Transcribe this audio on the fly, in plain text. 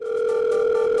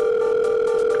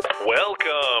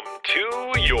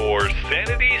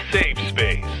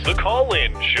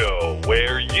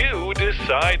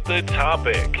decide the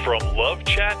topic. From love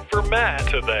chat for Matt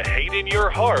to the hate in your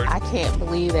heart. I can't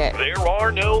believe it. There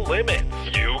are no limits.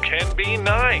 You can be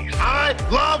nice. I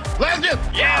love legends.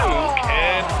 You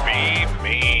can be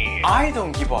mean. I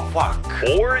don't give a fuck.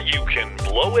 Or you can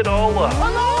blow it all up.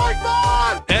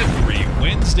 Fun! Every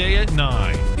Wednesday at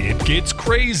 9, it gets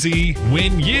crazy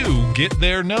when you get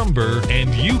their number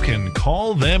and you can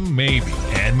call them maybe.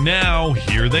 And now,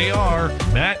 here they are,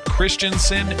 Matt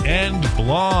Christensen and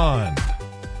Blonde.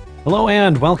 Hello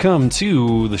and welcome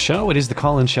to the show. It is the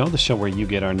Call-In Show, the show where you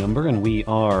get our number, and we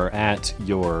are at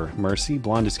your mercy.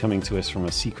 Blonde is coming to us from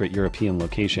a secret European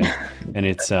location, and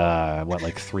it's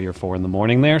like 3 or 4 in the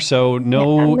morning there. So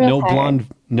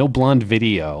no blonde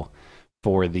video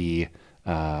for the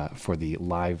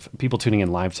live people tuning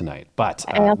in live tonight. But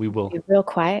we will be real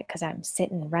quiet because I'm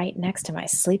sitting right next to my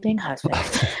sleeping husband.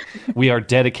 We are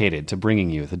dedicated to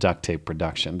bringing you the Duct Tape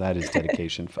production. That is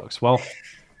dedication, folks. Well.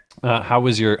 How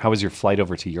was your flight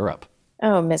over to Europe?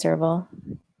 Oh, miserable.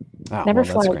 Never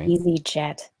flown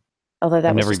EasyJet. Although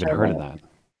that I've was never even heard of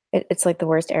that. It's like the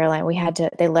worst airline.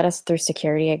 They let us through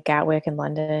security at Gatwick in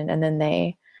London, and then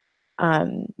they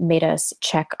made us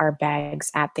check our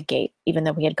bags at the gate, even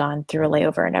though we had gone through a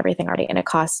layover and everything already, and it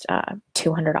cost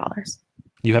 $200.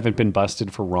 You haven't been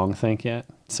busted for wrongthink yet?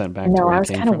 Sent back? No, I was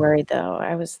kind of worried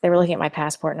though. They were looking at my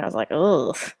passport, and I was like,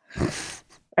 ugh.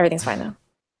 Everything's fine though.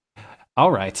 All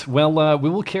right. Well, we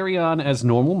will carry on as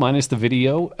normal, minus the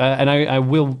video. And I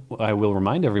will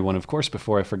remind everyone, of course,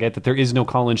 before I forget, that there is no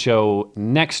call-in show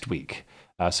next week.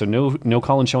 So no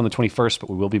call-in show on the 21st, but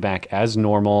we will be back as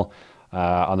normal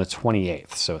on the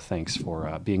 28th. So thanks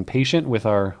for being patient with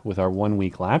our 1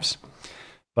 week lapse.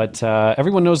 But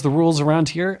everyone knows the rules around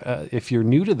here. If you're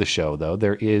new to the show, though,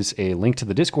 there is a link to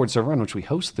the Discord server on which we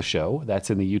host the show. That's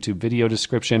in the YouTube video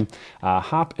description.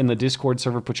 Hop in the Discord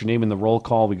server, put your name in the roll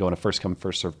call. We go on a first-come,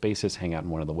 first-served basis, hang out in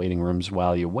one of the waiting rooms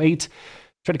while you wait.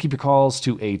 Try to keep your calls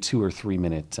to a 2 or 3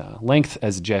 minute length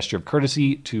as a gesture of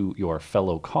courtesy to your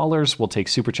fellow callers. We'll take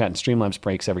Super Chat and Streamlabs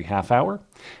breaks every half hour.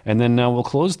 And then we'll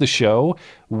close the show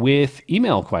with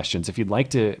email questions. If you'd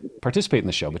like to participate in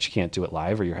the show, but you can't do it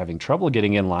live or you're having trouble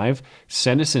getting in live,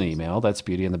 send us an email. That's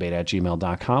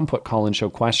beautyandthebait@gmail.com. Put call-in show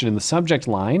question in the subject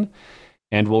line,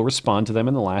 and we'll respond to them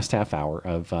in the last half hour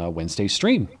of Wednesday's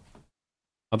stream.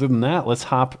 Other than that, let's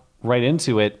hop right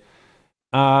into it.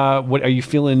 What are you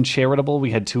feeling charitable?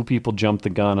 We had 2 people jump the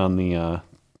gun on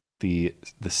the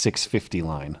 650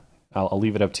 line. I'll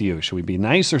leave it up to you. Should we be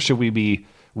nice or should we be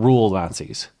rule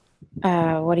Nazis?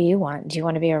 What do you want? Do you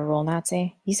want to be a rule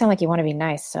Nazi? You sound like you want to be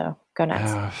nice, so go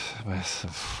nuts.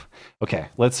 Okay,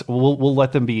 we'll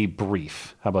let them be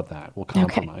brief. How about that? We'll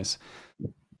compromise.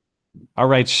 Okay. All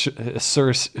right,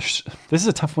 Sir. This is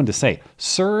a tough one to say.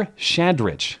 Sir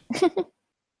Shadrich.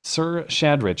 Sir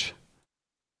Shadrich.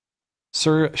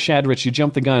 Sir Shadrich, you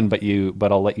jumped the gun, but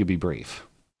I'll let you be brief.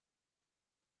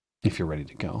 If you're ready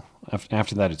to go.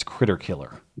 After that, it's Critter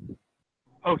Killer.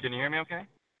 Oh, can you hear me okay?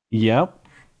 Yep.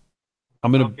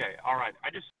 Okay, all right.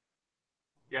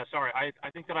 Sorry. I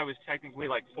think that I was technically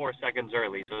like 4 seconds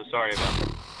early, so sorry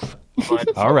about that.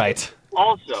 But all right.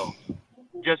 Also,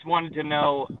 just wanted to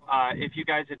know if you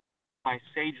guys had my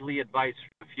sagely advice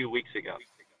a few weeks ago.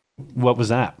 What was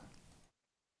that?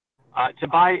 To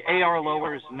buy AR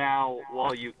lowers now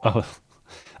while you... Oh,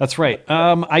 that's right.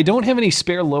 I don't have any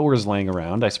spare lowers laying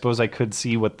around. I suppose I could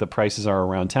see what the prices are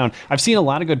around town. I've seen a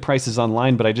lot of good prices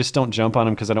online, but I just don't jump on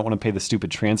them because I don't want to pay the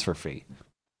stupid transfer fee.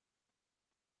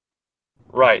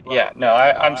 Right, yeah. No,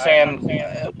 I'm saying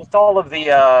with all of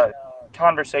the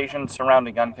conversations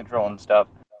surrounding gun control and stuff,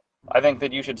 I think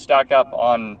that you should stock up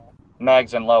on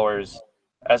mags and lowers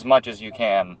as much as you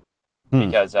can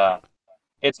because...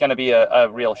 it's going to be a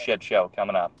real shit show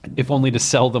coming up. If only to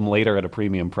sell them later at a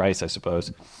premium price, I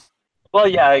suppose. Well,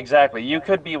 yeah, exactly. You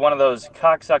could be one of those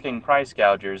cocksucking price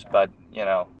gougers, but,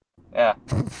 yeah.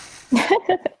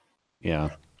 Yeah.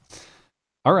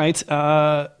 All right.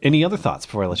 Any other thoughts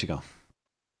before I let you go?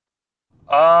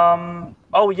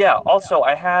 Oh, yeah. Also,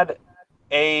 I had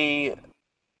a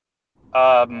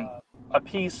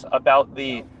piece about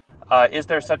the is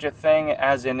there such a thing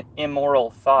as an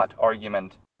immoral thought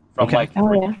argument. From okay.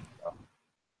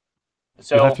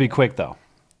 So you'll have to be quick, though.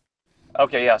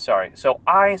 Okay, yeah, sorry. So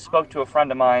I spoke to a friend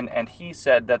of mine, and he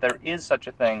said that there is such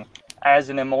a thing as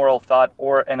an immoral thought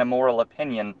or an immoral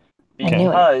opinion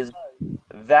because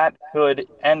that could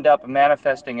end up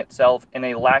manifesting itself in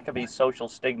a lack of a social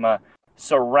stigma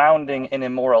surrounding an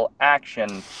immoral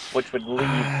action, which would lead...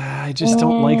 I just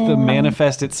don't like the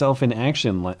manifest itself in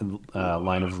action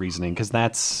line of reasoning, because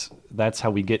that's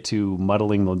how we get to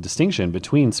muddling the distinction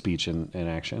between speech and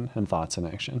action and thoughts and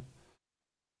action.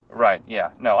 Right, yeah.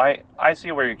 No, I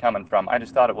see where you're coming from. I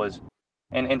just thought it was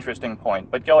an interesting point.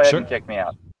 But go ahead and kick me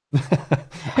out.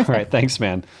 All right, thanks,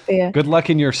 man. Yeah. Good luck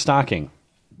in your stocking.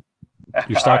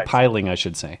 Your stockpiling, I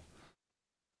should say.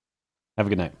 Have a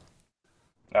good night.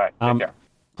 All right, take care.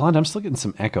 Blonde, I'm still getting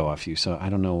some echo off you, so I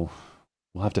don't know.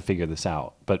 We'll have to figure this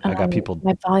out. But I got people.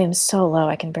 My volume's so low,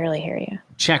 I can barely hear you.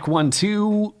 Check 1,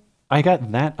 2. I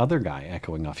got that other guy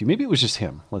echoing off you. Maybe it was just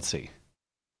him. Let's see.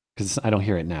 Because I don't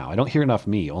hear it now. I don't hear it off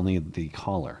me, only the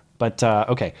caller. But,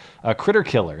 okay. Critter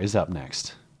Killer is up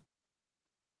next.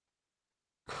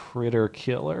 Critter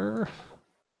Killer,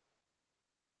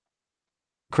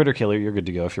 you're good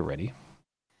to go if you're ready.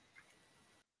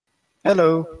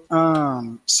 Hello.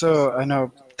 So I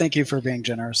know. Thank you for being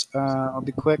generous. I'll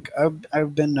be quick.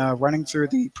 I've been running through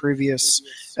the previous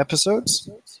episodes,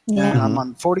 and I'm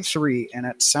on 43, and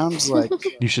it sounds like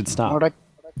you should stop.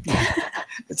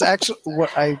 It's actually what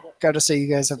I got to say. You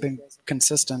guys have been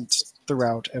consistent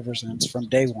throughout ever since from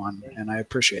day one, and I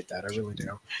appreciate that. I really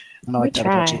do, and I like that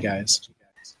about you guys.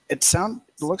 It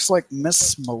looks like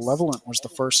Miss Malevolent was the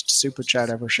first super chat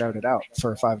ever shouted out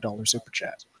for a $5 super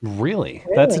chat. Really?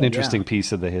 That's an interesting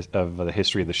piece of the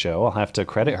history of the show. I'll have to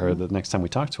credit her the next time we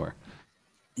talk to her.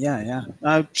 Yeah.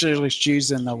 Actually,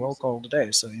 she's in the roll call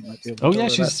today, so you might be able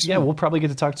to. We'll probably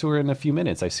get to talk to her in a few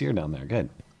minutes. I see her down there. Good.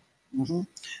 Mm-hmm.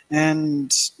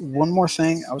 And one more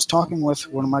thing, I was talking with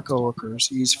one of my coworkers.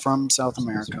 He's from South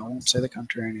America. I won't say the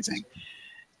country or anything.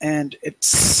 And it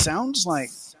sounds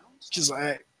like,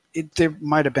 there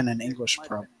might have been an English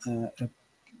problem.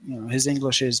 His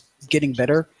English is getting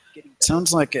better. It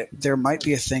sounds like there might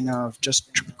be a thing of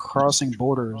just crossing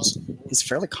borders is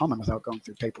fairly common without going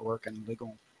through paperwork and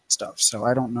legal stuff. So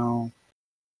I don't know.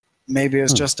 Maybe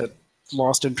it's just a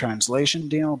lost in translation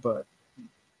deal, but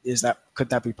could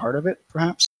that be part of it,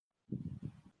 perhaps?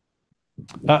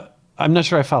 I'm not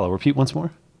sure I follow. Repeat once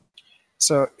more.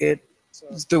 So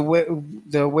the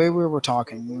way we were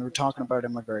talking about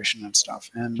immigration and stuff,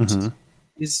 and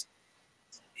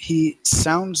he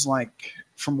sounds like,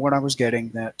 from what I was getting,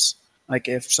 that like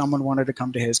if someone wanted to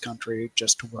come to his country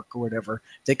just to work or whatever,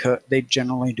 they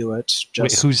generally do it.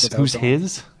 Just who's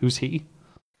his? Who's he?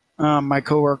 My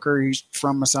coworker, he's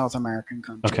from a South American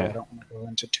country. Okay. I don't want to go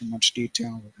into too much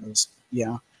detail because,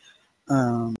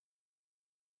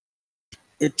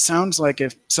 it sounds like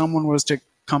if someone was to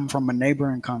come from a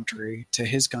neighboring country to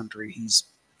his country, he's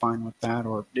fine with that,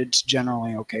 or it's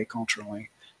generally okay culturally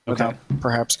without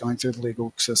perhaps going through the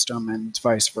legal system, and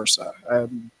vice versa.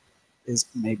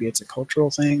 Maybe it's a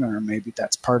cultural thing, or maybe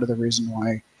that's part of the reason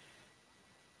why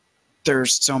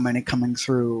there's so many coming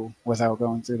through without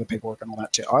going through the paperwork and all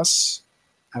that to us.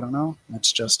 I don't know.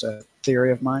 That's just a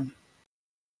theory of mine.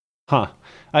 Huh.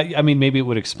 I mean, maybe it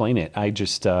would explain it. I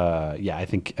just, I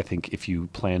think if you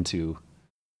plan to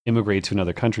immigrate to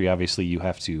another country, obviously you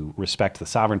have to respect the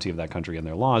sovereignty of that country and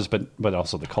their laws, but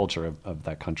also the culture of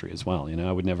that country as well.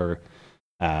 I would never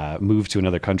move to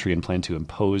another country and plan to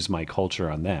impose my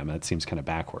culture on them. That seems kind of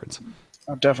backwards.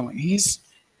 Oh, definitely. He's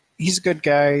a good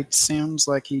guy. It sounds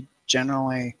like he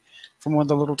generally, from what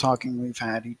the little talking we've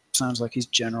had, he sounds like he's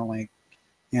generally,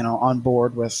 on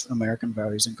board with American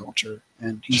values and culture,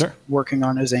 and he's working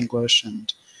on his English,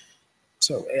 and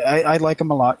so I like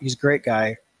him a lot. He's a great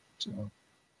guy,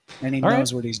 and he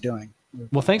knows what he's doing.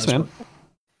 Well, thanks, man.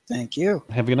 Thank you.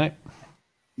 Have a good night.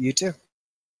 You too.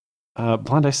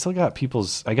 Blonde, I still got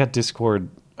I got Discord.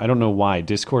 I don't know why.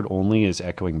 Discord only is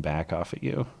echoing back off at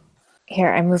you. Here,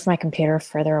 I moved my computer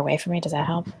further away from me. Does that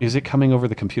help? Is it coming over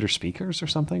the computer speakers or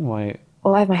something? Why?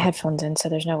 Well, I have my headphones in, so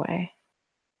there's no way.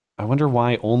 I wonder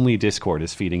why only Discord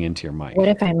is feeding into your mic. What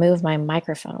if I move my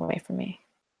microphone away from me?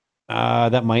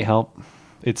 That might help.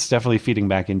 It's definitely feeding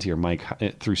back into your mic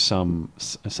through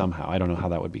somehow. I don't know how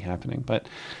that would be happening, but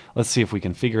let's see if we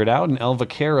can figure it out. And El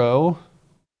Vaquero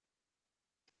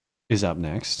is up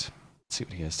next. Let's see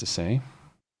what he has to say.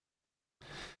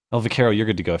 El Vaquero, you're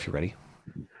good to go if you're ready.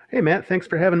 Hey, Matt. Thanks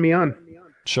for having me on.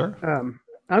 Sure. I'm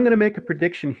going to make a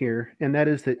prediction here, and that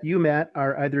is that you, Matt,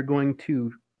 are either going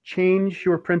to change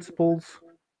your principles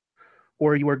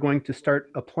or you are going to start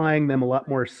applying them a lot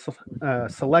more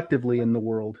selectively in the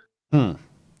world. And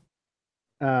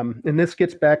this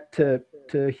gets back to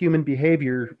human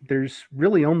behavior. There's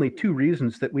really only two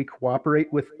reasons that we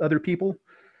cooperate with other people.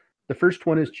 The first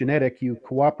one is genetic. You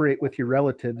cooperate with your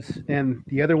relatives. And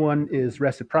the other one is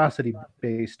reciprocity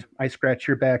based. I scratch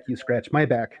your back, you scratch my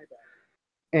back.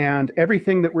 And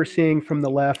everything that we're seeing from the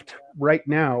left right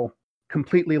now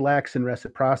completely lacks in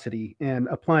reciprocity. And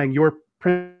applying your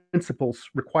principles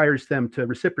requires them to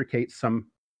reciprocate some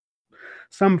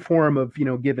form of,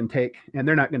 give and take. And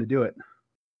they're not going to do it.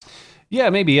 Yeah,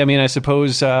 maybe. I mean, I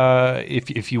suppose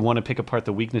if you want to pick apart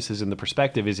the weaknesses in the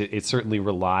perspective, is it certainly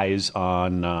relies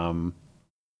on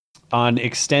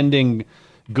extending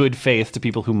good faith to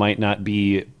people who might not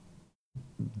be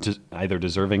either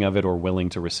deserving of it or willing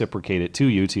to reciprocate it to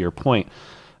you, to your point.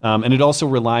 And it also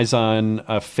relies on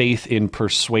a faith in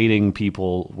persuading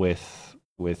people with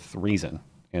reason.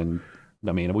 And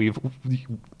I mean,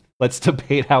 let's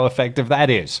debate how effective that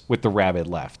is with the rabid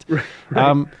left.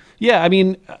 Right. Yeah, I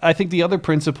mean, I think the other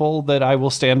principle that I will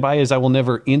stand by is I will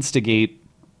never instigate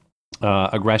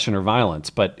aggression or violence.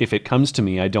 But if it comes to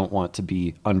me, I don't want to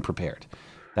be unprepared.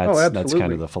 That's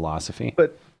kind of the philosophy.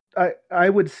 But I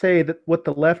would say that what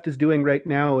the left is doing right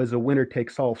now is a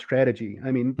winner-takes-all strategy. I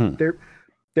mean,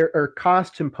 there are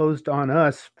costs imposed on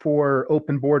us for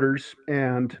open borders,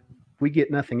 and we get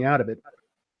nothing out of it.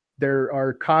 There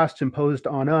are costs imposed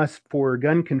on us for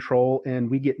gun control,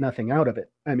 and we get nothing out of it.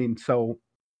 I mean, so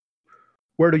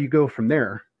where do you go from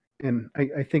there? And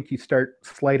I think you start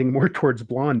sliding more towards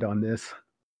Blonde on this.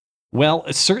 Well,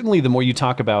 certainly the more you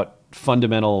talk about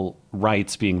fundamental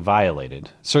rights being violated,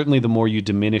 certainly the more you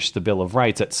diminish the Bill of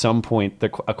Rights, at some point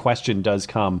a question does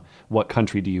come, what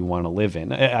country do you want to live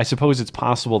in? I suppose it's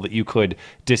possible that you could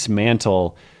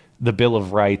dismantle the Bill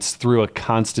of Rights through a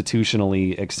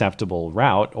constitutionally acceptable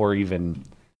route, or even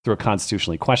through a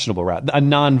constitutionally questionable route. A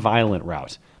non-violent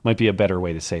route might be a better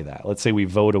way to say that. Let's say we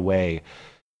vote away,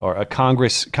 or a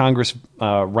Congress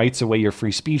writes away your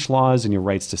free speech laws and your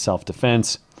rights to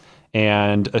self-defense,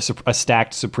 and a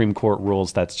stacked Supreme Court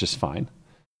rules that's just fine.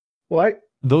 Well,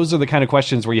 those are the kind of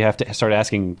questions where you have to start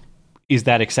asking, is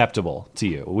that acceptable to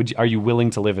you? Are you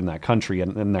willing to live in that country?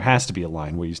 And there has to be a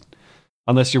line where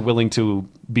unless you're willing to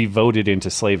be voted into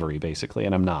slavery, basically,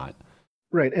 and I'm not.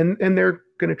 Right, and they're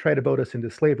going to try to vote us into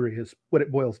slavery is what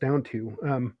it boils down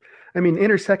to. I mean,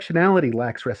 intersectionality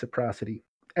lacks reciprocity.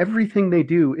 Everything they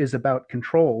do is about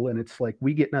control, and it's like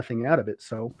we get nothing out of it,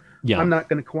 so I'm not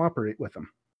going to cooperate with them.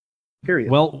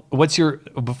 Period. Well,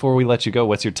 before we let you go,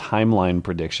 what's your timeline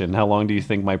prediction? How long do you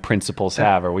think my principles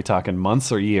have? Are we talking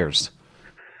months or years?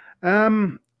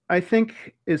 I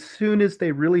think as soon as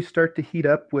they really start to heat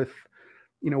up with,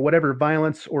 whatever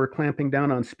violence or clamping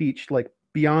down on speech, like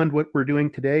beyond what we're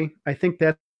doing today, I think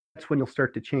that's when you'll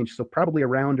start to change. So probably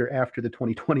around or after the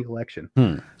 2020 election.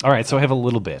 All right. So I have a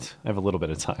little bit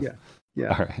of time. Yeah.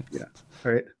 All right. Yeah.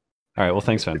 All right. Well,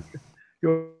 thanks, man.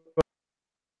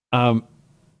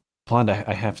 Blonde,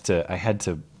 I had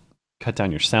to cut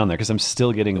down your sound there because I'm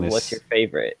still getting this. What's your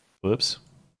favorite? Whoops.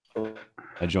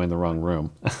 I joined the wrong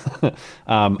room.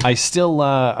 I'm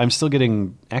still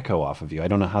getting echo off of you. I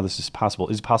don't know how this is possible.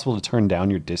 Is it possible to turn down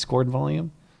your Discord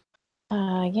volume?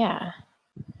 Yeah.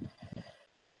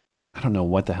 I don't know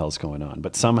what the hell's going on,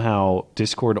 but somehow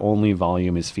Discord only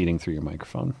volume is feeding through your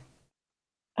microphone.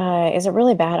 Is it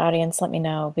really bad, audience? Let me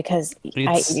know, because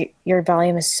your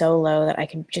volume is so low that I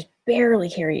can just barely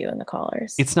hear you in the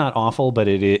callers. It's not awful, but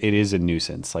it is a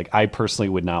nuisance. Like, I personally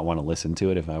would not want to listen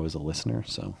to it if I was a listener.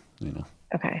 So,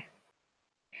 Okay.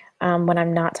 When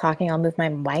I'm not talking, I'll move my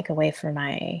mic away from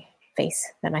my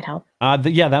face. That might help.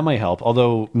 Yeah, that might help.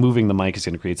 Although moving the mic is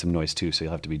going to create some noise too, so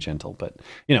you'll have to be gentle. But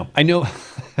I know,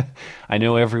 I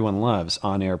know everyone loves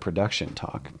on-air production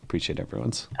talk. Appreciate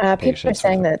everyone's patience. People are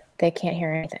saying that they can't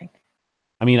hear anything.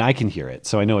 I mean, I can hear it,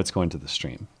 so I know it's going to the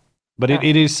stream. But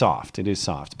it is soft. It is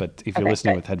soft. But if you're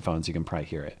listening with headphones, you can probably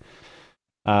hear it.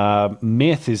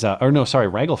 Myth is,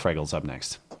 Raggle Fraggle's up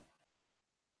next.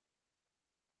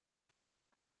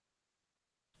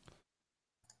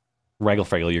 Raggle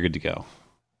Fraggle, you're good to go.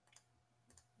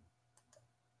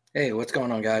 Hey, what's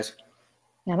going on, guys?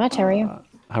 Not much. How are you?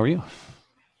 How are you?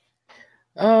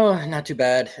 Oh, not too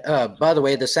bad. By the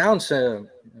way, it sounds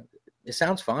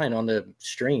fine on the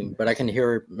stream, but I can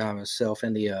hear myself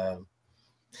in the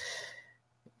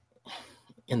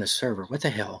server. What the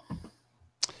hell?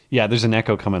 Yeah, there's an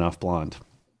echo coming off Blonde.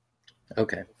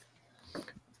 Okay.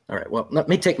 All right. Well, let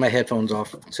me take my headphones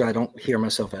off so I don't hear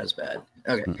myself as bad.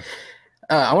 Okay.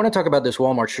 I want to talk about this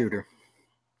Walmart shooter.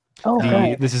 Oh,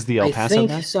 right. This is the El Paso I think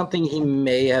guy? something he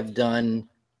may have done,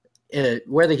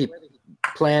 whether he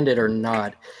planned it or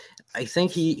not, I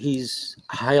think he's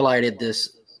highlighted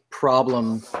this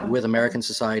problem with American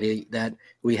society that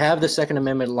we have the Second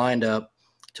Amendment lined up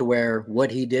to where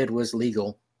what he did was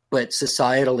legal, but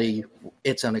societally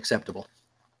it's unacceptable.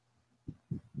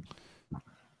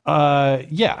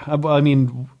 Yeah. I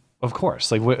mean, of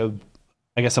course. Like,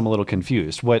 I guess I'm a little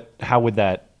confused. How would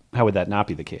that not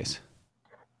be the case?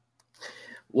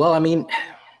 Well, I mean,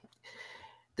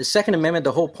 the Second Amendment,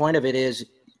 the whole point of it is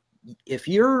if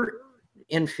you're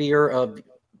in fear of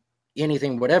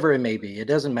anything, whatever it may be. It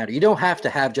doesn't matter. You don't have to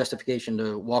have justification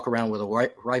to walk around with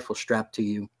a rifle strapped to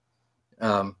you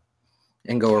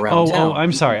and go around town. Oh,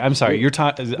 I'm sorry. I'm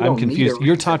confused.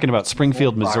 You're talking about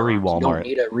Springfield, Missouri Walmart. You don't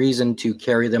need a reason to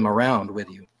carry them around with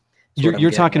you.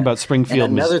 You're talking about Springfield.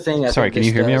 And another thing sorry, can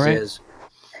you hear me all right?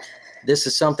 This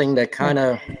is something that kind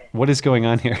of what is going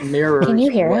on here? Mirrors can you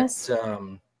hear us?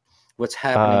 What's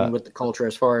happening with the culture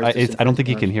as far as I don't think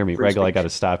you can hear me. Regal, I got to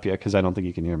stop you because I don't think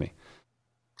you can hear me.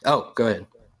 Oh, go ahead.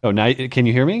 Oh, now can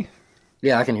you hear me?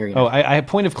 Yeah, I can hear you now. Oh, I have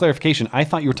point of clarification. I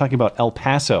thought you were talking about El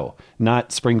Paso,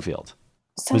 not Springfield,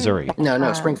 Missouri.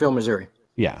 No, Springfield, Missouri.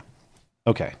 Yeah.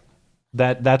 Okay.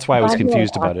 That's why I was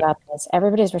confused about it.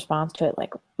 Everybody's response to it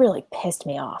like really pissed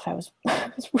me off. I was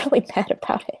really mad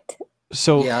about it.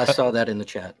 So yeah, I saw that in the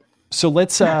chat. So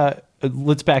let's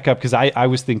back up because I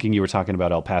was thinking you were talking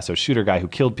about El Paso shooter guy who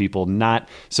killed people. Not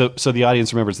so the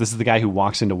audience remembers this is the guy who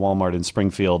walks into Walmart in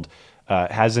Springfield,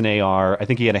 has an AR. I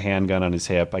think he had a handgun on his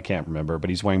hip. I can't remember, but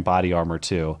he's wearing body armor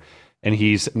too, and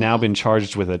he's now been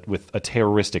charged with a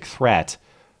terroristic threat.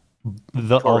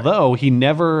 Although he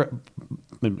never,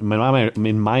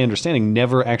 in my understanding,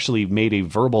 never actually made a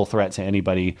verbal threat to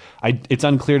anybody. It's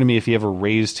unclear to me if he ever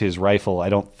raised his rifle. I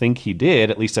don't think he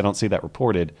did. At least I don't see that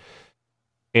reported.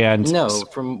 And no,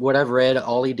 from what I've read,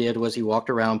 all he did was he walked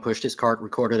around, pushed his cart,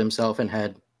 recorded himself, and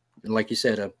had, like you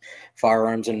said,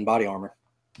 firearms and body armor.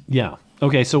 Yeah.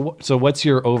 Okay. So what's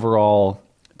your overall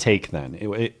take then?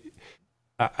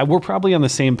 We're probably on the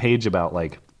same page about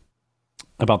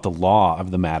the law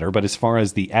of the matter, but as far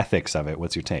as the ethics of it,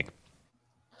 what's your take?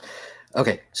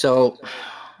 Okay. So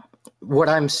what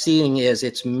I'm seeing is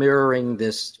it's mirroring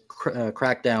this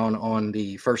crackdown on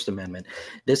the First Amendment.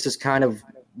 This is kind of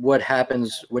what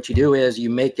happens. What you do is you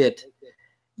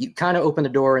kind of open the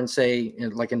door and say,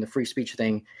 like in the free speech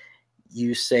thing,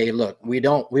 you say, look, we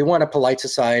want a polite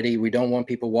society. We don't want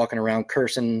people walking around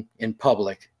cursing in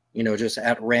public, just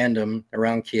at random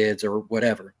around kids or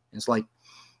whatever. It's like,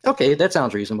 okay, that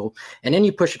sounds reasonable. And then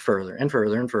you push it further and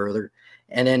further and further.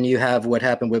 And then you have what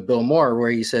happened with Bill Maher,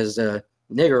 where he says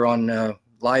nigger on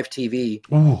live TV.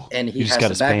 Ooh, and he has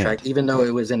to backtrack, even though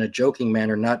it was in a joking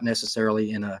manner, not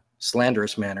necessarily in a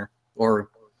slanderous manner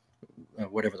or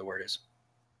whatever the word is,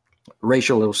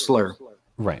 racial slur.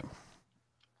 Right.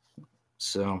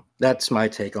 So that's my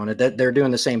take on it. That they're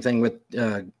doing the same thing with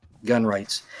gun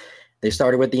rights. They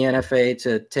started with the NFA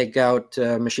to take out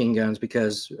machine guns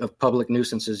because of public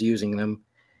nuisances using them,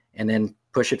 and then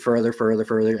push it further,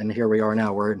 and here we are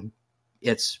now where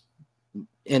it's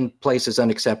in places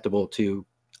unacceptable to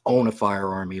own a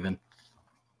firearm even.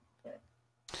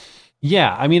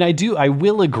 Yeah, I mean, I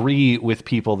will agree with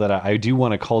people that I do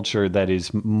want a culture that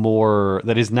is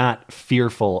not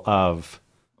fearful of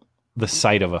the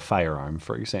sight of a firearm,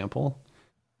 for example.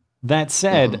 That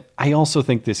said, I also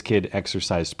think this kid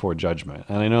exercised poor judgment,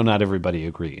 and I know not everybody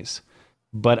agrees,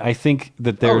 but I think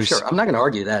that there's... Oh, sure. I'm not going to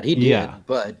argue that. He did,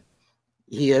 but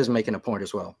he is making a point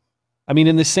as well. I mean,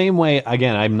 in the same way,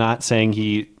 again, I'm not saying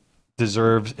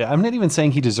I'm not even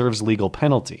saying he deserves legal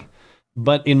penalty,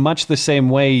 but in much the same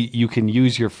way you can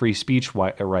use your free speech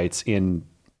rights in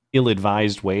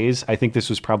ill-advised ways. I think this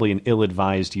was probably an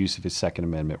ill-advised use of his Second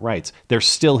Amendment rights. They're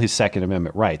still his Second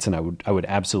Amendment rights, and I would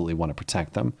absolutely want to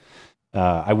protect them.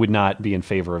 I would not be in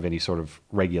favor of any sort of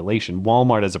regulation.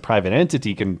 Walmart as a private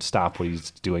entity can stop what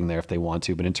he's doing there if they want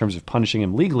to, but in terms of punishing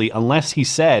him legally, unless he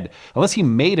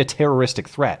made a terroristic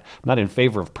threat, I'm not in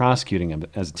favor of prosecuting him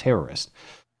as a terrorist.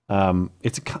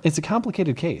 It's a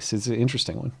complicated case. It's an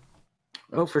interesting one.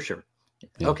 Oh, for sure.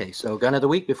 Yeah. Okay, so gun of the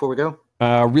week before we go?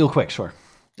 Real quick, sure.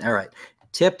 All right.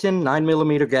 Tipton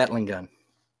 9mm Gatling gun.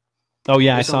 Oh,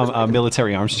 yeah, I saw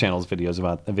Military Arms Channel's a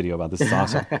video about this. It's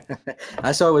awesome.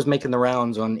 I saw it was making the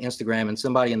rounds on Instagram, and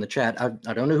somebody in the chat,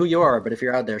 I don't know who you are, but if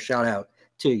you're out there, shout out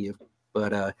to you.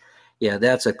 But, yeah,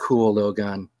 that's a cool little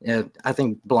gun. I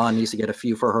think Blonde needs to get a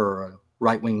few for her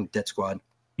right-wing death squad.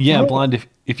 Yeah, Blonde,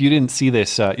 if you didn't see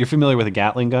this, you're familiar with a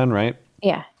Gatling gun, right?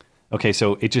 Yeah. Okay,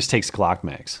 so it just takes Glock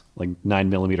mags, like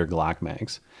 9mm Glock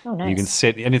mags. Oh, nice. You can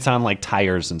sit, and it's on like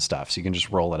tires and stuff, so you can just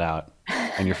roll it out,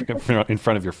 and you're in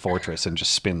front of your fortress and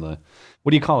just spin what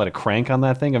do you call it, a crank on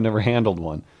that thing? I've never handled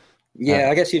one. Yeah,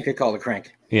 I guess you could call it a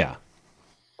crank. Yeah.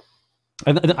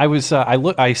 And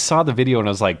I saw the video and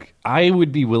I was like, I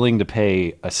would be willing to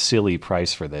pay a silly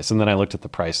price for this. And then I looked at the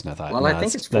price and I thought, I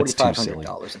think it's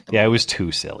 $4,500. Yeah, it was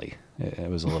too silly. It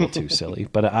was a little too silly.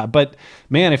 But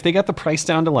man, if they got the price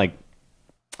down to like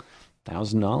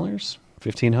 $1,000,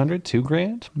 $1,500,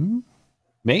 $2,000,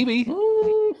 maybe.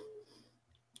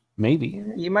 Maybe.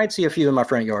 You might see a few in my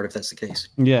front yard if that's the case.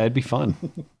 Yeah, it'd be fun.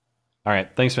 All right.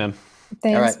 Thanks, man.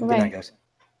 Thanks. All right. Good night, guys.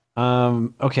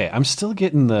 Okay, I'm still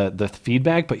getting the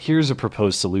feedback, but here's a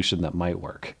proposed solution that might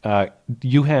work.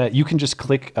 You can just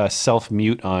click self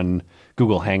mute on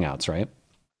Google Hangouts, right?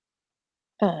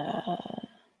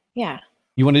 Yeah.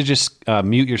 You want to just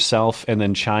mute yourself and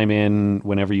then chime in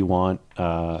whenever you want.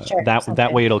 Sure,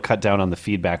 that way it'll cut down on the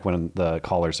feedback when the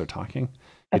callers are talking.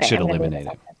 It should eliminate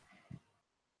it.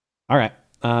 All right.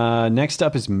 Next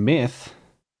up is Myth.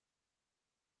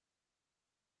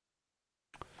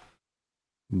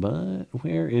 But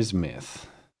where is Myth?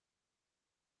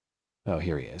 Oh,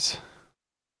 here he is.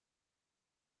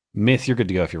 Myth, you're good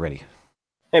to go if you're ready.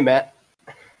 Hey, Matt.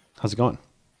 How's it going?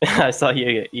 I saw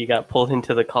you got pulled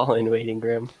into the call-in waiting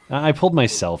room. I pulled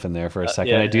myself in there for a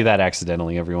second. I do that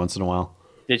accidentally every once in a while.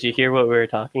 Did you hear what we were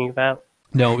talking about?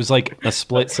 No, it was like a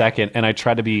split second, and I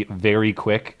try to be very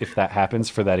quick if that happens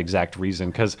for that exact reason,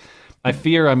 because I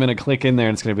fear I'm going to click in there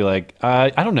and it's going to be like, I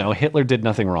don't know, Hitler did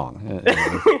nothing wrong.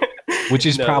 Which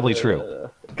is probably true.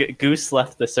 Goose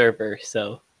left the server,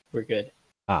 so we're good.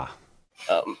 But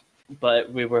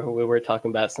we were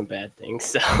talking about some bad things,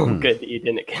 so good that you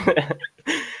didn't.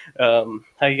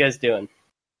 How you guys doing?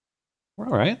 We're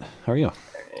all right. How are you?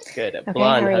 Good. Okay,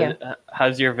 Blonde, how are you?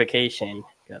 how's your vacation?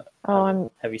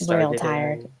 Have you started? Real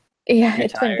tired. Yeah, You're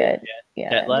it's tired? been good. Yeah. Yeah,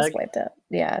 Jet I lag? just wiped up.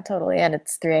 Yeah, totally. And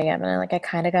it's 3 a.m. and I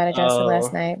kind of got adjusted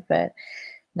last night, but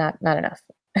not enough.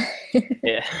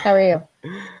 Yeah. How are you?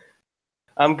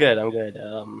 I'm good.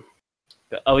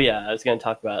 Oh yeah, I was gonna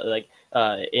talk about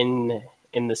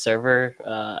in the server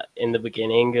in the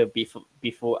beginning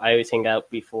before I always hang out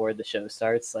before the show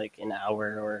starts, like an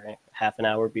hour or half an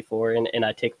hour before, and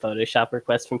I take Photoshop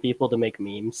requests from people to make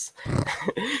memes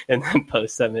and then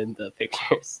post them in the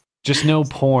pictures. Just no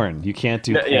porn. You can't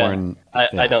do porn.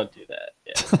 I don't do that.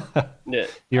 Yeah.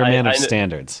 You're a man of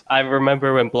standards. I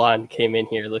remember when Blonde came in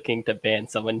here looking to ban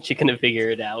someone, she couldn't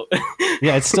figure it out.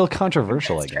 Yeah, it's still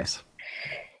controversial, I guess.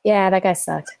 Yeah, that guy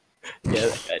sucked. Yeah,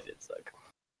 that guy did suck.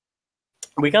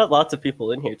 We got lots of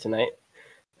people in here tonight.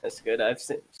 That's good. I've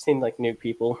seen like new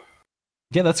people.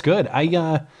 Yeah, that's good.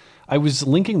 I was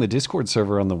linking the Discord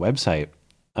server on the website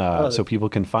so people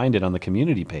can find it on the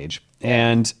community page.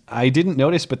 And I didn't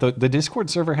notice, but the Discord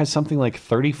server has something like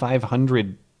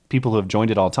 3,500 people who have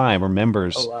joined it all time or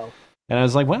members. Oh, wow. And I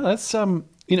was like, well, that's,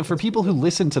 for people who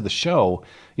listen to the show,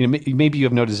 maybe you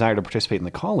have no desire to participate in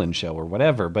the call-in show or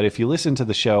whatever, but if you listen to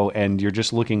the show and you're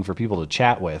just looking for people to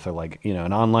chat with or like,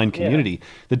 an online community,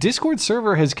 the Discord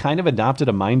server has kind of adopted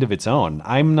a mind of its own.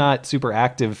 I'm not super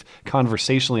active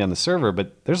conversationally on the server,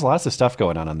 but there's lots of stuff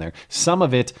going on there. Some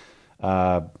of it,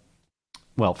 well,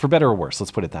 for better or worse,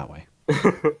 let's put it that way.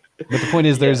 But the point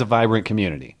is there's a vibrant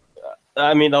community.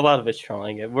 I mean, a lot of it's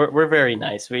trolling. We're very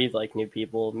nice. We like new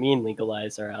people. Me and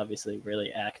Legalize are obviously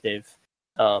really active,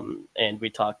 and we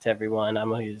talk to everyone. I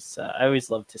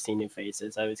always love to see new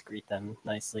faces. I always greet them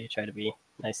nicely. Try to be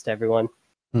nice to everyone.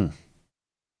 Yeah,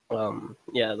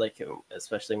 like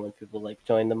especially when people like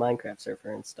join the Minecraft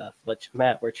server and stuff.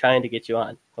 Matt, we're trying to get you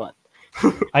on. Come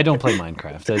on. I don't play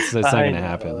Minecraft. That's not going to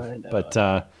happen.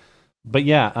 But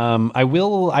yeah, I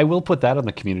will put that on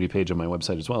the community page on my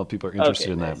website as well if people are interested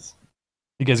in that.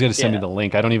 You guys got to send me the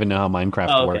link. I don't even know how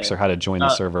Minecraft works or how to join the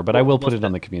server, but I will put it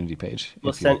on the community page.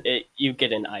 We'll send it. You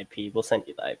get an IP. We'll send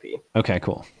you the IP. Okay,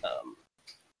 cool.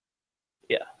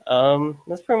 Yeah.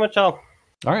 That's pretty much all.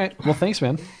 All right. Well, thanks,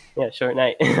 man. Yeah. Short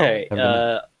night. All right.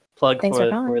 Plug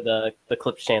for the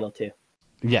Clips channel too.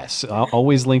 Yes.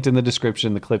 Always linked in the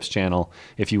description, the Clips channel,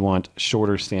 if you want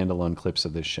shorter standalone clips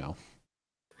of this show.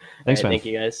 Thanks, man. Thank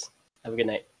you, guys. Have a good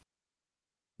night.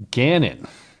 Gannon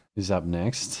is up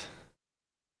next.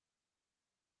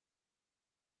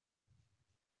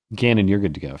 Gannon, you're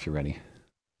good to go if you're ready.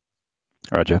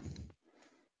 Roger.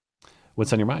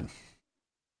 What's on your mind?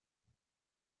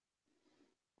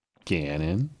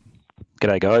 Gannon.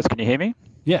 G'day, guys. Can you hear me?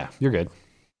 Yeah, you're good.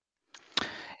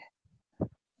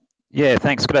 Yeah,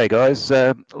 thanks. G'day, guys.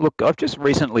 Look, I've just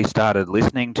recently started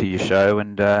listening to your show,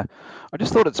 and I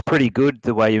just thought it's pretty good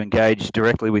the way you engage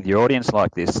directly with your audience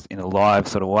like this in a live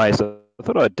sort of way. So I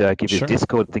thought I'd give this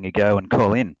Discord thing a go and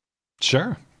call in.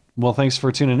 Sure. Well, thanks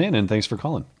for tuning in, and thanks for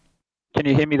calling. Can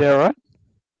you hear me there all right?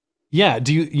 Yeah.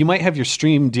 You might have your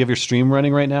stream. Do you have your stream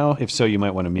running right now? If so, you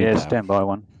might want to mute that. Yeah, stand by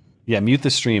one. Yeah, mute the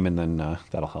stream, and then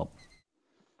that'll help.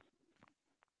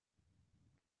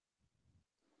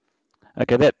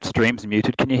 Okay, that stream's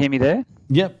muted. Can you hear me there?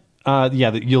 Yep.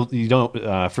 Yeah, you don't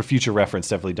for future reference.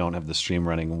 Definitely don't have the stream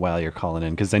running while you're calling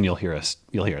in, because then you'll hear us.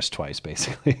 You'll hear us twice,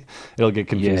 basically. It'll get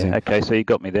confusing. Yeah. Okay, so you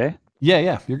got me there.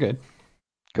 Yeah, you're good.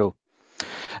 Cool.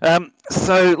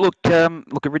 Look.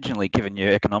 Originally, given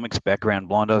your economics background,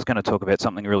 Blind, I was going to talk about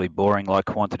something really boring like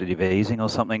quantitative easing or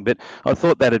something, but I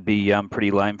thought that'd be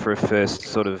pretty lame for a first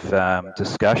sort of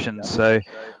discussion. So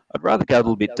I'd rather go a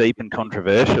little bit deep and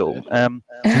controversial.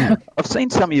 I've seen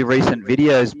some of your recent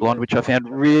videos, Blonde, which I found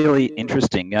really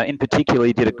interesting. In particular,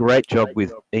 you did a great job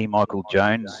with E. Michael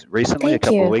Jones recently, a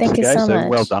couple of weeks ago. So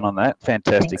well done on that.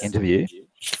 Fantastic interview.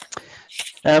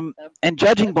 And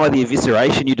judging by the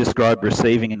evisceration you described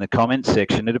receiving in the comments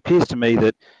section, it appears to me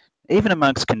that even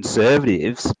amongst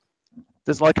conservatives,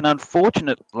 there's like an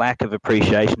unfortunate lack of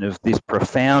appreciation of this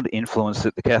profound influence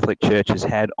that the Catholic Church has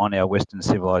had on our Western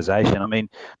civilization. I mean,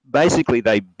 basically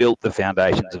they built the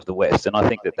foundations of the West, and I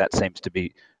think that seems to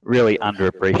be really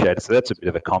underappreciated. So that's a bit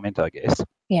of a comment, I guess.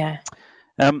 Yeah.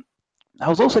 I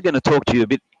was also going to talk to you a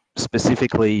bit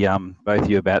specifically, both of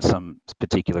you, about some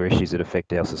particular issues that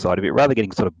affect our society, but rather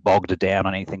getting sort of bogged down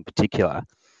on anything particular.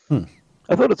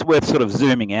 I thought it's worth sort of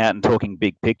zooming out and talking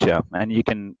big picture, and you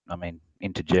can,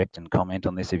 interject and comment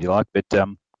on this if you like, but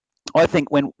I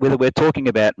think whether we're talking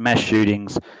about mass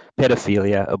shootings,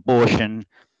 pedophilia, abortion,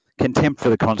 contempt for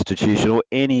the Constitution, or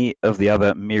any of the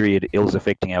other myriad ills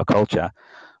affecting our culture,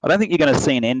 I don't think you're going to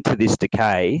see an end to this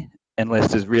decay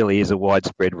unless there really is a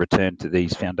widespread return to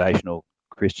these foundational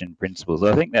Christian principles.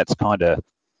 I think that's kind of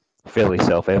fairly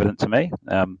self-evident to me.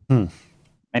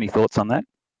 Any thoughts on that?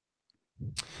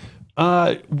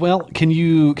 Well, can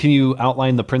you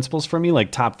outline the principles for me,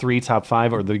 like top 3, top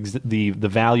 5, or the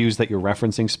values that you're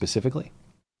referencing specifically?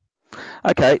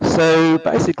 Okay, so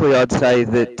basically, I'd say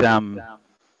that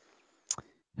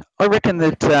I reckon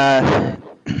that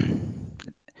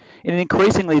in an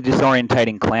increasingly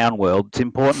disorientating clown world, it's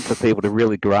important for people to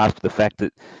really grasp the fact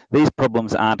that these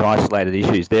problems aren't isolated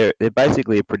issues. They're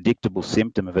basically a predictable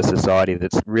symptom of a society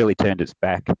that's really turned its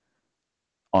back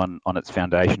on its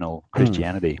foundational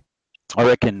Christianity. I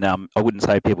reckon I wouldn't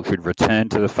say people should return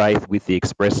to the faith with the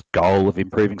express goal of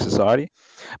improving society,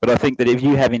 but I think that if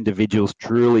you have individuals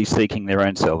truly seeking their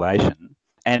own salvation,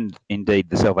 and indeed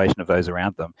the salvation of those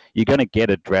around them, you're going to get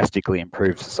a drastically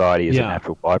improved society as a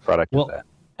natural byproduct of that.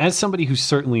 As somebody who's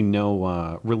certainly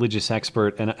no religious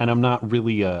expert, and I'm not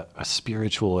really a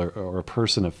spiritual or a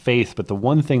person of faith, but the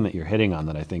one thing that you're hitting on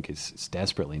that I think is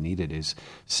desperately needed is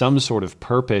some sort of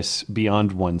purpose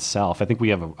beyond oneself. I think we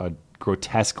have a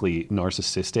grotesquely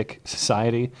narcissistic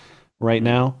society right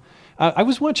now. I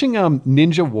was watching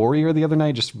Ninja Warrior the other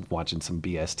night, just watching some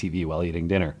BS TV while eating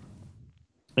dinner.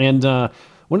 And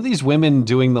one of these women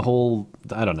doing the whole,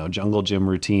 jungle gym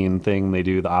routine thing they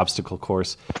do, the obstacle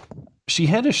course, she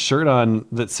had a shirt on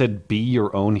that said, "Be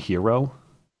your own hero,"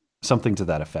 something to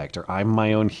that effect, or "I'm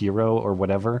my own hero," or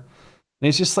whatever. And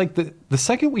it's just like the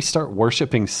second we start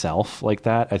worshiping self like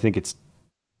that, I think it's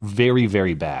very,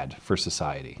 very bad for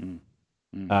society.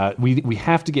 We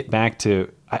have to get back to,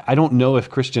 I don't know if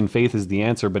Christian faith is the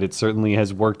answer, but it certainly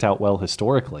has worked out well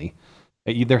historically.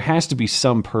 There has to be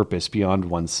some purpose beyond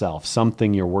oneself,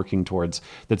 something you're working towards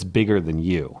that's bigger than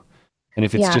you. And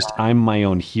if it's just, "I'm my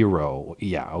own hero,"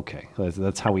 okay.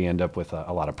 That's how we end up with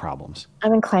a lot of problems.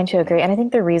 I'm inclined to agree. And I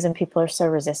think the reason people are so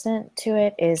resistant to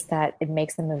it is that it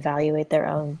makes them evaluate their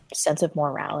own sense of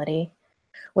morality,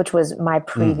 which was my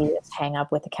previous hang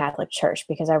up with the Catholic Church,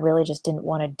 because I really just didn't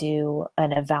want to do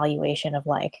an evaluation of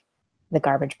like the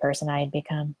garbage person I had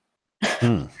become.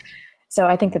 So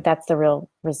I think that that's the real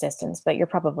resistance, but you're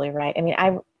probably right. I mean,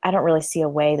 I don't really see a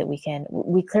way that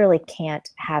we clearly can't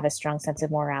have a strong sense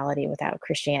of morality without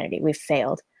Christianity. We've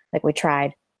failed. Like we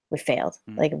tried, we failed.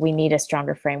 Like we need a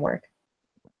stronger framework.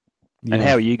 And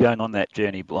how are you going on that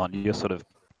journey, Blonde? You're sort of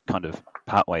kind of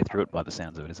partway through it by the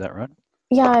sounds of it. Is that right?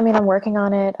 Yeah, I mean, I'm working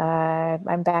on it.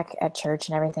 I'm back at church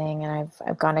and everything, and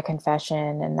I've gone to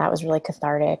confession, and that was really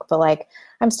cathartic. But like,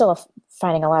 I'm still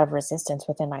finding a lot of resistance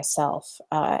within myself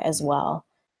as well.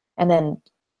 And then,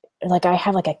 like, I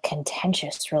have like a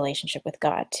contentious relationship with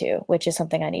God too, which is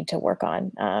something I need to work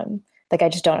on. Like, I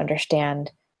just don't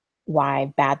understand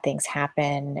why bad things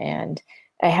happen, and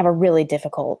I have a really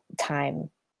difficult time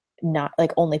not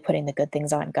like only putting the good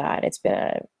things on God. It's been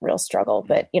a real struggle,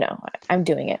 but I'm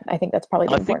doing it. I think that's probably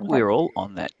the important part. I think we're all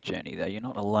on that journey though. You're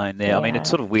not alone there. Yeah. I mean, it's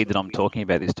sort of weird that I'm talking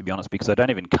about this, to be honest, because I don't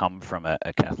even come from a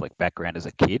Catholic background as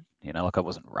a kid. Like I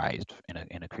wasn't raised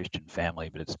in a Christian family,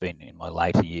 but it's been in my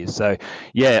later years. So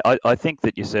yeah, I think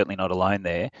that you're certainly not alone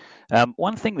there.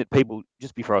 One thing that people,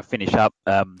 just before I finish up,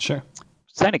 Sure.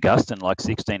 St. Augustine, like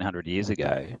 1600 years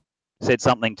ago, said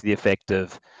something to the effect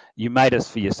of, "You made us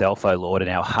for yourself, O Lord, and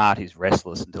our heart is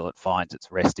restless until it finds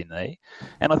its rest in thee."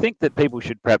 And I think that people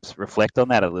should perhaps reflect on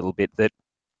that a little bit, that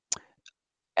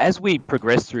as we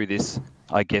progress through this,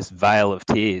 I guess, vale of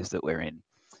tears that we're in,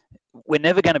 we're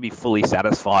never going to be fully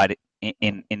satisfied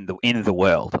in the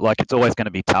world. Like, it's always going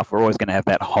to be tough. We're always going to have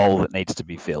that hole that needs to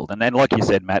be filled. And then, like you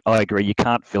said, Matt, I agree. You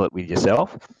can't fill it with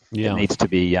yourself. Yeah. It needs to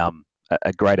be a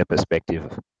greater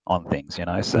perspective on things,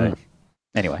 So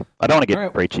anyway, I don't want to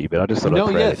get preachy, but I just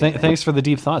thought thanks for the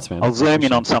deep thoughts, man. I'll zoom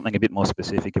in on something a bit more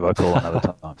specific if I call another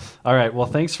time. All right. Well,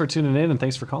 thanks for tuning in and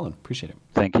thanks for calling. Appreciate it.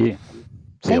 Thank you.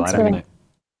 See you later. Good night.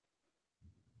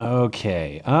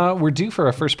 Okay. We're due for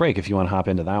our first break if you want to hop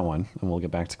into that one, and we'll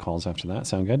get back to calls after that.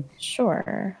 Sound good?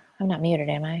 Sure. I'm not muted,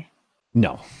 am I?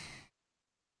 No.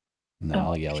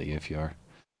 I'll yell at you if you are.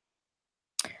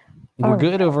 We're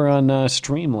good over on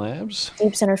Streamlabs.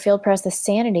 Deep Center Field Press, the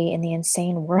sanity in the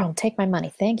insane world. Take my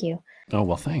money. Thank you. Oh,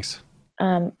 well, thanks.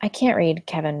 I can't read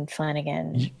Kevin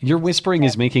Flanagan. Your whispering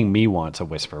is making me want to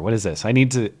whisper. What is this?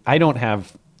 There's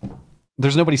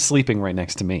nobody sleeping right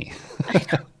next to me.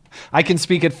 I can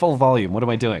speak at full volume. What am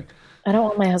I doing? I don't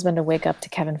want my husband to wake up to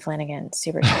Kevin Flanagan.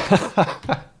 Super.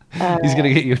 He's going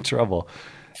to get you in trouble.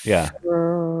 Yeah.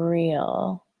 For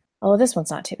real. Oh, this one's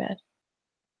not too bad.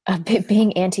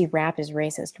 Being anti-rap is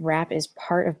racist. Rap is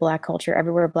part of Black culture.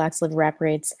 Everywhere Blacks live, rap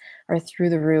rates are through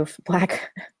the roof.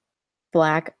 Black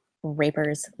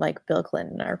rapers like Bill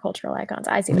Clinton are cultural icons.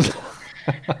 I see what you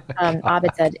mean.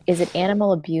 Abed said, is it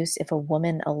animal abuse if a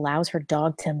woman allows her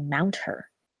dog to mount her?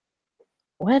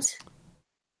 What?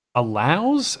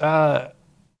 Allows? That's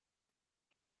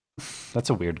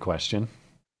a weird question.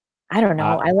 I don't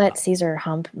know. I let Caesar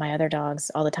hump my other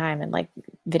dogs all the time and videotape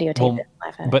it and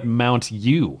laugh at it. But mount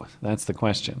you? That's the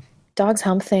question. Dogs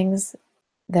hump things.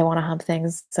 They want to hump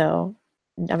things. So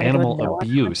animal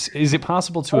abuse. Is it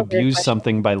possible to abuse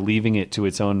something by leaving it to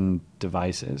its own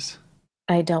devices?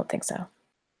 I don't think so.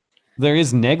 There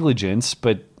is negligence,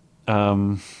 but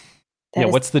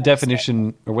what's the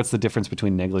definition or what's the difference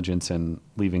between negligence and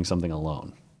leaving something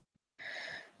alone?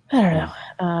 I don't know.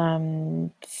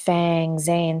 Fang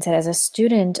Zane said, as a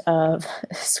student of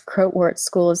Scrotwort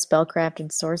School of Spellcraft and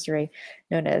Sorcery,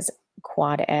 known as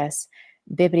Quad S,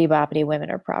 bibbity boppity women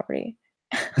are property.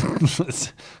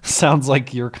 Sounds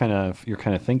like you're kind of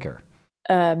thinker.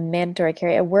 Mandatory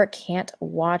carry at work, can't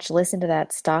watch, listen to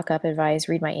that, stock up advice,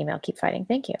 read my email, keep fighting.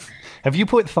 Thank you. Have you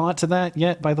put thought to that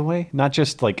yet, by the way? Not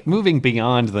just moving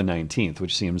beyond the 19th,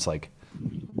 which seems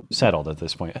settled at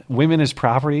this point. Women as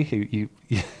property.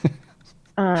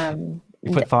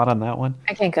 You put thought on that one?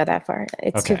 I can't go that far.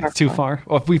 It's okay. Too far.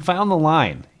 Well, if we found the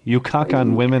line, you cuck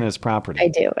on women as property. I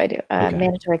do. Okay.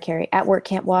 Mandatory carry at work,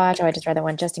 can't watch. Oh, I just read that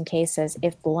one. Just in case says,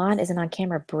 if blonde isn't on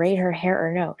camera, braid her hair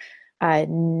or no?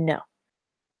 No.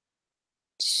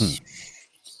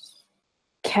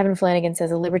 Kevin Flanagan says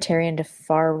a libertarian to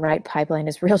far right pipeline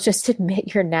is real. Just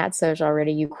admit you're not social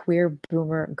already, you queer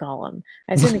boomer golem.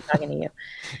 I assume he's talking to you.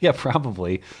 Yeah,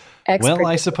 probably. Well,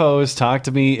 I suppose talk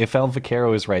to me if El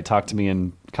Vaquero is right. Talk to me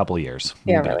in a couple of years.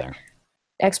 We'll really. There.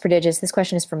 Ex-prodigious. This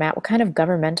question is for Matt. What kind of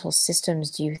governmental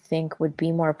systems do you think would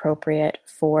be more appropriate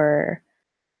for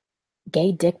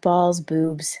gay dick balls,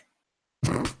 boobs?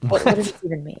 What does it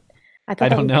even mean? I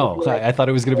don't know. I thought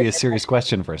it was going to be a serious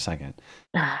question for a second.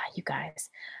 You guys.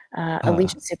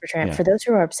 Alicia Supertramp. For those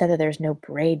who are upset that there's no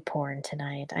braid porn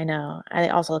tonight, I know. I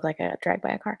also look like a dragged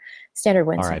by a car. Standard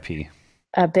wins. R.I.P.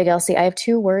 Big LC. I have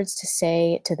 2 words to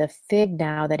say to the Fig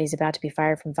now that he's about to be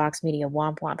fired from Vox Media.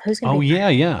 Womp womp. Who's going to be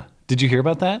fired? Yeah. Did you hear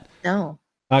about that? No.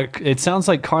 It sounds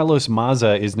like Carlos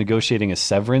Maza is negotiating a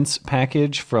severance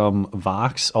package from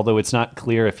Vox, although it's not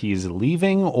clear if he's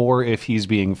leaving or if he's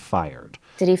being fired.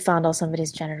 Did he fondle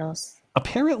somebody's genitals?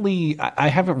 Apparently, I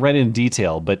haven't read in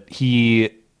detail, but he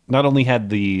not only had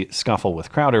the scuffle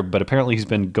with Crowder, but apparently he's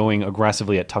been going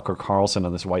aggressively at Tucker Carlson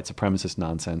on this white supremacist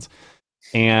nonsense.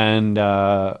 And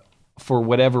for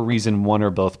whatever reason, one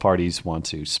or both parties want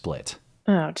to split.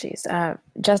 Oh, geez.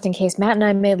 Just in case, Matt and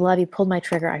I made love. He pulled my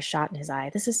trigger. I shot in his eye.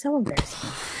 This is so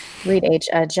embarrassing. Reed H.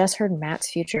 Just heard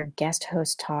Matt's future guest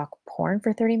host talk porn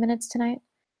for 30 minutes tonight.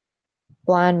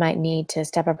 Blonde might need to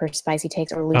step up her spicy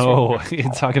takes or lose her.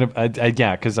 You're talking about,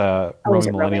 because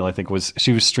Romy Millennial, I think, was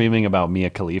streaming about Mia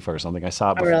Khalifa or something. I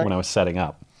saw it when I was setting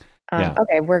up.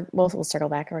 Okay, we'll circle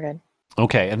back. We're good.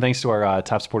 Okay, and thanks to our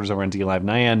top supporters over on DLive,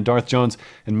 Nyan, Darth Jones,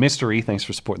 and Mystery. Thanks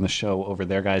for supporting the show over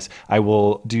there, guys. I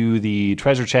will do the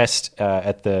treasure chest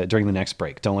during the next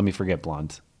break. Don't let me forget,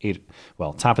 Blonde.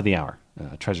 Top of the hour,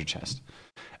 treasure chest.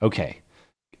 Okay,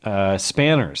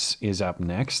 Spanners is up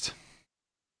next.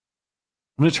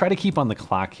 I'm going to try to keep on the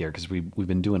clock here because we've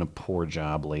been doing a poor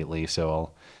job lately, so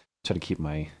I'll try to keep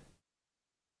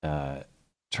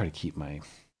my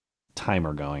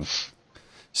timer going.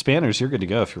 Spanners, you're good to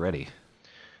go if you're ready.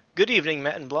 Good evening,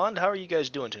 Matt and Blonde. How are you guys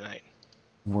doing tonight?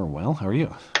 We're well. How are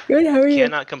you? Good. How are you?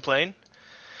 Cannot complain.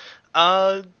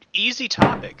 Easy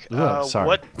topic. Sorry.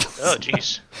 What? Oh,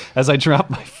 jeez. As I drop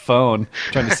my phone,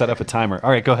 trying to set up a timer. All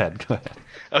right, go ahead.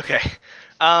 Okay.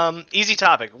 Easy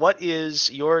topic. What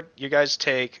is your guys'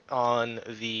 take on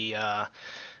the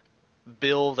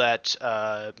bill that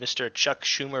Mr. Chuck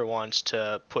Schumer wants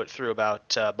to put through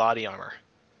about body armor?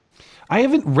 I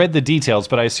haven't read the details,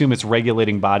 but I assume it's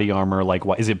regulating body armor. Like,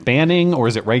 what is it banning, or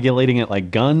is it regulating it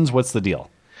like guns? What's the deal?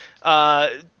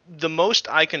 The most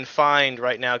I can find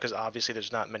right now, because obviously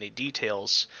there's not many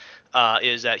details,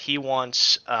 is that he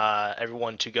wants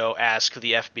everyone to go ask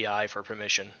the FBI for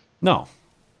permission. No,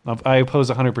 I oppose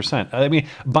 100%. I mean,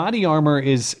 body armor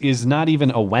is not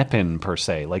even a weapon per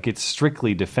se. Like, it's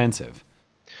strictly defensive.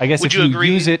 I guess if you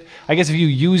use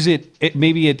it,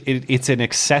 maybe it's an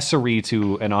accessory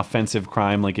to an offensive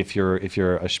crime. Like if you're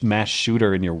a mass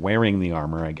shooter and you're wearing the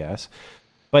armor, I guess.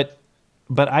 But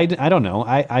I don't know.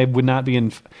 I would not be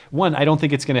in. One, I don't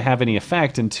think it's going to have any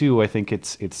effect, and two, I think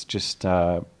it's just.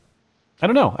 I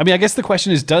don't know. I mean, I guess the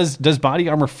question is, does body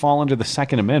armor fall under the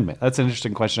Second Amendment? That's an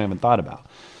interesting question I haven't thought about.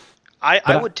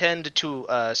 I would tend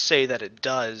to say that it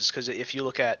does, because if you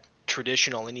look at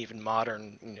traditional and even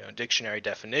modern dictionary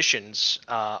definitions,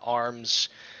 arms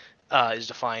is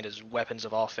defined as weapons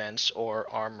of offense or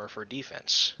armor for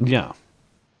defense. Yeah.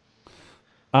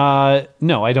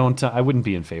 No, I don't. I wouldn't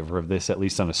be in favor of this, at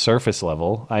least on a surface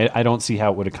level. I don't see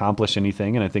how it would accomplish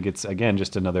anything, and I think it's, again,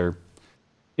 just another,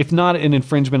 if not an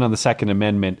infringement on the Second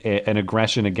Amendment, an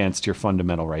aggression against your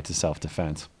fundamental right to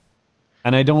self-defense.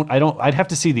 And I'd have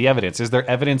to see the evidence. Is there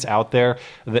evidence out there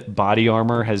that body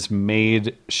armor has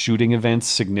made shooting events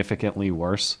significantly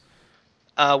worse?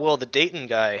 Well, the Dayton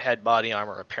guy had body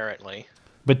armor, apparently.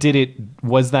 But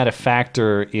was that a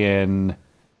factor in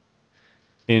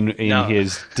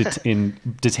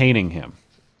detaining him?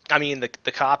 I mean,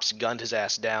 the cops gunned his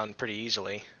ass down pretty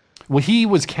easily. Well, he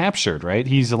was captured, right?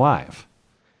 He's alive.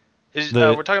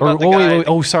 We're talking about the guy.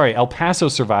 Oh, sorry. El Paso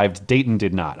survived. Dayton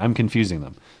did not. I'm confusing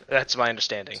them. That's my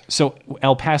understanding. So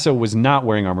El Paso was not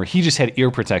wearing armor. He just had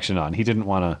ear protection on. He didn't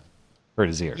want to hurt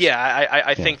his ears. Yeah,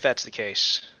 I think that's the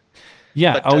case.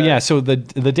 Yeah. But, yeah. So the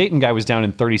Dayton guy was down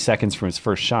in 30 seconds from his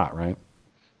first shot, right?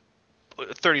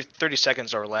 30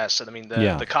 seconds or less. I mean,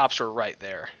 the cops were right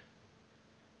there.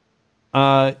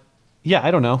 Yeah,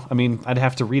 I don't know. I mean, I'd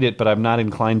have to read it, but I'm not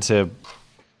inclined to.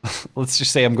 Let's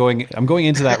just say I'm going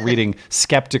into that reading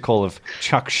skeptical of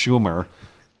Chuck Schumer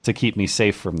to keep me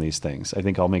safe from these things. I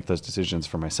think I'll make those decisions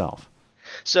for myself.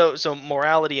 So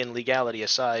morality and legality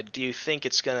aside, do you think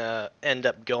it's going to end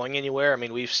up going anywhere? I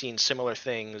mean, we've seen similar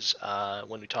things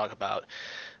when we talk about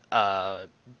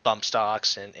bump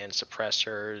stocks and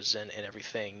suppressors and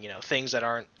everything, things that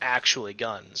aren't actually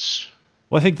guns.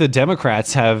 Well, I think the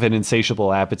Democrats have an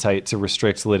insatiable appetite to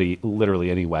restrict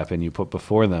literally any weapon you put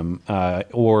before them,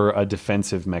 or a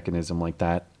defensive mechanism like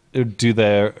that.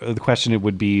 The question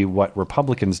would be what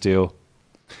Republicans do.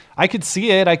 I could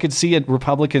see it.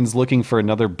 Republicans looking for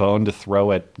another bone to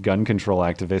throw at gun control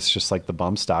activists, just like the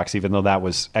bump stocks, even though that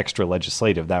was extra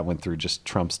legislative. That went through just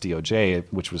Trump's DOJ,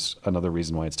 which was another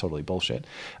reason why it's totally bullshit.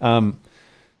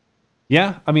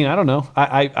 Yeah, I mean, I don't know.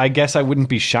 I guess I wouldn't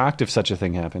be shocked if such a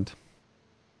thing happened.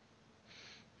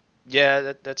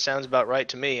 Yeah, that sounds about right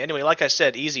to me. Anyway, like I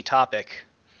said, easy topic.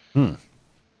 Well,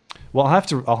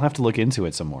 I'll have to look into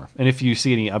it some more. And if you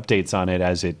see any updates on it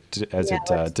as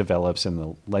it develops in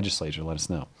the legislature, let us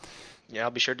know. Yeah,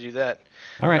 I'll be sure to do that.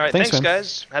 All right, thanks man.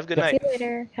 guys. Have a good night. See you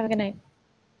later. Have a good night.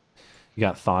 You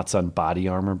got thoughts on body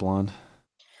armor, Blonde?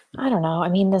 I don't know. I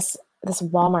mean, this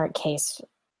Walmart case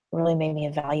really made me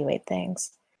evaluate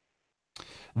things.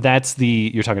 That's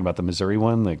you're talking about the Missouri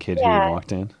one, the kid who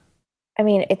walked in? I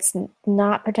mean, it's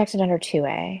not protected under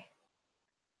 2A.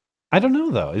 I don't know,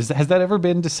 though. Has that ever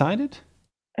been decided?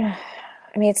 I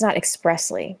mean, it's not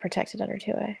expressly protected under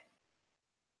 2A.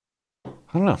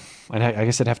 I don't know. I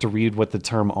guess I'd have to read what the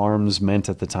term arms meant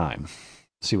at the time.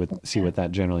 See what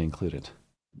that generally included.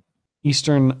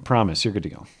 Eastern Promise, you're good to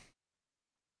go.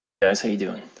 Guys, how you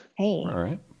doing? Hey. All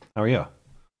right. How are you?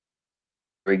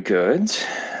 Very good.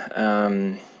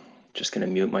 Just going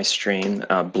to mute my stream.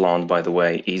 Blonde, by the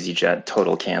way, EasyJet,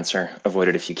 total cancer. Avoid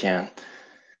it if you can.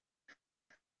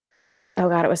 Oh,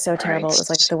 God, it was so terrible. Right. It was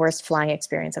like the worst flying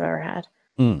experience I've ever had.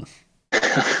 I'm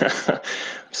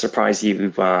surprised you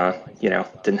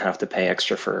didn't have to pay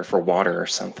extra for water or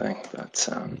something. But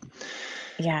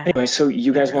yeah. Anyway, so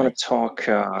you guys want to talk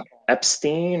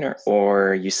Epstein, or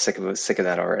are you sick of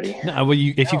that already? No, well,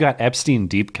 if you got Epstein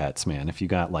deep cuts, man. If you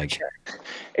got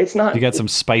it's not. You got some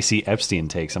spicy Epstein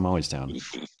takes. I'm always down.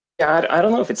 Yeah, I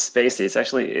don't know if it's spacey.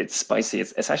 It's spicy.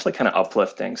 It's actually kind of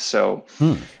uplifting. So,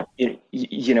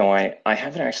 I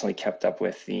haven't actually kept up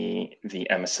with the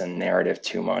Emerson narrative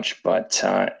too much, but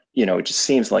it just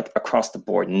seems like across the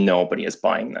board nobody is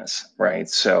buying this, right?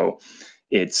 So,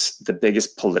 it's the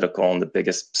biggest political and the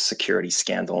biggest security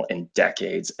scandal in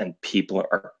decades, and people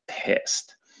are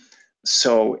pissed.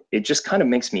 So it just kind of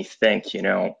makes me think,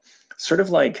 sort of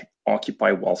like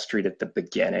Occupy Wall Street at the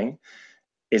beginning.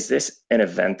 Is this an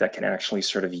event that can actually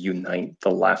sort of unite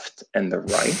the left and the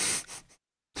right?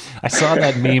 I saw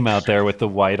that meme out there with the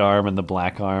white arm and the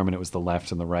black arm, and it was the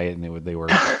left and the right, and they were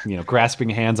grasping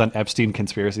hands on Epstein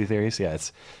conspiracy theories. Yeah,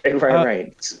 it's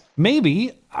right.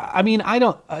 Maybe. I mean, I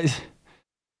don't.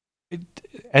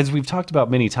 As we've talked about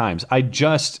many times,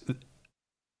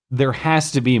 there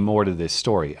has to be more to this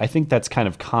story. I think that's kind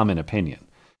of common opinion.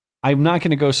 I'm not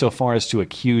going to go so far as to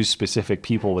accuse specific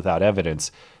people without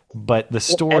evidence, but the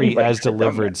story as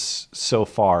delivered so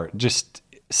far just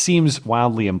seems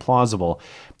wildly implausible.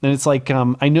 And it's like,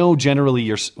 I know generally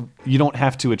you don't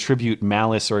have to attribute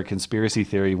malice or a conspiracy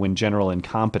theory when general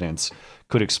incompetence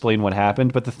could explain what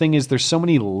happened. But the thing is, there's so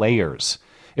many layers.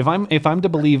 If I'm to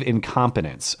believe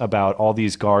incompetence about all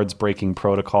these guards breaking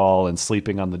protocol and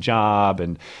sleeping on the job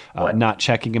and not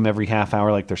checking him every half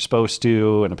hour like they're supposed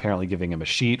to, and apparently giving him a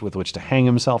sheet with which to hang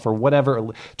himself or whatever,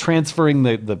 transferring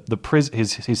his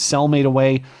cellmate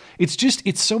away,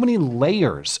 it's so many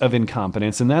layers of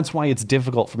incompetence, and that's why it's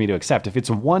difficult for me to accept. If it's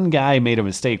one guy made a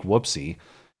mistake, whoopsie,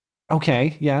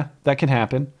 okay, yeah, that can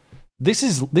happen. This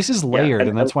is layered,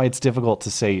 and that's why it's difficult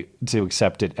to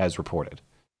accept it as reported.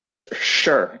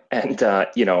 Sure. And,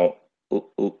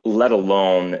 let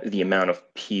alone the amount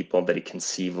of people that he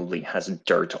conceivably has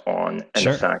dirt on, and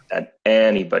the fact that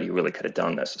anybody really could have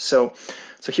done this. So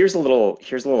here's a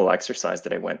little exercise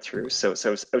that I went through. So I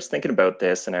was thinking about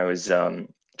this, and I was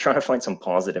trying to find some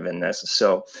positive in this.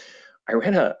 So I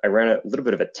ran a little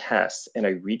bit of a test, and I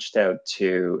reached out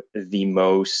to the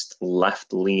most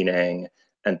left-leaning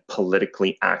and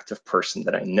politically active person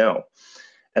that I know.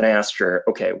 And I asked her,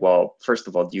 okay, well, first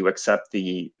of all, do you accept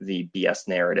the BS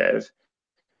narrative?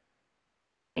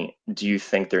 Do you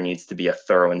think there needs to be a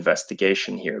thorough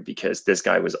investigation here? Because this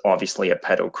guy was obviously a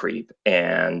pedo creep,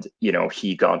 and,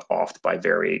 he got offed by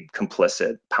very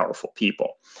complicit, powerful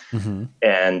people. Mm-hmm.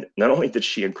 And not only did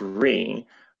she agree,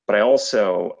 but I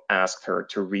also asked her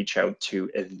to reach out to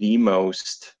the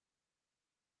most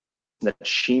that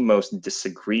she most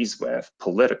disagrees with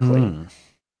politically.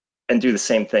 And do the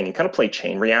same thing and kind of play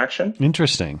chain reaction.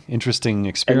 Interesting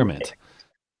experiment. And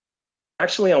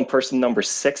actually on person number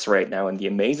 6 right now, and the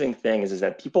amazing thing is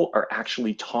that people are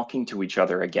actually talking to each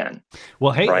other again.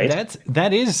 Well, hey, right?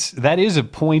 that is a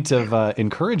point of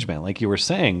encouragement, like you were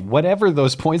saying. Whatever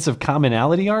those points of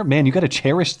commonality are, man, you got to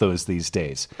cherish those these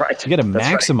days. Right. You got to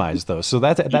maximize those. So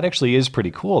that actually is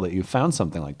pretty cool that you found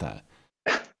something like that.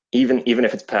 Even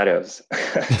if it's pedos.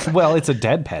 Well, it's a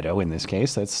dead pedo in this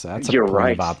case. That's a You're point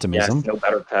right. of optimism. Yes, no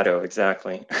better pedo,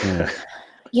 exactly.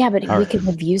 Yeah, but we could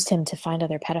have used him to find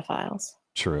other pedophiles.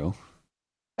 True.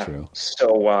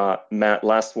 So, Matt,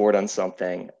 last word on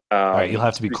something. All right, you'll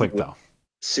have to be quick though.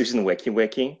 Susan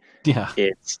WikiWiki. Yeah.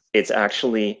 It's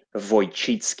actually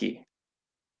Wojcicki.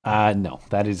 No,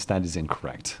 that is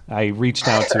incorrect. I reached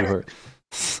out to her.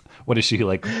 What is she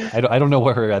like? I don't know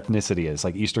what her ethnicity is,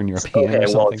 like Eastern European or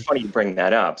something. Well, it's funny you bring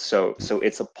that up. So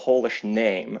it's a Polish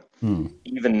name,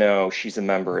 even though she's a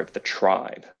member of the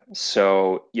tribe.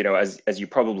 So, as you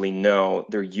probably know,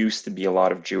 there used to be a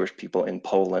lot of Jewish people in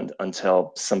Poland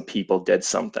until some people did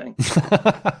something.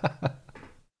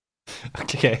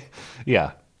 Okay.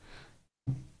 Yeah.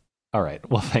 All right.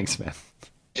 Well, thanks, man.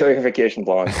 Enjoy your vacation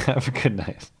blog. Have a good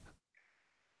night.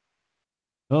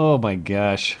 Oh my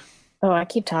gosh. Oh, I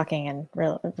keep talking and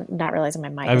not realizing my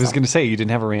mic. I was going to say, you didn't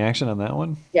have a reaction on that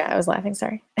one? Yeah, I was laughing.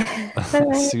 Sorry.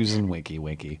 Susan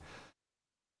WikiWiki.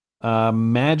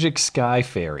 Magic Sky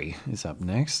Fairy is up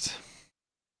next.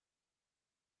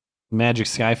 Magic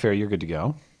Sky Fairy, you're good to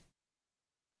go.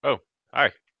 Oh,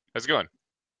 hi. How's it going?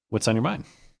 What's on your mind?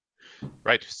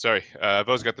 Right. Sorry. I've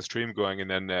always got the stream going,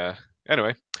 and then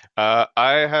anyway, I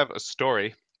have a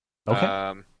story.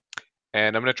 Okay.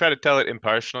 And I'm going to try to tell it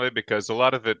impartially, because a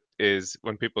lot of it is,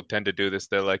 when people tend to do this,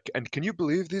 they're like, and can you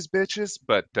believe these bitches?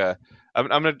 But I'm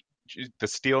going to, the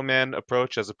steel man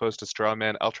approach as opposed to straw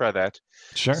man, I'll try that.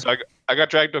 Sure. So I got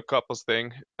dragged to a couples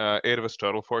thing, 8 of us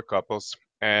total, 4 couples.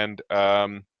 And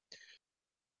the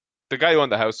guy who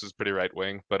owned the house was pretty right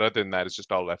wing, but other than that, it's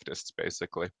just all leftists,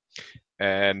 basically.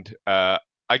 And I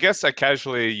guess I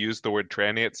casually used the word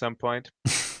tranny at some point.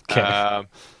 Okay.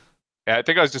 I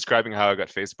think I was describing how I got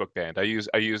Facebook banned. I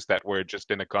use that word just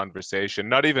in a conversation,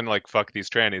 not even like fuck these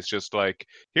trannies, just like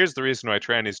here's the reason why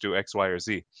trannies do X, Y, or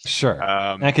Z. Sure.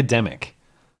 Academic.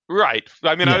 Right.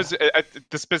 I mean,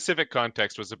 the specific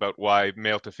context was about why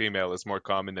male to female is more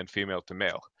common than female to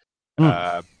male.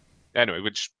 Anyway,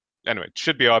 it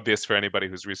should be obvious for anybody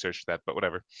who's researched that, but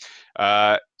whatever.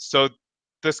 So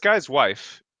this guy's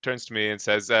wife turns to me and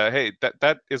says, hey,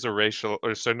 that is a racial,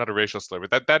 or sorry, not a racial slur,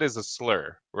 but that is a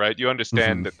slur, right? You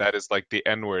understand that is like the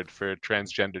N-word for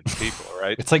transgendered people,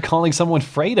 right? It's like calling someone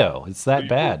Fredo. It's that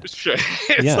bad. Sure.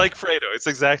 It's like Fredo. It's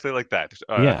exactly like that.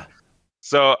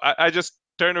 So I just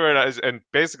turned around and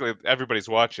basically everybody's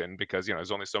watching because, you know,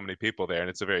 there's only so many people there and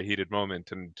it's a very heated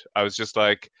moment. And I was just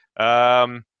like,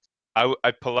 I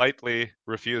politely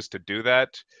refused to do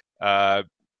that.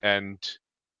 And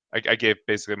I gave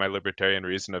basically my libertarian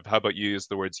reason of how about you use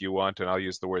the words you want and I'll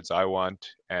use the words I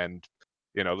want. And,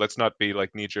 you know, let's not be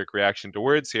like knee-jerk reaction to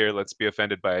words here. Let's be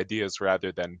offended by ideas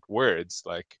rather than words,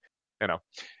 like, you know.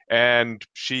 And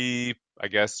she, I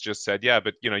guess, just said, yeah,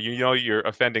 but, you know, you're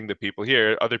offending the people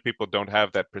here. Other people don't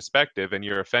have that perspective and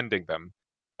you're offending them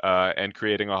and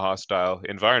creating a hostile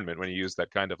environment when you use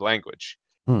that kind of language.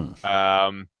 And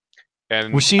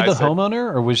was she the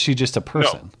homeowner or was she just a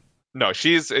person? No,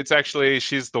 she's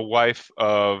the wife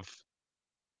of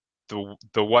the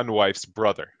one wife's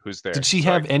brother who's there. Did she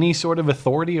have any sort of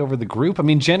authority over the group? I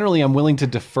mean, generally I'm willing to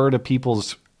defer to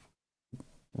people's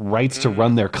rights to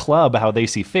run their club how they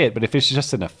see fit, but if it's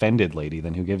just an offended lady,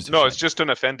 then who gives a shit? It's just an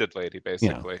offended lady,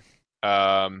 basically.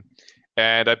 Yeah.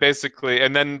 And I basically,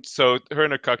 and then so her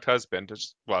and her cucked husband,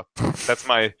 that's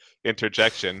my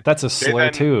interjection. That's a slur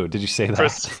too. Did you say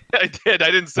that? I did. I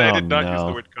didn't say. I did not use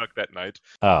the word cuck that night.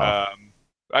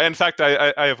 In fact,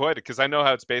 I avoid it because I know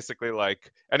how it's basically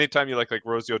like anytime you like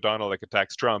Rosie O'Donnell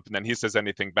attacks Trump and then he says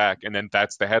anything back and then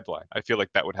that's the headline. I feel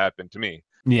like that would happen to me.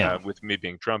 Yeah. With me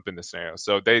being Trump in this scenario.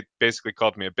 So they basically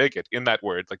called me a bigot in that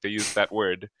word. Like they used that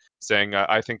word saying,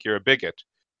 I think you're a bigot.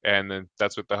 And then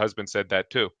that's what the husband said that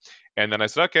too. And then I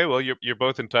said, okay, well, you're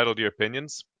both entitled to your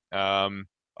opinions.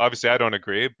 Obviously, I don't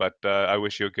agree, but I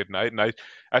wish you a good night. And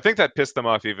I think that pissed them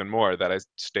off even more that I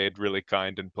stayed really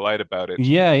kind and polite about it.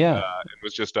 Yeah. It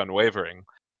was just unwavering.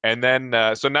 And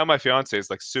then, so now my fiance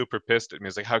is like super pissed at me.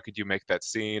 He's like, how could you make that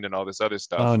scene and all this other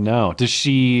stuff? Oh, no. Does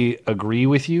she agree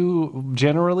with you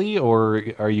generally, or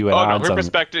are you at odds? Her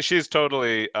perspective, she's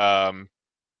totally...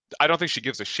 I don't think she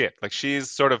gives a shit. Like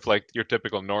she's sort of like your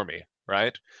typical normie,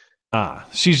 right?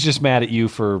 She's just mad at you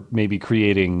for maybe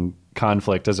creating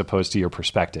conflict as opposed to your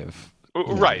perspective.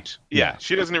 Right. Yeah.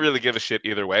 She doesn't really give a shit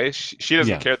either way. She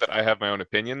doesn't care that I have my own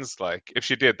opinions. Like if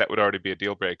she did, that would already be a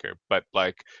deal breaker. But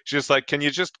like she's just like, can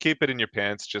you just keep it in your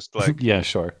pants? Just like yeah,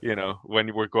 sure. You know,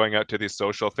 when we're going out to these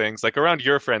social things, like around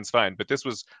your friends, fine. But this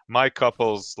was my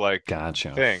couple's like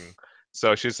thing.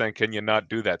 So she's saying, can you not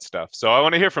do that stuff? So I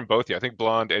want to hear from both of you. I think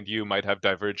Blonde and you might have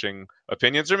diverging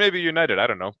opinions or maybe united. I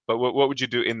don't know. But what would you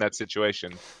do in that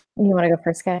situation? You want to go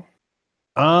first, Guy?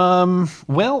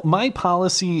 Well, my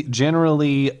policy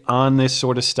generally on this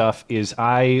sort of stuff is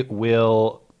I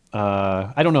will,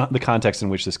 I don't know the context in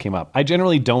which this came up. I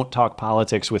generally don't talk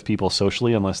politics with people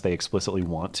socially unless they explicitly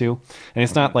want to. And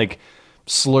it's not like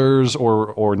slurs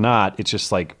or not. It's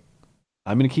just like,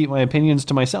 I'm going to keep my opinions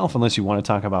to myself unless you want to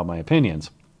talk about my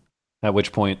opinions. At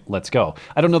which point, let's go.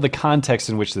 I don't know the context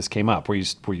in which this came up.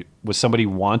 Was somebody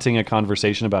wanting a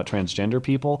conversation about transgender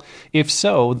people? If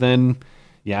so, then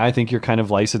yeah, I think you're kind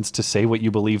of licensed to say what you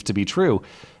believe to be true.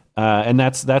 And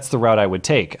that's the route I would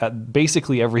take.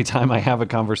 Basically, every time I have a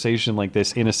conversation like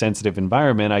this in a sensitive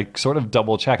environment, I sort of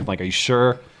double check. I'm like, are you sure?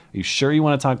 Are you sure you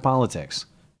want to talk politics?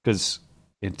 Because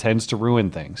it tends to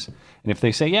ruin things. And if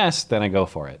they say yes, then I go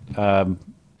for it.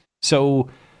 So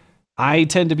I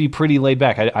tend to be pretty laid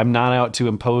back. I'm not out to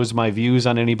impose my views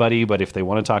on anybody, but if they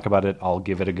want to talk about it, I'll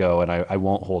give it a go, and I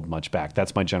won't hold much back.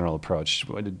 That's my general approach.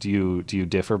 Do you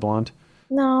differ, Blonde?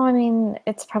 No, I mean,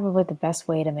 it's probably the best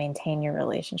way to maintain your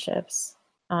relationships.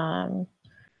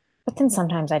 But then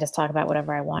sometimes I just talk about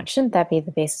whatever I want. Shouldn't that be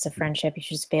the basis of friendship? You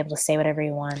should just be able to say whatever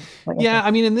you want. Yeah,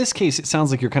 I mean, in this case, it sounds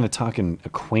like you're kind of talking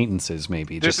acquaintances,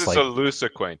 maybe. This is a loose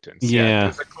acquaintance. Yeah.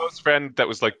 There's a close friend that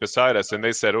was like beside us, and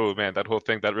they said, oh, man, that whole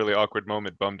thing, that really awkward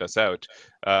moment bummed us out.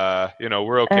 You know,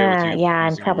 we're okay with you. Yeah,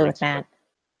 I'm probably with Matt.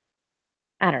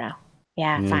 I don't know.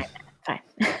 Yeah, fine.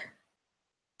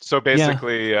 So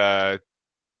basically,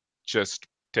 just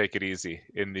take it easy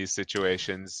in these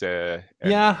situations. Don't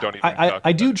even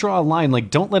I do draw a line. Like,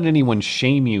 don't let anyone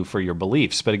shame you for your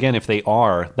beliefs. But again, if they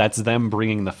are, that's them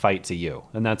bringing the fight to you,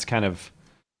 and that's kind of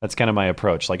my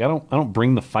approach. Like, I don't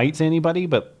bring the fight to anybody,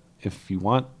 but if you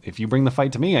bring the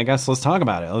fight to me, I guess let's talk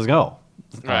about it. Let's go.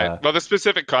 Right. Well, the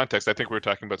specific context, I think we were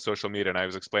talking about social media, and I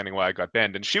was explaining why I got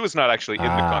banned, and she was not actually in the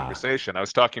conversation. I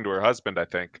was talking to her husband, I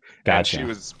think, and she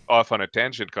was off on a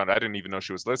tangent. I didn't even know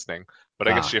she was listening, but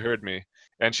I guess she heard me.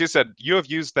 And she said, "You have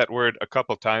used that word a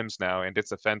couple times now, and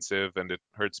it's offensive, and it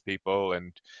hurts people,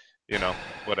 and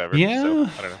whatever." Yeah. So,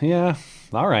 I don't know. Yeah.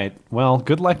 All right. Well,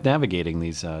 good luck navigating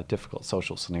these difficult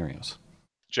social scenarios.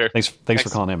 Sure. Thanks for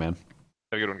calling in, man.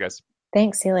 Have a good one, guys.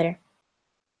 Thanks. See you later.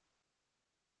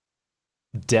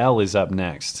 Dell is up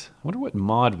next. I wonder what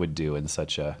Maud would do in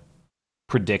such a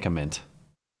predicament.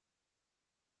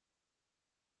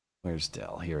 Where's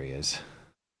Dell? Here he is.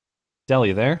 Dell,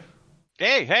 you there?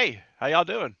 Hey, how y'all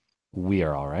doing? We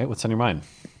are all right. What's on your mind?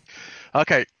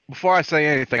 Okay, before I say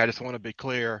anything, I just want to be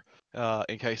clear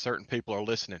in case certain people are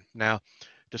listening. Now,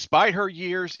 despite her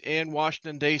years in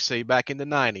Washington, D.C. back in the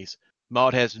 90s,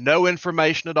 Maud has no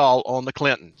information at all on the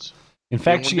Clintons. In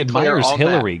fact, she admires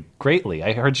Hillary greatly.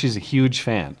 I heard she's a huge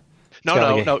fan.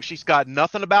 No. She's got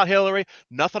nothing about Hillary,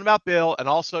 nothing about Bill, and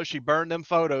also she burned them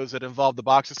photos that involved the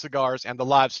box of cigars and the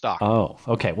livestock. Oh,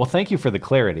 okay. Well, thank you for the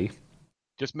clarity.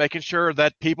 Just making sure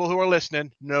that people who are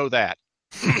listening know that.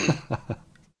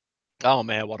 Oh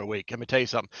man, what a week! Let me tell you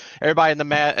something. Everybody in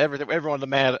the everyone in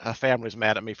the family is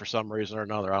mad at me for some reason or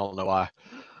another. I don't know why.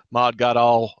 Maud got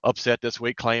all upset this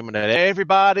week, claiming that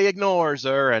everybody ignores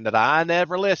her and that I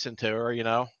never listen to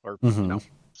her,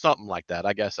 something like that.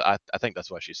 I guess I think that's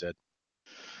what she said.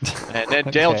 And then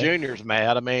Dale Jr.'s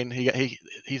mad. I mean,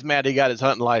 he's mad he got his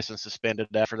hunting license suspended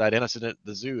after that incident at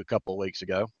the zoo a couple of weeks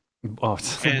ago. Oh,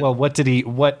 well,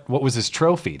 what was his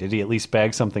trophy? Did he at least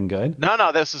bag something good?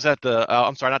 No, this is at the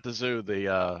I'm sorry, not the zoo,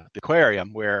 the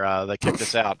aquarium where they kicked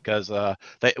us out because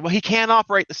he can't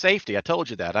operate the safety. I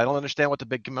told you that. I don't understand what the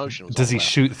big commotion was. Does he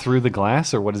shoot through the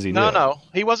glass, or what does he do? No,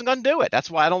 he wasn't going to do it. That's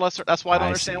why I don't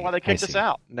understand why they kicked us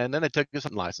out. And then they took his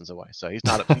hunting license away. So he's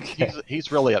not.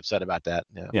 He's really upset about that.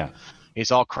 Yeah.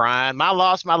 He's all crying. I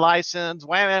lost my license.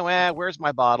 Wah, where's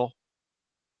my bottle?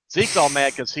 Zeke's all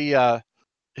mad because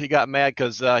he got mad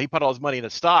because he put all his money into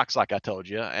stocks, like I told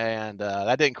you, and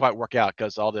that didn't quite work out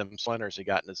because all them splinters he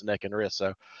got in his neck and wrist.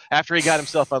 So after he got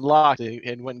himself unlocked, he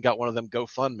went and got one of them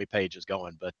GoFundMe pages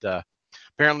going. But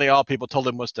apparently all people told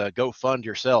him was to go fund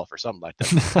yourself or something like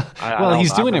that. Well,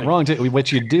 he's doing it wrong, too.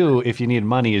 What you do if you need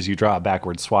money is you draw a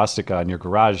backward swastika on your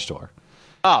garage door.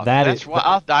 Oh, that's what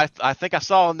I think I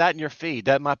saw that in your feed.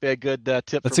 That might be a good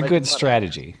tip. That's a good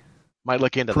strategy. Might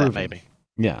look into that maybe.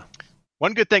 Yeah.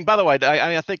 One good thing, by the way,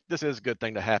 I think this is a good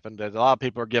thing to happen. That a lot of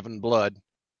people are giving blood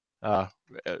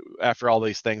after all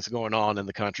these things going on in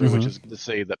the country, which is good to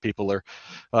see that people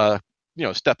are,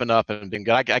 stepping up and being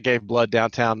good. I gave blood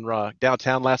downtown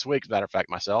last week, as a matter of fact,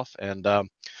 myself, and I'm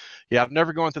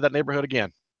never going through that neighborhood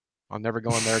again. I'm never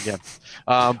going there again.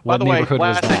 By the way,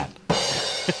 was that?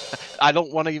 I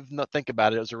don't want to even think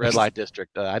about it. It was a red light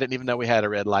district. I didn't even know we had a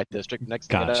red light district. Next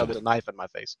thing you know, there's a knife in my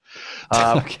face.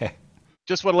 Okay.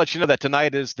 Just want to let you know that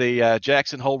tonight is the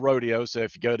Jackson Hole Rodeo. So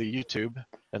if you go to YouTube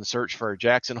and search for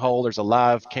Jackson Hole, there's a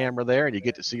live camera there, and you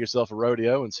get to see yourself a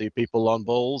rodeo and see people on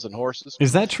bulls and horses.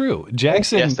 Is that true?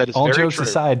 Jackson, yes, that is all very jokes true.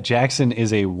 aside, Jackson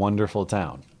is a wonderful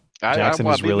town. Jackson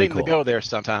is really cool. To go there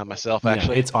sometime myself,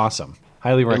 actually. Yeah, it's awesome.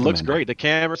 Highly recommend. It looks great. The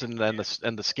cameras and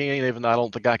the skiing, even though I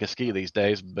don't think I can ski these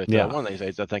days, but one of these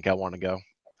days I think I want to go.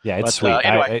 Yeah, it's sweet.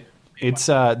 Anyway. It's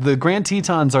the Grand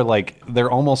Tetons are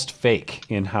they're almost fake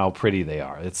in how pretty they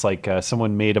are. It's like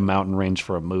someone made a mountain range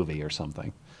for a movie or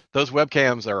something. Those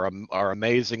webcams are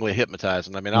amazingly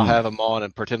hypnotizing. I mean, I'll have them on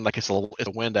and pretend like it's a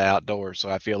window outdoors, so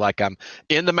I feel like I'm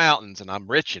in the mountains and I'm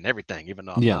rich and everything, even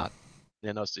though I'm not.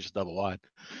 It's just double wide.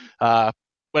 But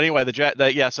anyway,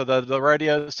 so the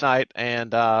radio tonight,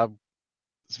 and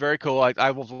it's very cool.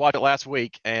 I watched it last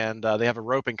week, and they have a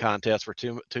roping contest where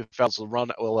two fellas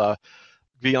will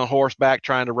be on horseback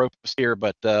trying to rope a steer,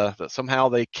 but somehow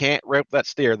they can't rope that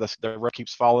steer. The rope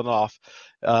keeps falling off.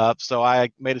 So I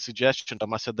made a suggestion to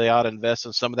them. I said they ought to invest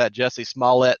in some of that Jesse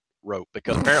Smollett rope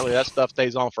because apparently that stuff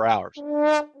stays on for hours.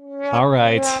 All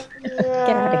right. Get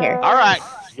out of here. All right.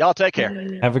 Y'all take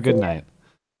care. Have a good night.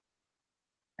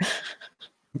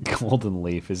 Golden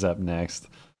Leaf is up next.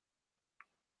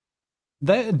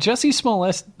 That Jesse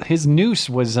Smollett, his noose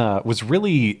was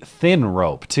really thin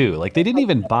rope too. Like they didn't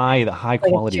even buy the high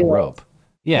quality rope.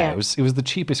 Yeah, it was the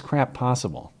cheapest crap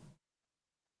possible.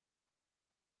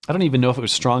 I don't even know if it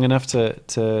was strong enough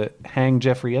to hang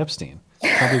Jeffrey Epstein.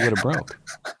 Probably would have broke.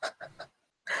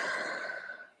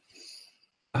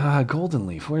 Golden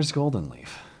Leaf. Where's Golden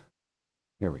Leaf?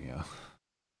 Here we go.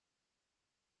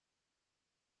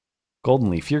 Golden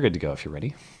Leaf, you're good to go if you're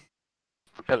ready.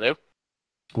 Hello.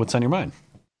 What's on your mind?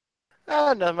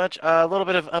 Not much. A little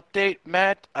bit of update,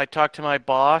 Matt. I talked to my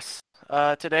boss.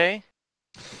 today.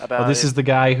 About this is the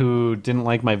guy who didn't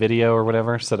like my video or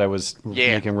whatever, said I was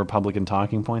making Republican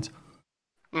talking points.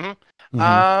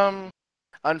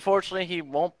 Unfortunately, he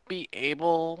won't be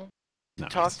able to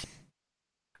talk to you.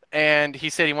 And he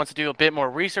said he wants to do a bit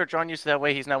more research on you, so that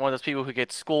way he's not one of those people who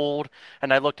gets schooled.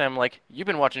 And I looked at him like, you've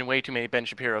been watching way too many Ben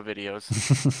Shapiro videos.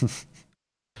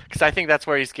 Because I think that's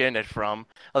where he's getting it from.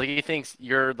 Like, he thinks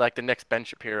you're like the next Ben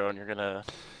Shapiro, and you're gonna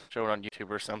show it on YouTube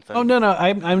or something. Oh no,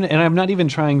 I'm not even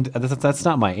trying. That's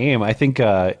not my aim. I think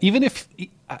even if,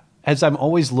 as I'm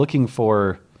always looking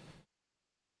for.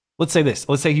 Let's say this.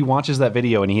 Let's say he watches that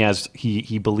video and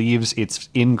he believes it's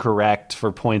incorrect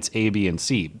for points A, B, and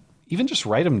C. Even just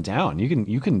write them down. You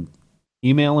can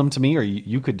email them to me, or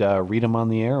you could read them on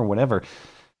the air or whatever.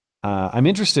 I'm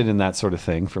interested in that sort of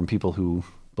thing from people who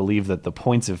believe that the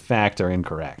points of fact are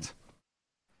incorrect.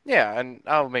 Yeah, and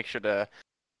I'll make sure to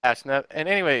ask that. And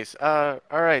anyways, all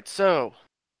right. So,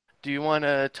 do you want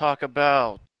to talk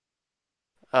about?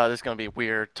 This is gonna be a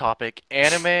weird topic: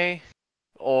 anime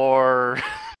or?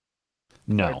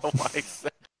 No.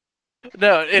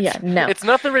 No, it's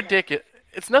nothing ridiculous.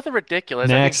 It's nothing ridiculous.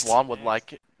 Next. I think Juan would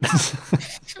like it.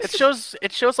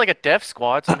 it shows like a death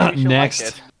squad, so maybe she'll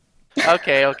Next. like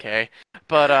it. Okay.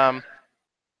 But all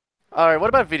right, what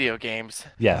about video games?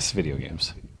 Yes, video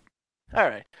games. All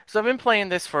right. So I've been playing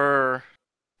this for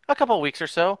a couple of weeks or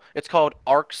so. It's called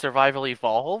Ark Survival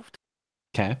Evolved.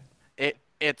 Okay.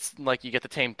 It's like you get to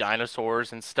tame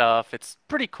dinosaurs and stuff. It's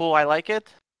pretty cool. I like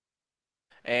it.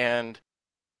 And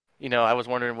I was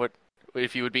wondering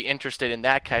if you would be interested in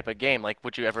that type of game. Like,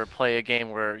 would you ever play a game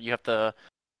where you have to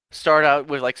start out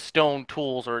with like stone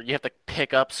tools, or you have to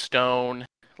pick up stone,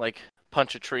 like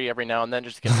punch a tree every now and then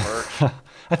just to get merch?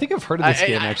 I think I've heard of this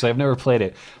game, actually. I've never played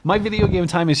it. My video game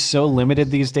time is so limited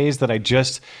these days that I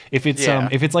just, if it's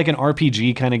like an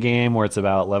RPG kind of game where it's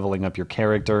about leveling up your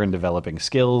character and developing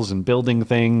skills and building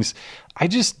things, I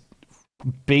just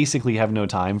basically have no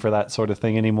time for that sort of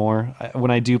thing anymore.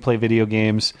 When I do play video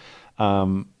games,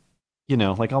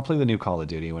 like I'll play the new Call of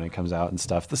Duty when it comes out and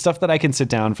stuff. The stuff that I can sit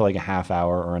down for like a half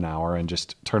hour or an hour and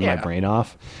just turn my brain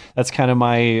off. That's kind of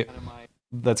my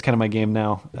game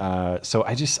now. So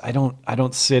I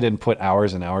don't sit and put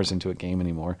hours and hours into a game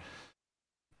anymore.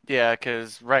 Yeah,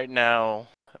 because right now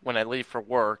when I leave for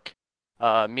work,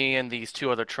 me and these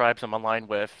two other tribes I'm aligned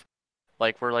with,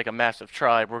 like we're like a massive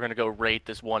tribe. We're gonna go raid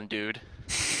this one dude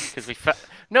because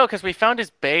we found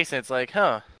his base and it's like,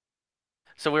 huh.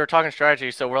 So we were talking strategy.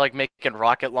 So we're like making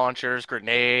rocket launchers,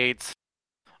 grenades,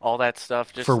 all that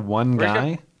stuff. Just for one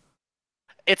guy.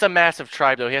 It's a massive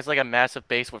tribe though. He has like a massive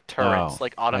base with turrets,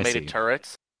 like automated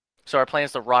turrets. So our plan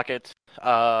is to rocket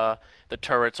the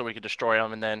turrets so we can destroy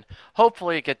them and then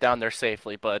hopefully get down there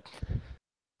safely. But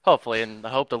hopefully, and I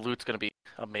hope the loot's gonna be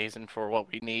amazing for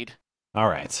what we need. All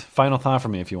right. Final thought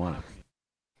from me if you want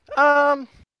to.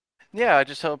 Yeah, I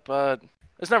just hope,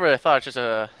 it's not really a thought, it's just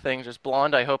a thing, just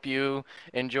Blonde. I hope you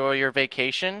enjoy your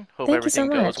vacation. Hope everything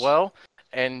goes well.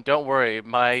 And don't worry,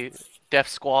 my Death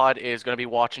Squad is going to be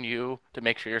watching you to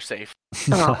make sure you're safe.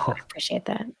 Oh, I appreciate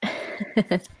that.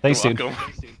 Thanks, dude. Thanks.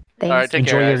 All right, take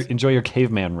care, guys. Enjoy your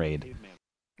caveman raid.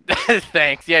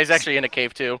 Thanks. Yeah, he's actually in a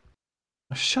cave too.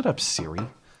 Shut up, Siri.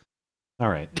 All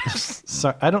right.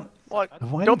 Sorry, I don't...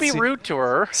 Don't be rude to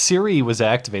her. Siri was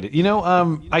activated.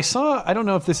 I saw, I don't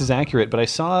know if this is accurate, but I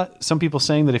saw some people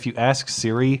saying that if you ask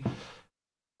Siri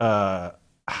how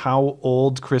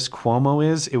old Chris Cuomo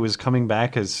is, it was coming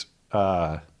back as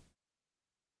Fredo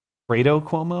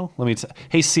Cuomo.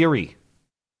 Hey Siri,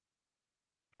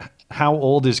 how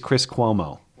old is Chris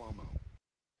Cuomo?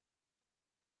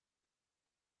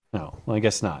 No, well, I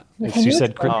guess not. She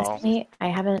said I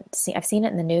haven't seen. I've seen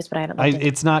it in the news, but I haven't.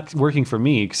 It's not working for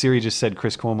me. Siri just said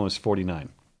Chris Cuomo is 49.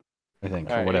 I think,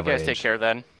 all right, or whatever. You guys take care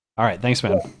then. All right, thanks,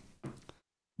 man.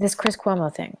 This Chris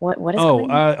Cuomo thing. What is?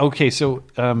 Okay. So,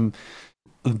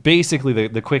 basically,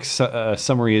 the quick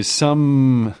summary is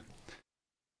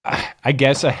I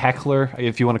guess a heckler,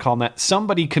 if you want to call him that.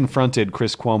 Somebody confronted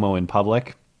Chris Cuomo in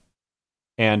public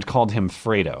and called him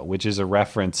Fredo, which is a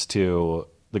reference to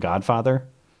The Godfather.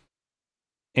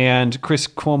 And Chris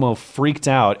Cuomo freaked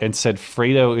out and said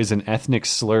Fredo is an ethnic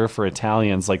slur for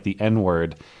Italians, like the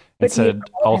N-word, and said,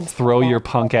 I'll throw your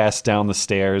punk ass down the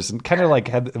stairs, and kind of like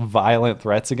had violent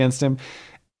threats against him.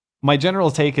 My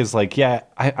general take is like,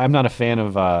 I'm not a fan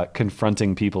of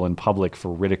confronting people in public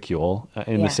for ridicule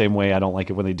in the same way I don't like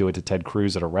it when they do it to Ted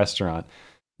Cruz at a restaurant.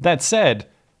 That said,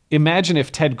 imagine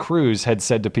if Ted Cruz had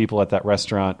said to people at that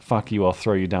restaurant, fuck you, I'll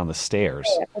throw you down the stairs.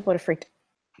 Yeah, people would have freaked.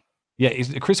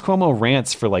 Yeah, Chris Cuomo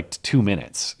rants for like 2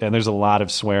 minutes, and there's a lot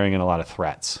of swearing and a lot of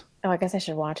threats. Oh, I guess I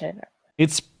should watch it.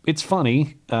 It's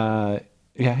funny.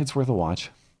 Yeah, it's worth a watch.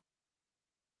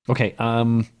 Okay,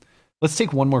 let's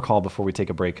take one more call before we take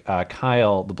a break.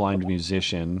 Kyle, the blind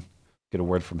musician, get a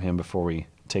word from him before we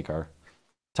take our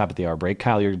top of the hour break.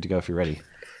 Kyle, you're good to go if you're ready.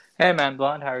 Hey, man,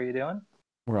 Blonde, how are you doing?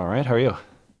 We're all right. How are you?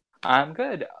 I'm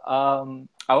good. I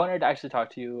wanted to actually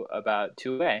talk to you about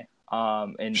 2A.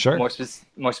 And sure.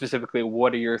 More specifically,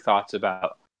 what are your thoughts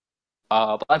about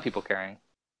blind people carrying?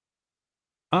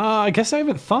 I guess I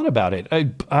haven't thought about it.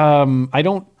 I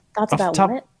don't. Thoughts about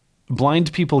what?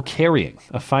 Blind people carrying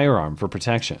a firearm for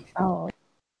protection. Oh.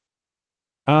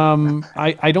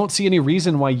 I don't see any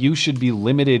reason why you should be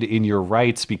limited in your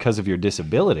rights because of your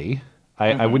disability.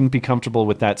 I wouldn't be comfortable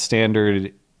with that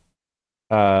standard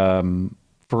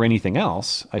for anything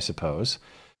else, I suppose.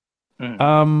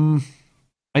 Maybe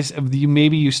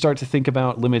you start to think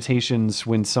about limitations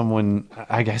when someone.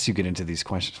 I guess you get into these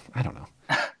questions. I don't know.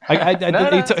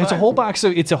 It's a whole box.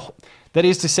 So that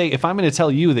is to say, if I'm going to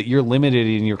tell you that you're limited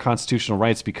in your constitutional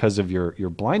rights because of your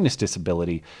blindness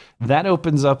disability, that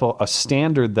opens up a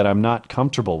standard that I'm not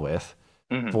comfortable with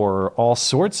for all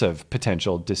sorts of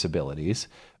potential disabilities,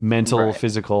 mental,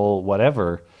 physical,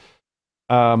 whatever.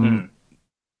 I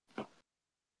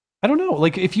don't know.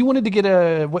 Like, if you wanted to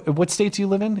get what state do you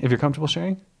live in? If you're comfortable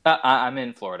sharing, I'm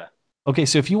in Florida. Okay,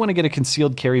 so if you want to get a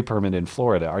concealed carry permit in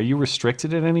Florida, are you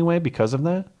restricted in any way because of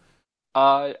that?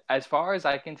 As far as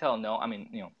I can tell, no. I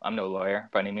mean, I'm no lawyer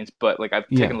by any means, but like I've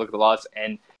taken a look at the laws,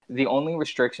 and the only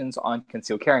restrictions on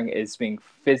concealed carrying is being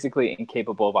physically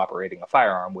incapable of operating a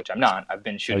firearm, which I'm not. I've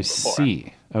been shooting before. I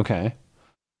see. Okay.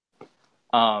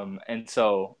 And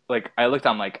so like I looked,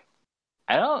 I'm like,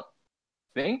 I don't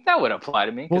think that would apply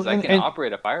to me because I can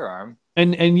operate a firearm.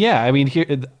 And yeah, I mean,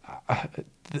 here,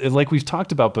 like we've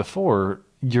talked about before,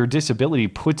 your disability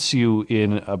puts you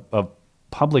in a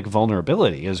public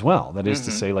vulnerability as well. That is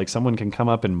to say, like, someone can come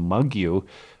up and mug you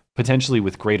potentially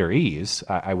with greater ease,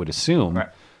 I would assume. Right.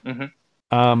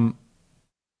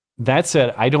 That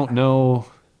said, I don't know.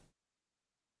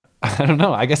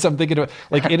 I guess I'm thinking about,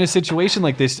 like, in a situation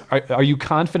like this, are you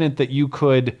confident that you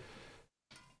could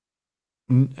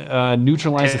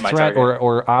neutralize a threat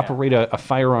or operate a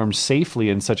firearm safely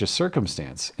in such a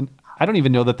circumstance? And I don't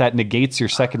even know that negates your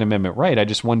Second Amendment right. I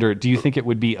just wonder, do you think it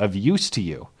would be of use to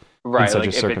you in such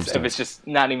a circumstance? If it's just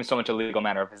not even so much a legal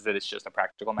matter, if it's just a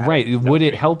practical matter. Right. Would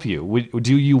it help you?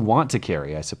 Do you want to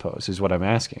carry, I suppose, is what I'm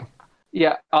asking.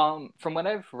 Yeah. From what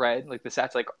I've read, like the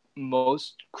stats, like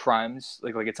most crimes,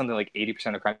 like it's something like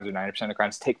 80% of crimes or 90% of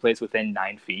crimes take place within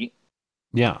 9 feet.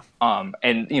 Yeah.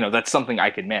 And that's something I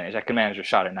could manage. I could manage a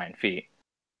shot at 9 feet.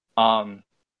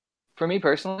 For me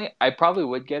personally, I probably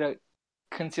would get a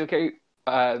concealed carry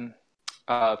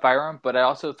firearm, but I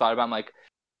also thought about, like,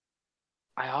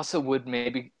 I also would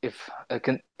maybe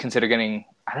consider getting.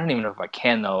 I don't even know if I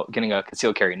can though. Getting a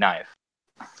concealed carry knife.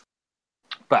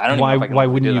 But I don't. Why? Even know if I can why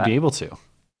wouldn't you that. be able to?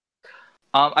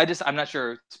 I'm not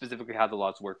sure specifically how the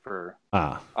laws work for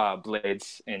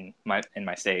blades in my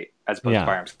state as opposed to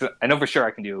firearms. I know for sure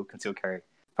I can do concealed carry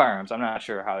firearms. I'm not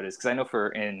sure how it is because I know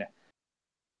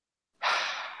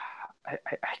I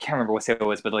can't remember what state it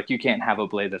was, but like you can't have a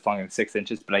blade that's longer than 6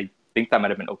 inches. But I think that might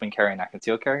have been open carry, not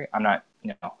concealed carry. I'm not.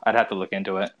 I'd have to look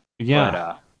into it. Yeah.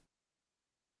 But,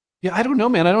 yeah, I don't know,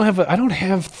 man. I don't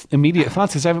have immediate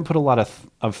thoughts because I haven't put a lot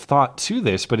of thought to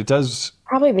this, but it does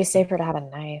probably be safer to have a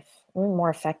knife. More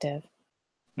effective.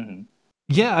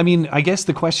 Yeah, I mean, I guess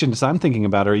the questions I'm thinking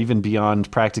about are even beyond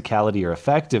practicality or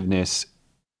effectiveness.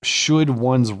 Should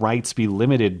one's rights be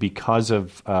limited because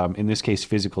of, in this case,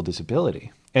 physical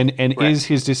disability? And right. Is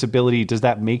his disability, does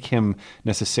that make him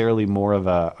necessarily more of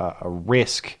a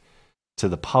risk to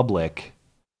the public,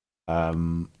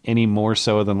 any more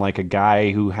so than like a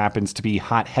guy who happens to be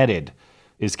hot-headed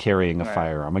is carrying a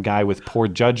firearm, a guy with poor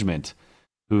judgment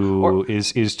who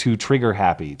is too trigger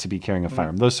happy to be carrying a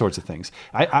firearm, those sorts of things.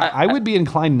 I would be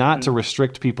inclined not to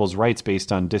restrict people's rights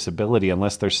based on disability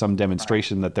unless there's some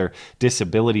demonstration that their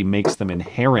disability makes them an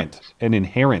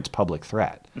inherent public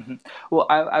threat. Well,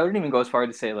 I wouldn't even go as far as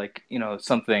to say like,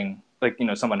 something like,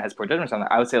 someone has poor judgment or something.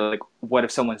 I would say like, what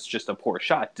if someone's just a poor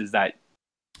shot? Does that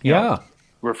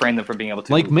refrain them from being able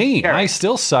to like me carry? I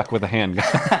still suck with a handgun.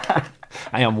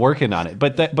 I am working on it,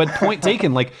 but point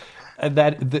taken. Like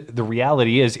that the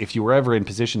reality is, if you were ever in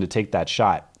position to take that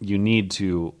shot, you need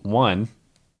to, one,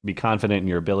 be confident in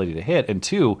your ability to hit, and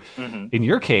two, in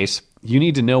your case, you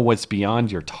need to know what's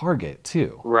beyond your target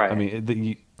too. Right. I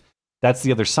mean, that's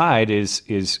the other side is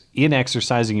in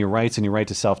exercising your rights and your right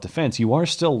to self-defense, you are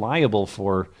still liable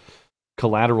for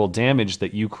collateral damage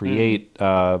that you create,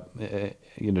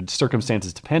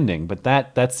 circumstances depending, but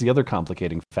that's the other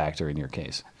complicating factor in your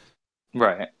case.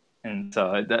 Right. And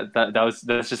so that's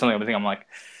just something I'm thinking. I'm like,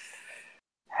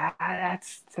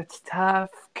 That's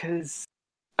tough because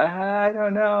I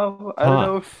don't know. I don't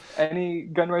know if any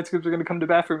gun rights groups are going to come to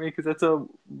bat for me because that's a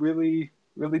really,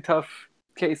 really tough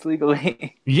case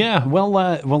legally. Yeah,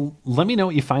 well, let me know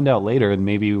what you find out later, and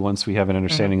maybe once we have an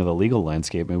understanding of the legal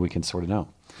landscape, maybe we can sort it out.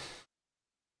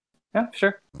 Yeah,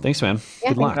 sure. Thanks, man. Yeah,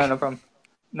 Good luck. No problem.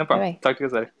 No problem. Bye-bye. Talk to you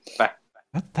guys later. Bye.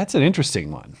 That's an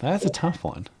interesting one. That's a tough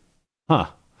one. Huh.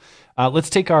 Let's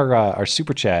take our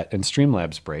Super Chat and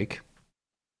Streamlabs break.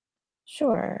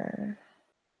 Sure.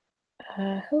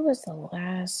 Who was the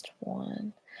last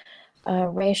one?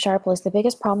 Ray Sharpless, the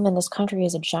biggest problem in this country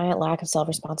is a giant lack of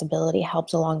self-responsibility,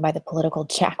 helped along by the political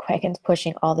jackwagons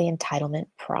pushing all the entitlement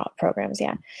programs.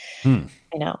 Yeah, I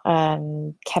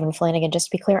know. Kevin Flanagan, just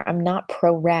to be clear, I'm not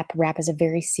pro-rap. Rap is a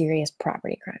very serious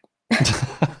property crime.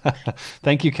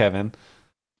 Thank you, Kevin.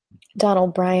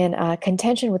 Donald Bryan,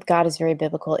 contention with God is very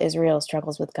biblical. Israel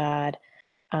struggles with God.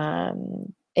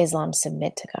 Islam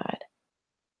submit to God.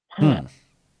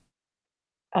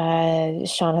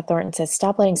 Shauna Thornton says,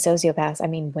 stop letting sociopaths, I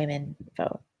mean women,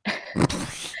 vote.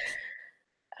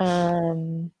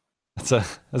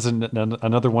 That's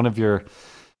another one of your...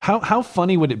 How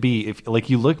funny would it be if, like,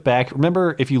 you look back,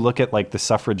 remember if you look at, like, the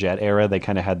suffragette era, they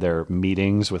kind of had their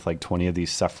meetings with, like, 20 of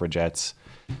these suffragettes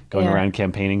going around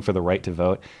campaigning for the right to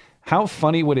vote. How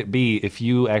funny would it be if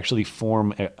you actually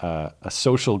form a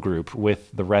social group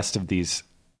with the rest of these,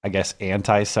 I guess,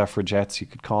 anti-suffragettes, you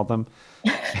could call them,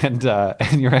 and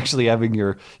you're actually having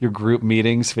your group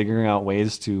meetings, figuring out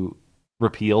ways to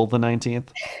repeal the 19th?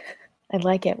 I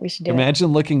like it. We should do Imagine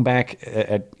looking back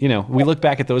at, we look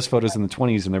back at those photos in the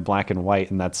 20s and they're black and white,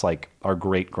 and that's like our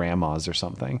great grandmas or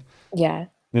something. Yeah.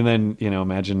 And then,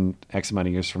 imagine X amount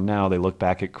of years from now, they look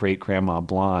back at great grandma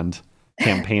blonde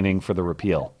campaigning for the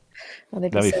repeal. Well,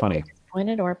 that'd be funny.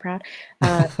 Disappointed or proud.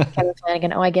 Kevin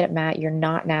Flanagan, I get it, Matt. You're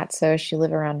not Nat Soch. You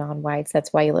live around non-whites.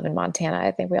 That's why you live in Montana.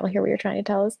 I think we all hear what you're trying to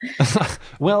tell us.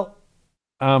 Well,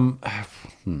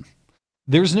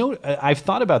 there's no. I've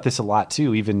thought about this a lot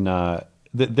too. Even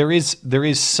there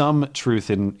is some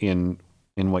truth in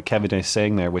what Kevin is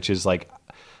saying there, which is like,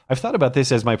 I've thought about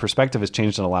this as my perspective has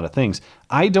changed on a lot of things.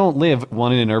 I don't live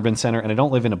in an urban center, and I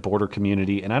don't live in a border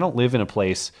community, and I don't live in a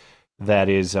place that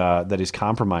is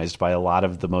compromised by a lot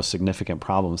of the most significant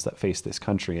problems that face this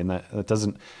country. And that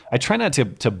doesn't, I try not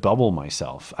to bubble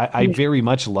myself. I very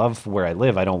much love where I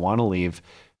live. I don't want to leave.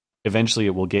 Eventually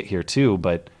it will get here too.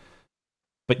 But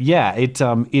yeah,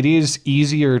 it is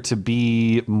easier to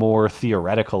be more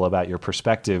theoretical about your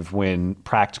perspective when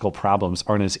practical problems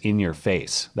aren't as in your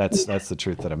face. That's the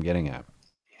truth that I'm getting at.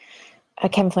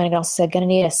 Kevin Flanagan also said, gonna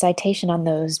need a citation on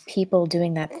those people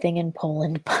doing that thing in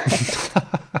Poland.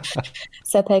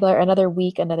 Seth Hegler, another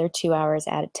week, another 2 hours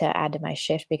add to my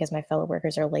shift because my fellow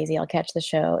workers are lazy. I'll catch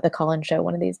the call-in show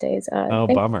one of these days.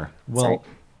 Bummer. Well,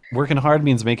 working hard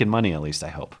means making money, at least I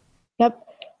hope. Yep.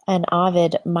 And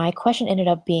Ovid, my question ended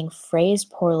up being phrased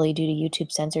poorly due to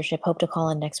YouTube censorship. Hope to call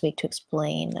in next week to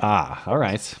explain. All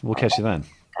right. We'll catch you then.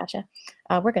 Gotcha.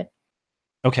 We're good.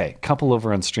 Okay. Couple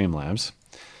over on Streamlabs.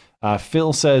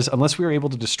 Phil says, unless we are able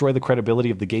to destroy the credibility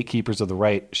of the gatekeepers of the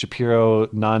right, Shapiro,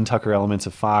 non-Tucker elements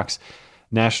of Fox,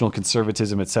 national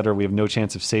conservatism, etc., we have no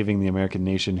chance of saving the American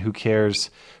nation. Who cares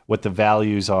what the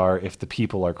values are if the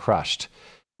people are crushed?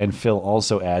 And Phil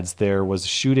also adds, there was a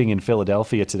shooting in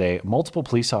Philadelphia today. Multiple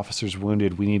police officers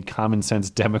wounded. We need common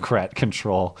sense Democrat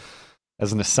control.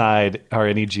 As an aside, are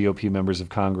any GOP members of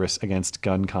Congress against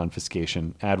gun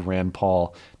confiscation? Add Rand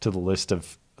Paul to the list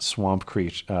of swamp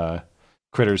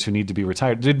critters who need to be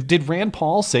retired. Did Rand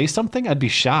Paul say something? I'd be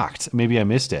shocked. Maybe I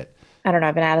missed it. I don't know.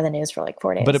 I've been out of the news for like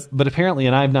 4 days. But apparently,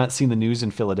 and I've not seen the news in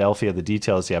Philadelphia, the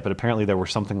details yet, but apparently there were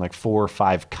something like 4 or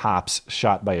 5 cops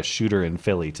shot by a shooter in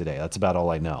Philly today. That's about all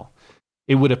I know.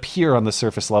 It would appear on the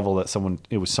surface level that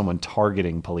it was someone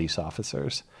targeting police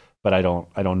officers, but I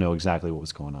don't know exactly what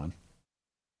was going on.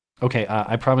 Okay,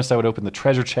 I promised I would open the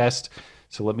treasure chest,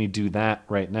 so let me do that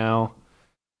right now.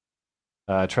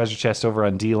 Treasure chest over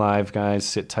on DLive, guys.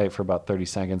 Sit tight for about 30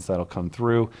 seconds. That'll come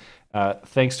through.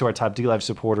 Thanks to our top DLive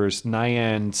supporters,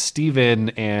 Nyan, Steven,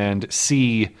 and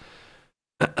C.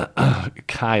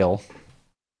 Kyle.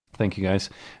 Thank you, guys.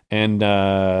 And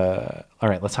all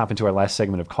right, let's hop into our last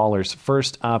segment of callers.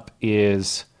 First up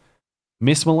is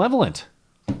Miss Malevolent.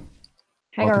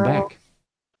 Hi, welcome girl. back.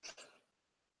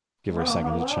 Give her a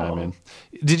second to chime in.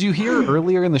 Did you hear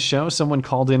earlier in the show someone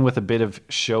called in with a bit of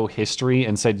show history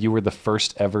and said you were the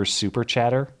first ever super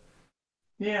chatter?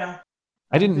 Yeah.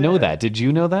 I didn't know that. Did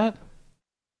you know that?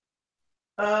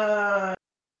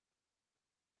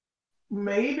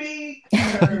 Maybe.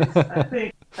 'Cause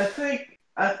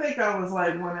I think I was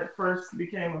like when it first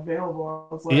became available.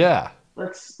 I was like, Yeah.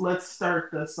 let's start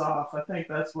this off. I think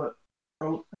that's what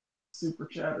wrote Super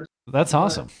Chatters. That's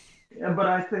awesome. Yeah, but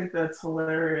I think that's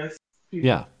hilarious. People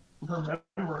Yeah.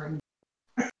 remembering.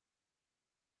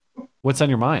 What's on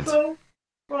your mind? So,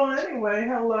 well, anyway,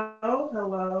 hello,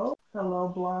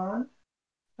 Blonde.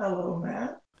 Hello,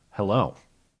 Matt. Hello.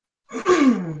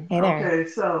 Hey there. Okay,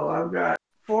 so I've got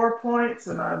 4 points,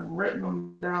 and I've written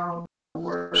them down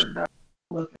word.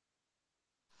 Look.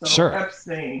 So Sure.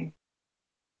 Epstein.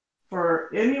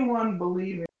 For anyone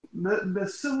believing the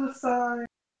suicide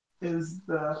is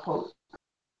the hope.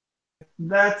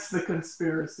 That's the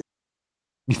conspiracy.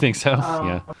 You think so?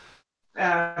 Yeah.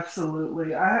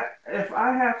 Absolutely. If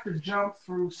I have to jump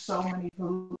through so many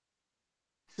hoops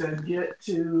to get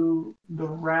to the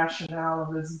rationale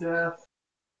of his death,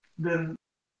 then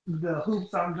the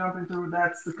hoops I'm jumping through,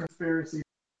 that's the conspiracy.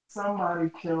 Somebody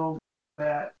killed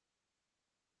that.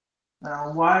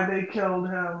 Now, why they killed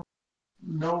him,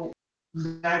 no,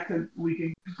 we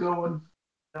could go and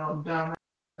down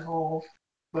that hole,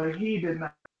 but he did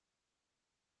not.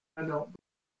 I don't.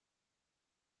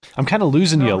 I'm kind of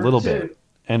losing you a little bit,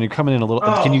 and you're coming in a little.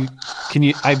 Oh. Can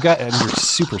you? I've got. And you're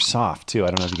super soft too. I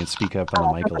don't know if you can speak up on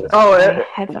the mic a little.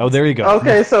 Oh, there you go.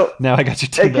 Okay, so now I got you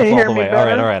turned can up you all hear the me way.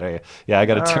 better? All right. Yeah, I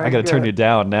got to turn you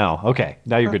down now. Okay,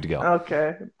 now you're good to go.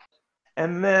 Okay,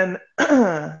 and then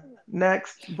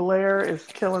next, Blair is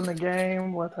killing the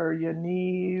game with her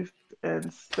Yaniv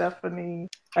and Stephanie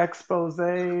expose.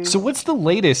 So what's the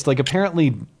latest? Like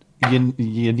apparently,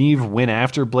 Yaniv went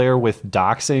after Blair with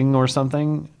doxing or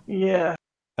something. Yeah.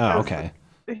 Oh, okay.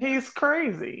 He's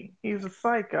crazy. He's a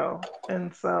psycho.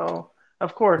 And so,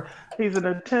 of course, he's an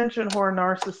attention whore,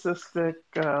 narcissistic,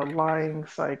 lying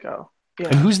psycho. Yeah.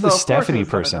 And who's the So, of course Stephanie he's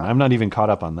gonna person? die. I'm not even caught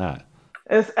up on that.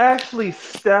 It's actually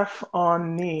Steph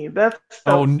on knee. That's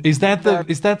Oh, is that the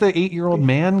 8-year-old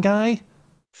man guy?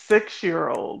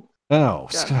 6-year-old. Oh,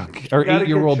 or gotta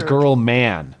 8-year-old get girl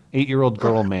man. 8-year-old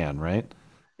girl man, right?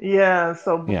 Yeah,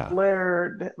 so Yeah.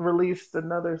 Blair released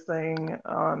another thing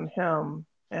on him,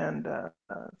 and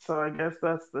so I guess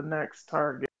that's the next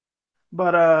target.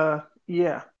 But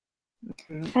yeah.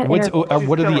 What are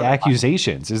the killing.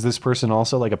 accusations? Is this person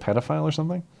also like a pedophile or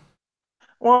something?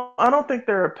 Well, I don't think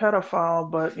they're a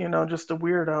pedophile, but just a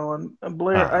weirdo. And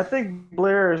Blair, I think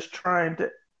Blair is trying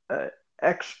to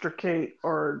extricate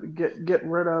or get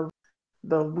rid of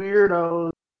the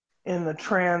weirdos in the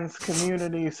trans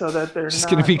community so that they're She's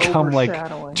not going to become like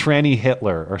overshadowing. tranny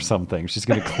Hitler or something. She's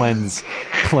going to cleanse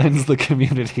the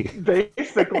community.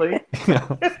 Basically.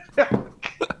 No.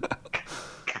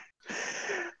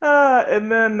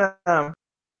 And then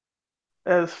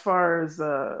as far as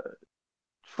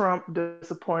Trump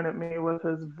disappointed me with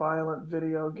his violent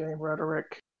video game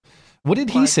rhetoric. What did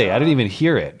he say? I didn't even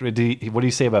hear it. What did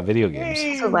he say about video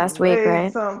games? So last week,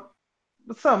 right?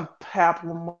 Some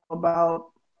paplum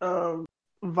about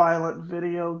violent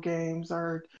video games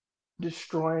are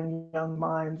destroying young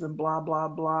minds and blah blah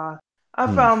blah.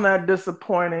 I found that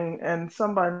disappointing, and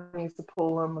somebody needs to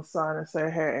pull him aside and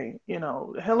say, "Hey,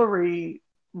 Hillary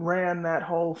ran that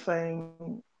whole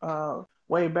thing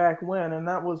way back when, and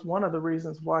that was one of the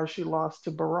reasons why she lost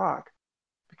to Barack,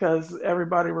 because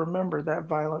everybody remembered that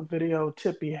violent video.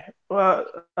 Tippy,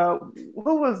 who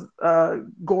was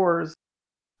Gore's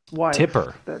wife?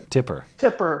 Tipper.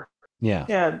 Yeah.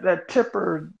 Yeah, that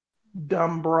Tipper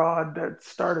dumb broad that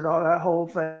started all that whole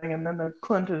thing, and then the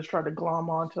Clintons tried to glom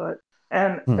onto it.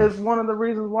 And it's one of the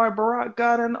reasons why Barack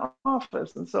got in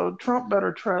office. And so Trump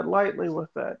better tread lightly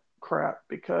with that crap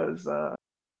because,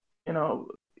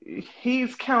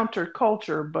 he's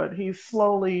counterculture, but he's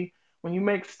slowly, when you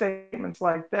make statements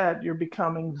like that, you're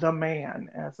becoming the man,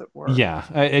 as it were. Yeah,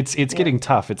 it's getting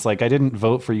tough. It's like, I didn't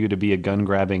vote for you to be a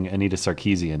gun-grabbing Anita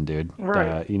Sarkeesian, dude.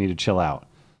 Right. You need to chill out.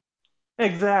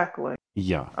 Exactly.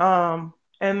 Yeah.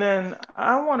 And then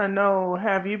I want to know,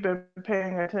 have you been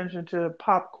paying attention to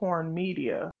popcorn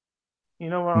media?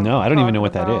 You know what I'm No, I don't even know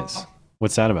what talking that is.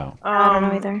 What's that about? I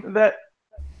don't know either.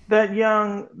 That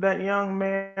young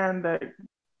man that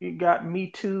he got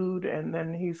Me Too'd, and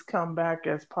then he's come back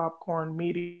as popcorn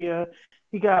media.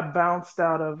 He got bounced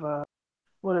out of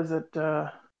what is it?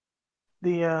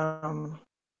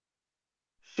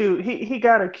 Shoot, he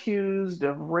got accused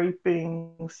of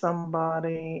raping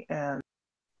somebody, and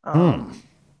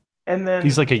then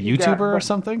he's like a YouTuber or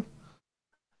something?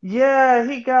 Yeah,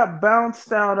 he got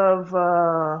bounced out of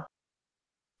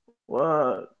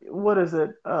what is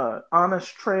it?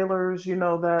 Honest Trailers,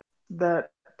 that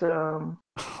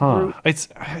group.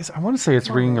 I want to say it's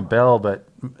ringing a bell, but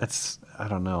I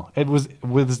don't know. It was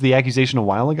the accusation a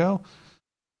while ago?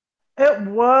 It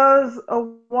was a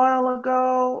while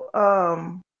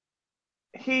ago.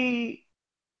 He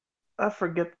I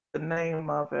forget the name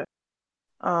of it.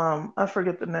 I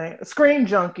forget the name. Screen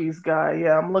Junkies guy.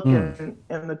 Yeah, I'm looking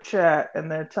in the chat and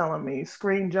they're telling me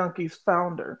Screen Junkies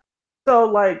founder. So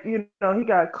like, he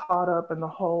got caught up in the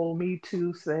whole Me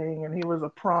Too thing, and he was a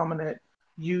prominent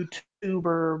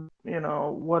YouTuber,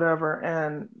 whatever,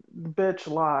 and the bitch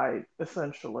lied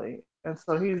essentially. And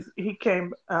so he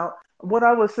came out. What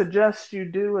I would suggest you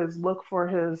do is look for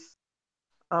his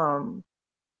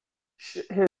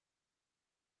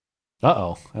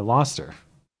Uh-oh, I lost her.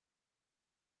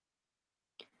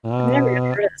 I've never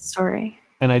heard of the story.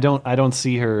 And I don't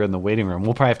see her in the waiting room.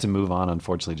 We'll probably have to move on,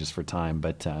 unfortunately, just for time.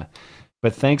 But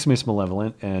thanks, Miss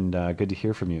Malevolent, and good to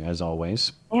hear from you as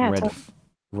always. Yeah,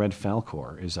 Red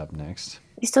Falcor is up next.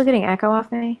 You still getting echo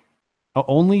off me?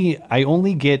 I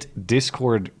only get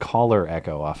Discord caller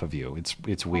echo off of you.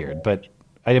 It's weird, but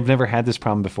I have never had this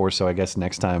problem before. So I guess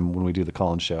next time when we do the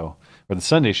call-in show or the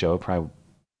Sunday show, the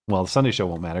Sunday show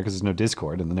won't matter because there's no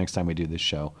Discord, and the next time we do this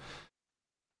show,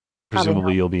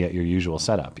 presumably you'll be at your usual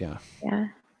setup. Yeah. Yeah.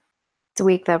 It's a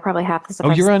week though. Probably half the stuff.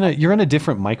 Oh, you're on a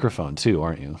different microphone too,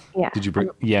 aren't you? Yeah. Did you bring?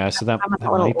 Yeah. So that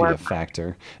might be a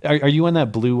factor. Are you on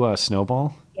that blue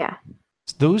Snowball? Yeah.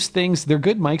 Those things, they're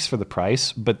good mics for the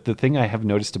price, but the thing I have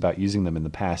noticed about using them in the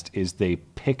past is they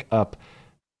pick up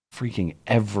freaking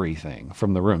everything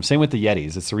from the room. Same with the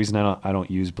Yetis. It's the reason I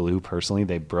don't use blue personally.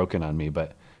 They've broken on me,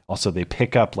 but also they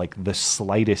pick up like the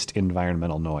slightest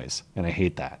environmental noise, and I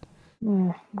hate that.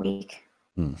 Weak.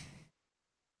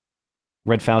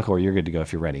 Red Falcor, you're good to go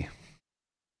if you're ready.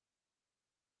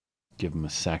 Give him a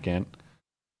second.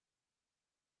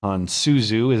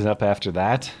 Suzu is up after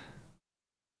that.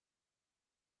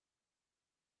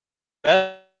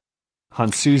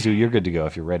 Suzu, you're good to go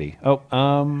if you're ready. Oh,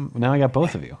 now I got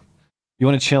both of you. You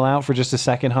want to chill out for just a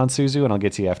second, Suzu, and I'll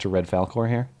get to you after Red Falcor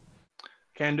here?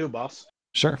 Can do, boss.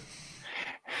 Sure.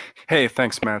 Hey,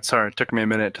 thanks, Matt. Sorry, it took me a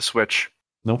minute to switch.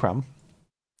 No problem.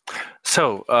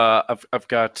 So, I've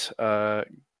got a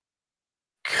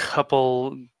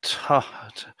couple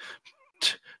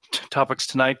topics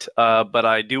tonight, but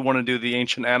I do want to do the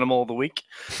ancient animal of the week.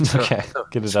 Okay,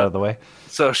 get it out of the way.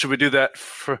 So, should we do that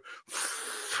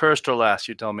first or last?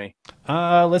 You tell me.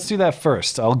 Let's do that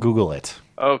first. I'll Google it.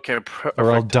 Okay,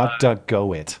 or I'll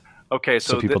DuckDuckGo it. Okay,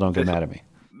 so people don't get mad at me.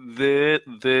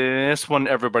 This one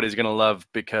everybody's gonna love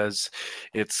because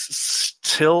it's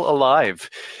still alive.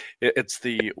 It's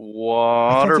the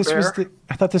water bear.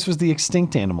 I thought this was the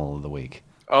extinct animal of the week.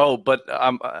 Oh, but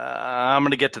I'm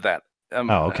gonna get to that.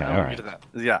 Okay, all right.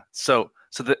 Yeah. So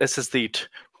this is the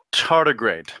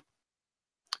tardigrade.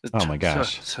 Oh my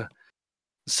gosh.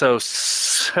 So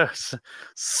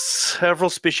several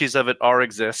species of it are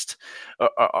extinct,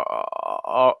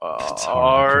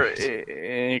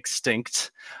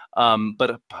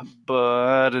 but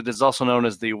it is also known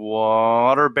as the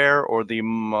water bear or the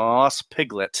moss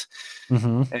piglet.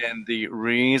 And the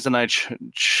reason I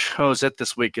chose it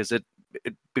this week is it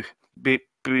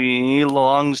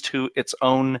belongs to its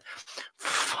own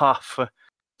phylum.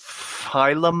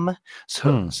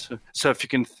 So if you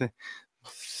can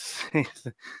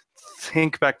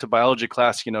think back to biology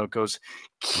class, it goes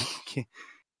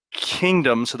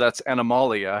kingdom, so that's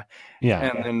Animalia. Yeah.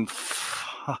 And then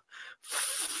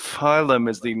phylum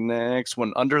is the next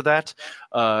one under that.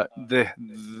 They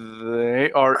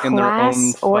are Class, in their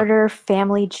own order,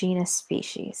 family, genus,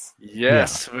 species.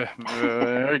 Yes,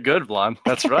 very good, Blonde.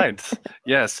 That's right.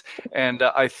 Yes, and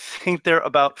I think they're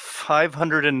about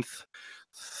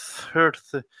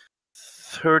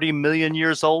 530 million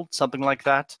years old, something like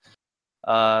that.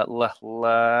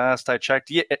 Last I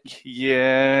checked,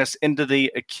 yes, into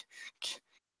the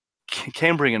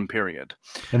Cambrian period.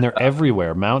 And they're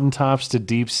everywhere, mountaintops to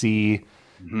deep sea,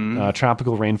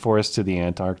 tropical rainforest to the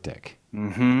Antarctic.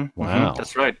 Wow.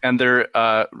 That's right. And they're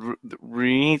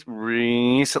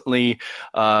recently,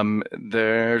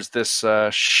 there's this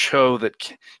show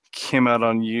that came out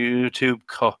on YouTube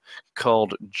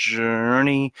called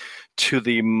Journey to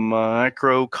the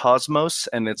Microcosmos,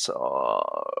 and it's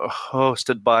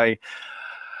hosted by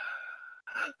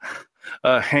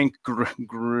Hank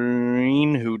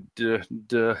Green, who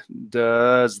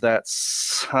does that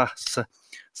sci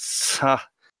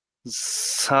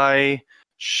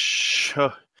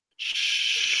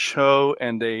show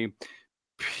and a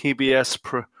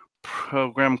PBS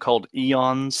program called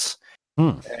Eons.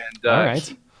 And all right.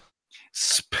 He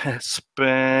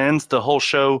spends the whole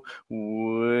show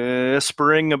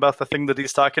whispering about the thing that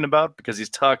he's talking about because he's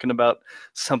talking about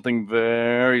something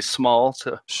very small.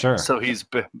 So he's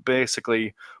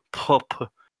basically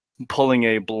pulling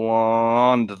a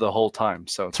blonde the whole time.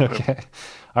 So it's okay.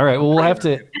 All right. Well, we'll have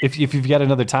to, if you've got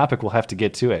another topic, we'll have to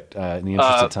get to it in the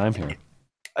interest of time here.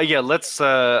 Yeah, let's.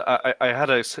 I had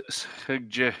a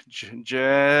suggestion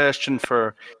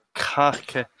for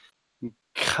Kyle,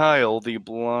 the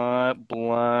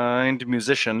blind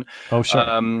musician. Oh,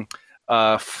 sure.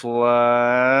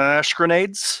 Flash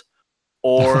grenades,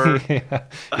 or yeah.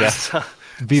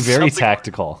 Be very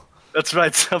tactical. That's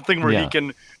right. Something where he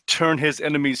can turn his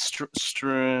enemy's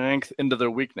strength into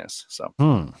their weakness. So.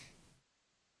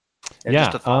 Yeah,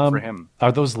 just a thought for him.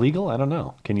 Are those legal? I don't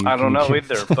know. Can you? I don't know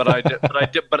either. But I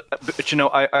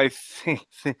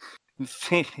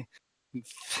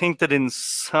think that in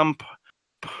some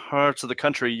parts of the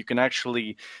country you can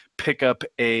actually pick up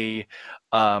a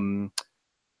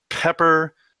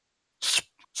pepper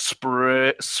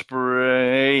spray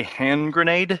hand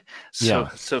grenade. So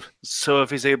if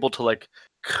he's able to like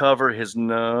cover his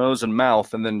nose and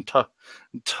mouth and then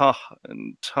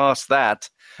toss that.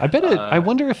 I bet I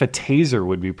wonder if a taser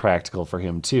would be practical for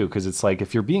him too, because it's like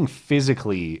if you're blind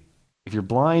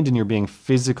and you're being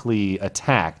physically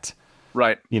attacked,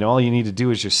 right? All you need to do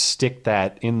is just stick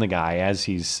that in the guy as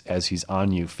he's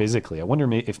on you physically. I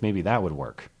wonder if maybe that would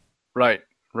work. Right.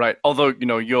 Although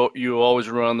you always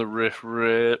run the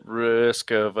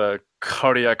risk of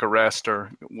cardiac arrest or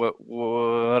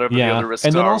whatever the other risks are.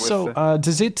 And then also,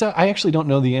 does it? I actually don't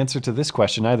know the answer to this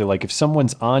question either. Like, if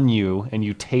someone's on you and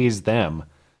you tase them,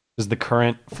 does the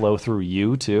current flow through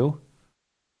you too?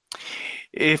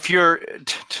 If you're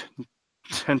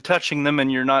touching them and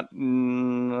you're not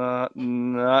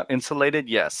insulated,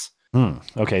 yes.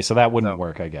 Okay, so that wouldn't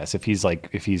work, I guess. If he's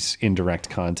in direct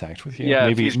contact with you, yeah,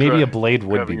 maybe a blade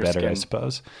would be better, I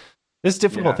suppose. This is a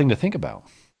difficult thing to think about.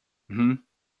 Yeah,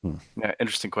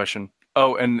 interesting question.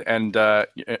 Oh, and I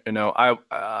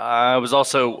was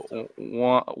also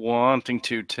wanting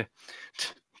to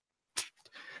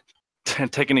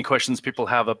take any questions people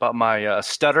have about my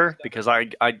stutter, because I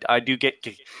do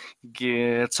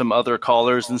get some other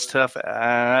callers and stuff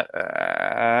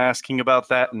asking about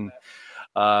that, and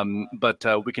but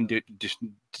we can do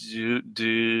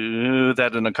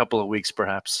that in a couple of weeks,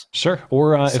 perhaps. Sure.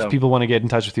 Or if people want to get in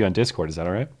touch with you on Discord, is that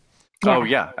all right? Oh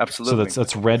yeah, absolutely. So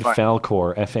that's Red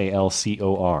Falcor,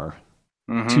 Falcor.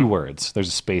 2 words. There's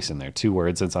a space in there. 2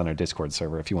 words. It's on our Discord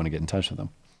server if you want to get in touch with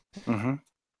them.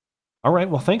 All right.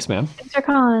 Well, thanks, man. Thanks for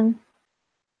calling.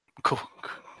 Cool.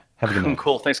 Have a good night.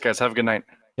 Cool. Thanks, guys. Have a good night.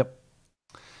 Yep.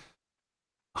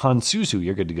 Hansuzu,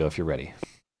 you're good to go if you're ready.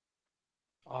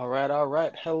 All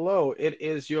right. Hello. It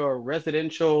is your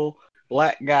residential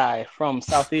black guy from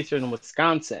southeastern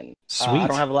Wisconsin. Sweet. I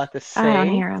don't have a lot to say. I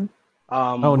don't hear him.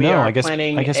 I guess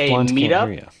Blunt can't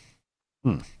hear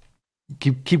you.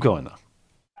 Keep going though.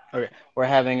 Okay,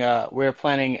 we're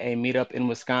planning a meetup in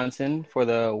Wisconsin for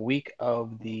the week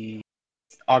of the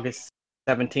August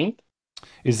 17th.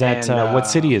 Is that what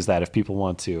city is that? If people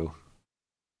want to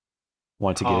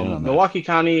get in on that, Milwaukee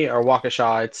County or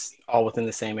Waukesha, it's all within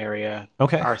the same area.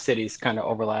 Okay, our cities kind of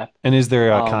overlap. And is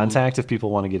there a contact if people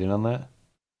want to get in on that?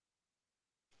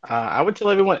 I would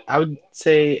tell everyone. I would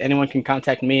say anyone can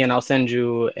contact me, and I'll send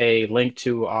you a link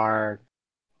to our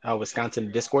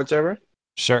Wisconsin Discord server.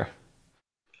 Sure.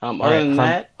 Other than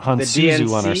that,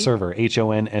 Hansuzu on our server,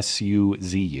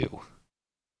 HONSUZU.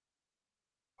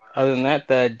 Other than that,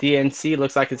 the DNC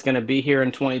looks like it's going to be here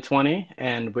in 2020,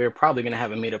 and we're probably going to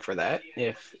have a meetup for that.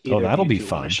 If that'll be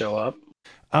fun. Show up.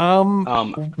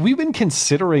 We've been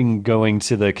considering going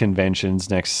to the conventions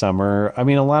next summer. I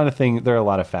mean, there are a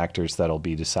lot of factors that'll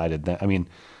be decided.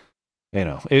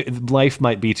 Life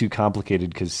might be too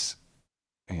complicated because,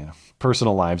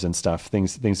 personal lives and stuff,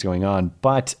 things going on.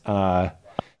 But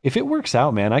if it works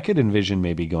out, man, I could envision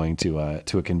maybe going to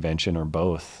a convention or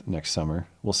both next summer.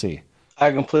 We'll see.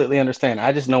 I completely understand.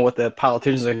 I just know what the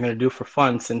politicians are going to do for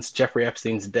fun since Jeffrey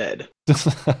Epstein's dead.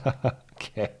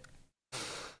 Okay.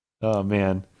 Oh,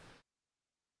 man.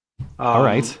 All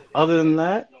right. Other than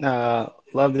that,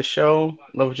 love the show.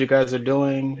 Love what you guys are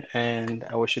doing. And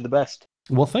I wish you the best.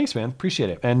 Well, thanks, man.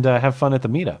 Appreciate it. And have fun at the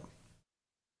meetup.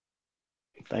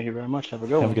 Thank you very much. Have a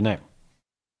good one. Have a good night.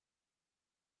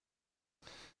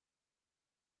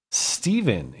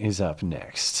 Steven is up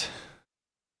next.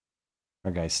 Our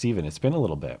guy, Steven. It's been a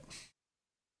little bit.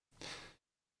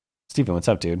 Steven, what's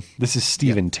up, dude? This is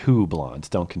Steven 2 Blonde.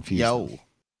 Don't confuse me.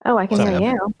 Oh, I can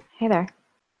hear you. Hey there.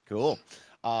 Cool.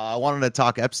 I wanted to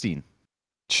talk Epstein.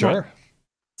 Sure.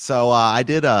 So I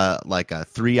did a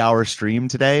 3-hour stream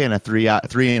today and a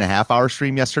 3.5-hour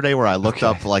stream yesterday where I looked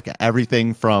up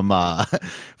everything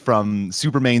from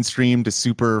super mainstream to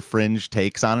super fringe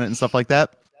takes on it and stuff like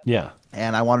that. Yeah.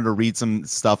 And I wanted to read some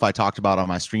stuff I talked about on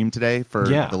my stream today for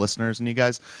the listeners and you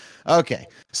guys. Okay.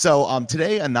 So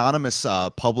today Anonymous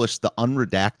published the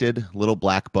unredacted little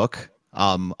black book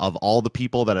of all the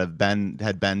people that had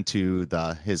been to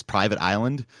his private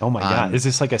island. Oh my God. Is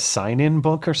this like a sign-in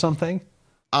book or something?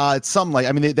 It's something like,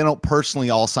 I mean, they don't personally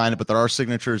all sign it, but there are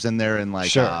signatures in there and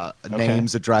like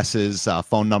names, addresses,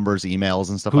 phone numbers, emails,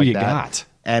 and stuff like that. Who you got?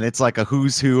 And it's like a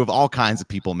who's who of all kinds of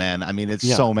people, man. I mean, it's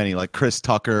so many, like Chris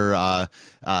Tucker,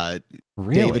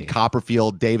 David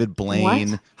Copperfield, David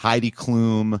Blaine, Heidi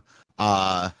Klum,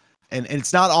 and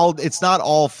it's not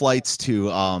all flights to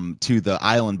the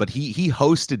island, but he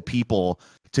hosted people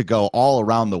to go all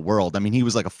around the world. I mean, he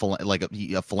was like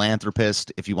a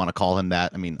philanthropist, if you want to call him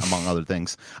that. I mean, among other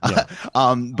things. Yeah.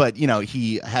 But you know,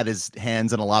 he had his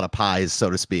hands in a lot of pies,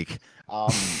 so to speak.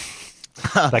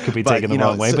 That could be taken the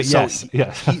wrong way, but yes.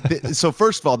 So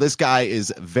first of all, this guy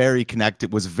was very,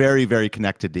 very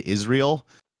connected to Israel.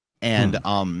 And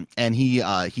he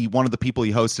one of the people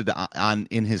he hosted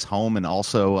in his home, and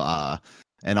also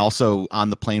on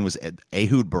the plane was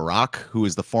Ehud Barak, who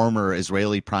is the former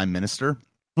Israeli prime minister.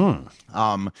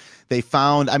 They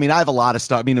found, I mean, I have a lot of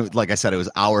stuff. I mean, like I said, it was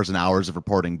hours and hours of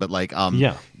reporting, but like,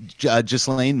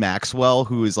 Ghislaine Maxwell,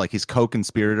 who is like his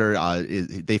co-conspirator,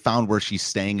 they found where she's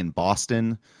staying in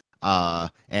Boston.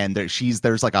 And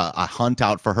there's like a hunt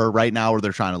out for her right now where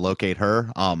they're trying to locate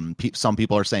her. Some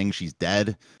people are saying she's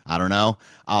dead. I don't know.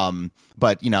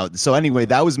 But you know, so anyway,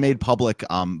 that was made public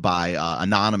by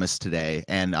Anonymous today,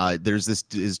 and there's this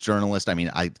journalist. I mean,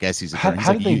 I guess he's a journalist.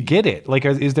 How did they get it? Like,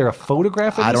 is there a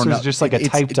photograph of this, I don't know. Or is it just like a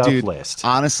typed up list?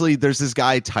 Honestly, there's this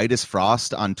guy Titus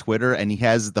Frost on Twitter, and he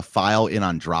has the file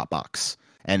on Dropbox.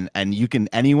 And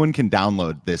anyone can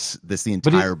download the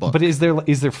entire book. But is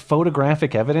there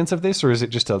photographic evidence of this, or is it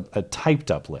just a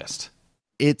typed up list?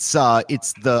 It's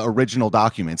the original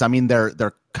documents. I mean,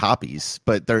 they're copies,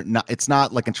 but they're not. It's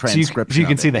not like a transcription. So you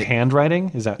can see the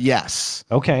handwriting. Is that? Yes.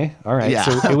 Okay. All right. Yeah.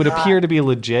 So it would appear to be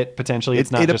legit. Potentially,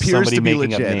 it's not just somebody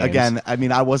making up names. Again, I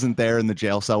mean, I wasn't there in the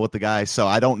jail cell with the guy, so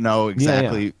I don't know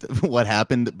exactly what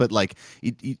happened. But like,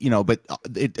 but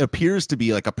it appears to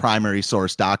be like a primary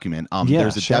source document.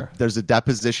 There's a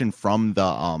deposition from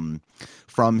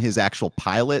from his actual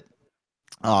pilot.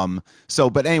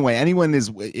 But anyway, anyone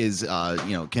is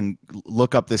can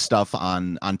look up this stuff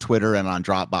on Twitter and on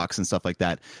Dropbox and stuff like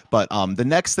that. But the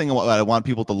next thing I want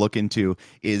people to look into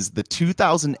is the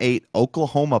 2008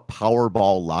 Oklahoma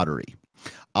Powerball lottery.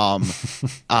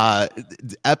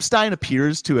 Epstein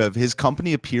his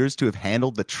company appears to have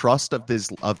handled the trust of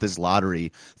this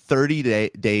lottery 30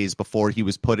 days before he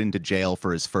was put into jail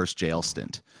for his first jail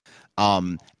stint.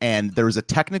 And there was a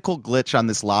technical glitch on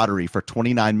this lottery for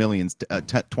 29 million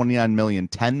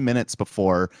 10 minutes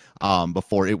before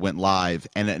it went live,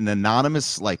 and an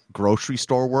anonymous like grocery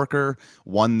store worker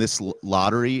won this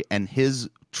lottery, and his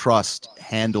trust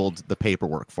handled the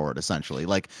paperwork for it. Essentially,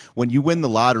 like when you win the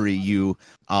lottery, you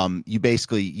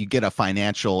get a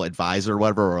financial advisor or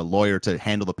whatever, or a lawyer to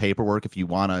handle the paperwork if you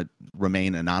want to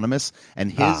remain anonymous,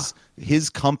 and his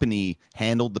company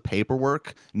handled the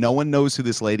paperwork. No one knows who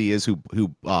this lady is who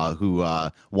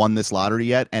won this lottery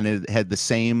yet, and it had the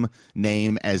same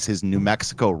name as his New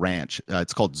Mexico ranch.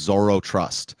 It's called Zorro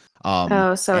Trust.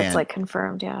 It's like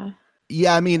confirmed, yeah.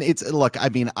 Yeah, I mean,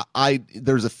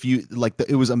 there's a few, like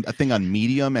it was a thing on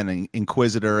Medium and an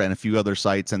Inquisitor and a few other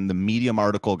sites, and the Medium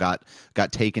article got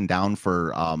taken down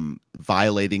for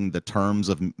violating the terms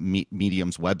of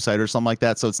Medium's website or something like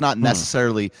that. So it's not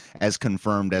necessarily as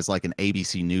confirmed as like an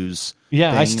ABC News.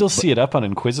 Yeah, thing, I still see it up on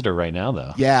Inquisitor right now,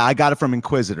 though. Yeah, I got it from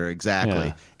Inquisitor, exactly.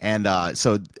 Yeah. And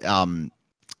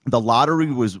the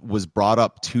lottery was brought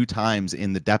up 2 times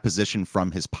in the deposition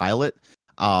from his pilot.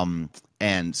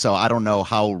 And so I don't know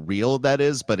how real that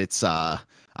is, but it's I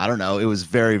don't know. It was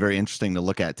very, very interesting to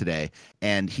look at today.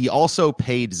 And he also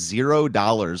paid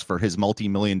 $0 for his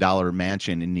multi-million-dollar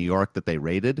mansion in New York that they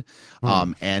raided.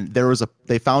 And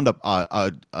they found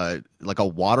a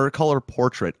watercolor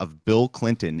portrait of Bill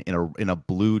Clinton in a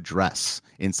blue dress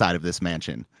inside of this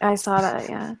mansion. I saw that,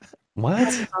 yeah.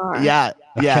 What? Yeah.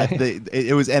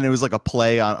 It was like a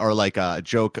play on, or like a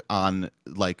joke on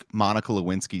like Monica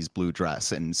Lewinsky's blue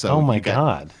dress, and so. Oh my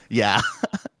God! Yeah.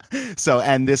 So,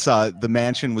 and this the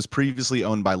mansion was previously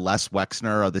owned by Les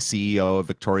Wexner, the CEO of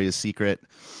Victoria's Secret.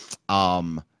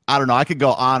 I don't know. I could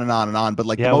go on and on and on, but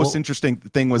like the most interesting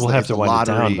thing was the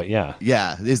lottery.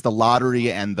 Is the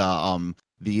lottery and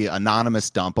the anonymous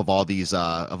dump of all these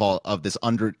of this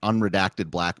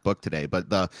unredacted black book today. But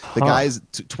the guy's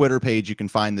Twitter page, you can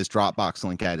find this Dropbox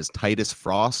link at, is Titus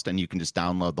Frost, and you can just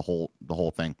download the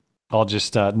whole thing. I'll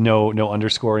just no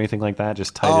underscore or anything like that.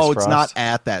 Just Titus Frost. Oh, it's not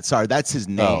at that. Sorry, that's his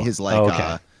name. His like.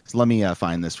 Okay. So let me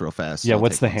find this real fast. Yeah,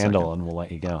 what's the handle, and we'll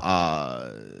let you go.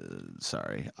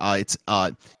 Sorry.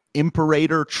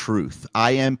 Imperator Truth.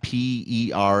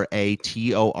 IMPERATOR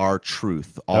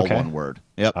Truth. All one word.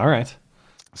 Yep. All right.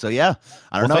 So yeah,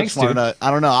 I don't know. Thanks, I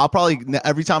don't know. I'll probably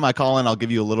every time I call in, I'll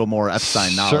give you a little more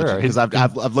Epstein knowledge because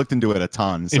I've looked into it a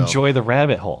ton. So. Enjoy the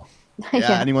rabbit hole.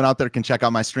 Yeah, anyone out there can check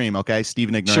out my stream. Okay,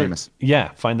 Steven Ignoramus. Sure.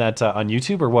 Yeah, find that on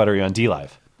YouTube or what? Are you on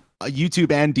DLive?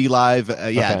 YouTube and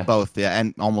DLive. Yeah, both. Yeah,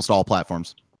 and almost all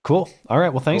platforms. Cool. All right.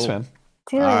 Well, thanks, man.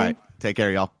 All right. Take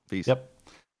care, y'all. Peace. Yep.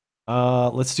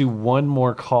 Let's do one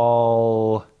more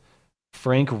call.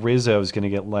 Frank Rizzo is going to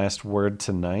get last word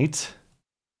tonight,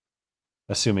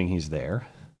 assuming he's there.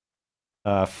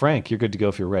 Frank, you're good to go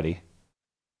if you're ready.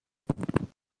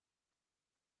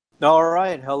 All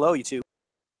right. Hello, you two.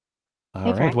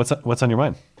 All right. What's on your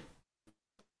mind?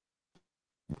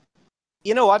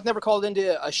 You know, I've never called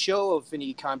into a show of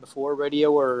any kind before,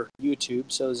 radio or YouTube.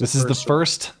 So this is the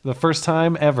first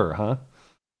time ever, huh?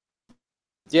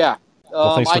 Yeah.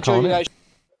 Well, thanks for calling in.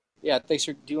 Yeah, thanks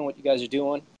for doing what you guys are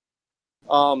doing.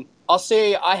 I'll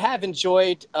say I have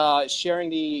enjoyed sharing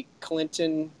the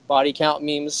Clinton body count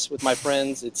memes with my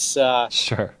friends. It's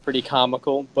pretty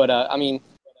comical. But, I mean,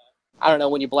 I don't know,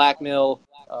 when you blackmail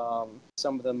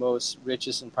some of the most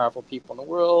richest and powerful people in the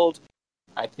world,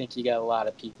 I think you got a lot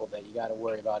of people that you got to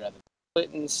worry about other than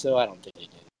Clinton, so I don't think you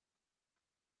get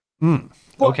it.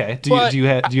 Okay. Do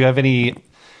you have any?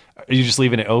 Are you just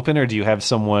leaving it open, or do you have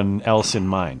someone else in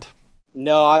mind?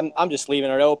 No, I'm just leaving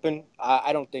it open.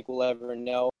 I don't think we'll ever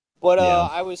know. But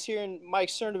I was hearing Mike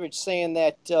Cernovich saying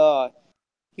that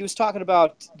he was talking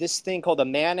about this thing called the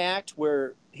Mann Act,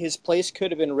 where his place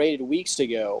could have been raided weeks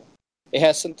ago. It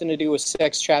has something to do with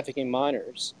sex trafficking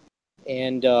minors.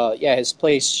 And, his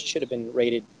place should have been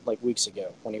raided like weeks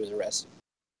ago when he was arrested.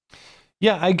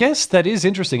 Yeah, I guess that is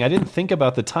interesting. I didn't think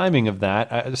about the timing of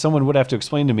that. Someone would have to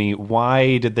explain to me,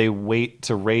 why did they wait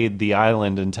to raid the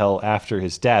island until after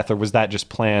his death? Or was that just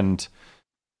planned?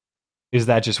 Is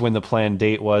that just when the planned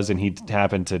date was and he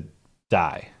happened to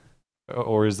die?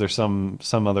 Or is there some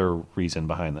other reason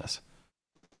behind this?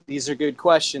 These are good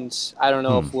questions. I don't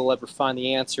know if we'll ever find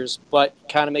the answers, but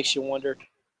kind of makes you wonder.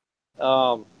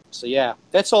 So yeah,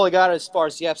 that's all I got as far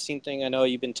as the Epstein thing. I know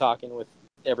you've been talking with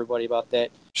everybody about that.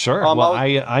 Sure. Well,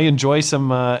 I enjoy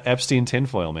some Epstein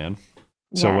tinfoil, man.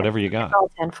 So whatever you got.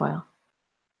 Tinfoil.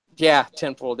 Yeah,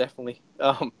 tinfoil, definitely.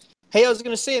 Hey, I was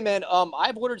gonna say, man,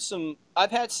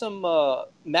 I've had some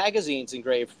magazines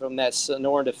engraved from that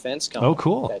Sonoran Defense company. Oh,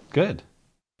 cool. Good.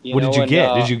 What did you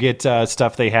get? Did you get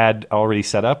stuff they had already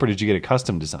set up, or did you get a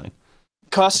custom design?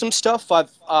 Custom stuff.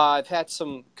 I've had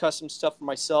some custom stuff for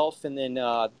myself, and then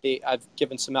I've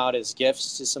given some out as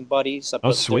gifts to some buddies. I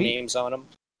put their names on them,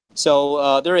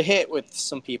 so they're a hit with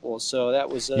some people. So that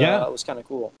was kind of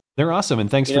cool. They're awesome, and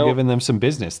thanks for giving them some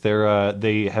business.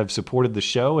 They have supported the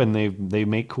show, and they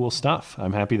make cool stuff.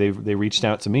 I'm happy they reached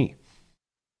out to me.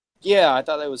 Yeah, I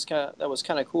thought that was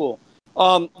kind of cool.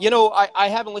 I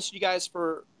haven't listened to you guys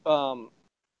for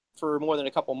more than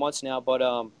a couple months now, but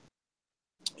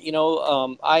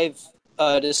I've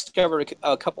discovered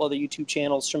a couple other YouTube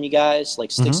channels from you guys,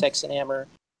 like Stick, Sex, and Hammer.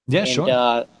 Yeah,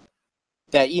 sure.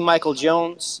 That E. Michael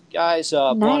Jones guys.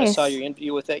 Nice. I saw your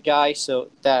interview with that guy, so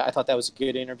I thought that was a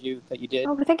good interview that you did.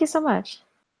 Oh, thank you so much.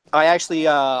 I actually,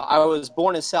 I was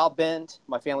born in South Bend.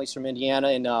 My family's from Indiana,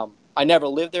 and I never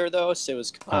lived there, though, so it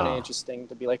was kind of interesting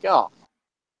to be like, that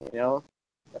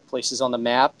place is on the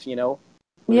map,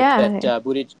 Yeah. That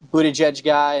Buttigieg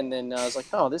guy, and then I was like,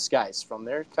 oh, this guy's from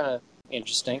there. Kind of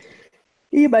interesting.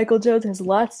 E. Michael Jones has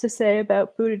lots to say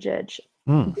about Buttigieg.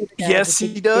 Yes,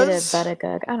 he does. I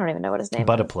don't even know what his name is.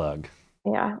 Buttaplug.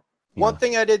 Yeah. One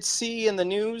thing I did see in the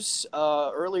news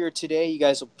earlier today, you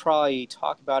guys will probably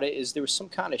talk about it, is there was some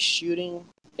kind of shooting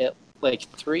at like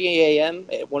 3 a.m.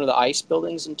 at one of the ICE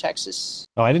buildings in Texas.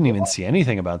 Oh, I didn't even see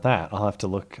anything about that. I'll have to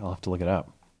look it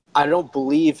up. I don't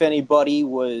believe anybody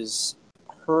was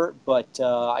hurt, but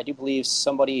I do believe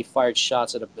somebody fired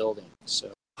shots at a building.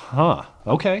 So. Huh.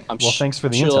 Okay. Thanks for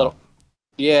the intel.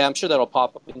 Yeah, I'm sure that'll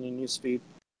pop up in your newsfeed.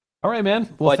 All right, man.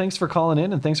 Well, thanks for calling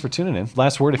in and thanks for tuning in.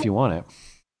 Last word if you want it.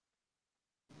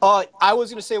 I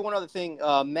was going to say one other thing.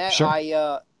 Matt,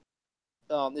 sure.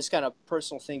 This kind of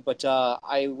personal thing, but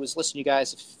I was listening to you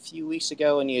guys a few weeks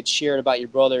ago, and you had shared about your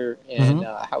brother and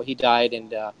how he died,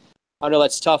 and I know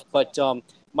that's tough, but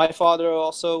my father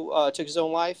also took his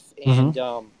own life, and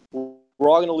we're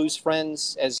all going to lose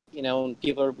friends, as you know, and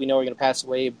people we know are going to pass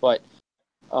away, but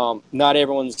not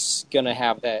everyone's going to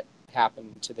have that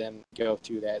happen to them, go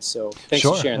through that. So thanks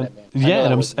for sharing that, man.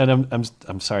 Yeah,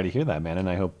 I'm sorry to hear that, man, and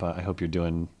I hope you're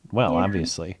doing well.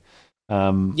 Obviously.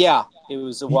 Yeah, it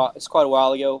was it's quite a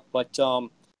while ago, but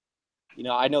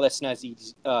I know that's not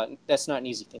easy. That's not an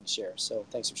easy thing to share. So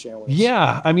thanks for sharing with us.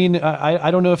 Yeah, I mean,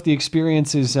 I don't know if the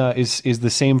experience is the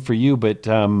same for you, but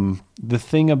the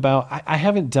thing about I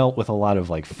haven't dealt with a lot of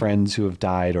like friends who have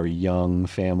died or young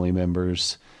family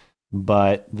members,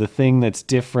 but the thing that's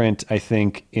different, I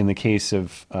think, in the case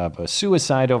of a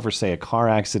suicide over, say, a car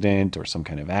accident or some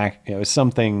kind of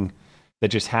something that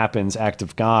just happens, act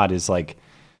of God, is like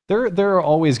there are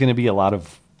always going to be a lot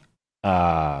of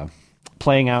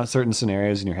playing out certain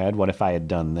scenarios in your head. What if I had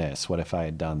done this? What if I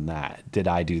had done that? Did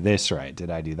I do this right?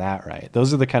 Did I do that right?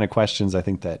 Those are the kind of questions I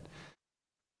think that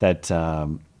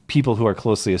people who are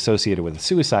closely associated with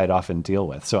suicide often deal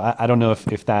with. So I don't know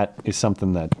if that is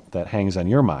something that hangs on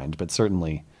your mind, but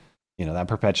certainly, that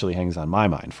perpetually hangs on my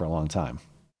mind for a long time.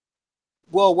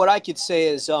 Well, what I could say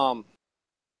is,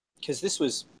 because this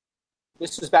was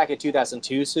back in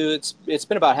 2002, so it's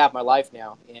been about half my life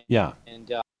now.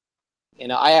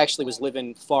 And I actually was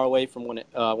living far away from when it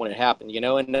happened,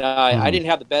 and I didn't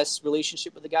have the best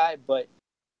relationship with the guy, but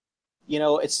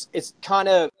it's kind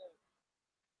of,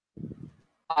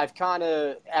 I've kind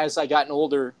of, as I gotten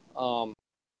older,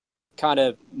 kind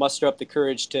of muster up the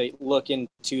courage to look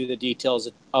into the details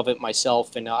of it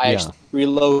myself, and I actually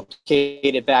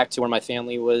relocated back to where my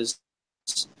family was,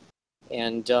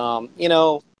 and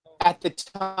at the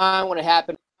time when it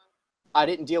happened, I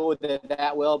didn't deal with it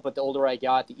that well, but the older I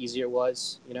got, the easier it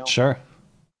was, Sure.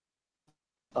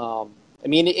 I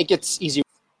mean, it gets easier,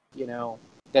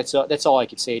 That's all I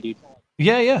could say, dude.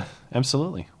 Yeah,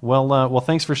 absolutely. Well,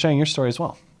 thanks for sharing your story as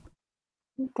well.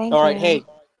 All right, hey,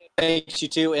 thanks you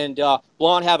too, and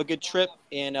Blonde, have a good trip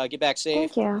and get back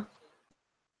safe. Thank you.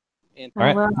 And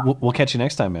all right, we'll catch you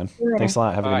next time, man. Thanks a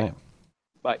lot. Have a good night.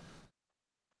 Bye.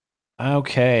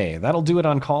 Okay, that'll do it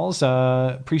on calls.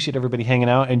 Appreciate everybody hanging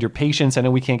out and your patience. I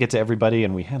know we can't get to everybody,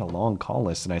 and we had a long call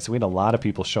list tonight, so we had a lot of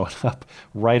people showing up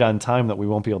right on time that we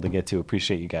won't be able to get to.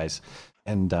 Appreciate you guys,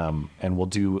 and we'll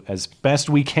do as best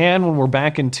we can when we're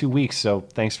back in 2 weeks. So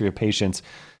thanks for your patience.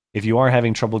 If you are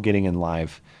having trouble getting in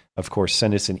live, of course,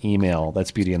 send us an email.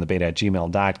 That's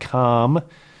beautyandthebait@gmail.com.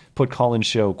 Put call-in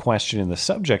show question in the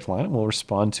subject line, and we'll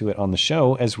respond to it on the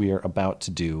show as we are about to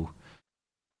do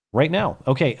right now.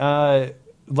 Okay.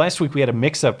 Last week we had a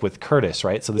mix-up with Curtis,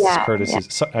 right? So this is Curtis. Yeah.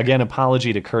 So again,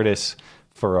 apology to Curtis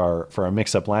for our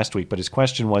mix-up last week. But his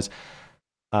question was,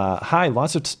 "Hi,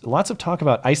 lots of talk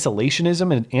about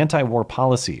isolationism and anti-war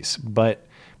policies, but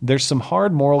there's some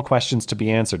hard moral questions to be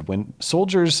answered. When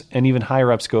soldiers and even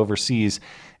higher-ups go overseas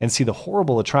and see the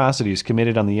horrible atrocities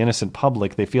committed on the innocent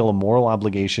public, they feel a moral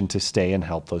obligation to stay and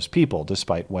help those people,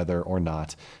 despite whether or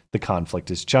not the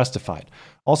conflict is justified.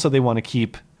 Also, they want to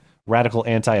keep radical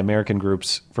anti-American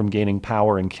groups from gaining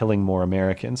power and killing more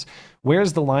Americans.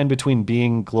 Where's the line between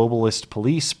being globalist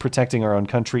police, protecting our own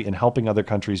country, and helping other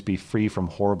countries be free from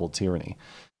horrible tyranny?"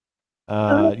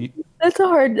 That's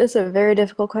a very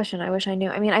difficult question. I wish I knew.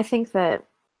 I mean, I think that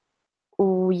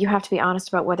you have to be honest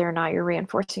about whether or not you're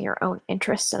reinforcing your own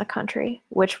interests in a country,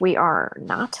 which we are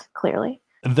not, clearly.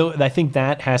 Though I think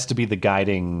that has to be the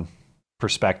guiding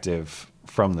perspective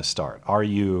from the start. Are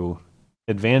you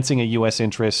advancing a U.S.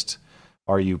 interest?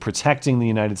 Are you protecting the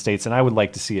United States? And I would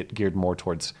like to see it geared more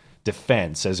towards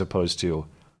defense as opposed to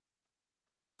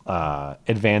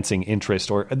advancing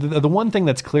interest. Or the one thing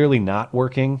that's clearly not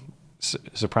working,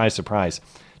 surprise, surprise,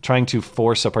 trying to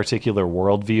force a particular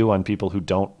worldview on people who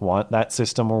don't want that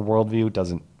system or worldview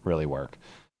doesn't really work.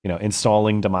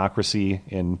 Installing democracy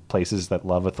in places that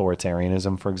love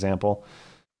authoritarianism, for example,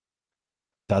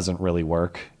 doesn't really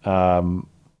work.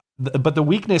 But the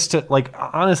weakness to,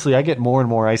 honestly, I get more and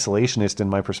more isolationist in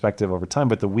my perspective over time,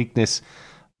 but the weakness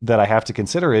that I have to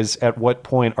consider is, at what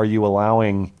point are you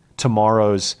allowing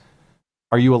tomorrow's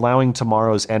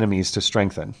enemies to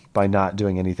strengthen by not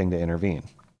doing anything to intervene?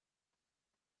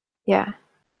 Yeah.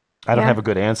 I don't have a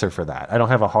good answer for that. I don't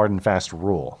have a hard and fast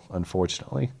rule,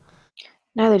 unfortunately.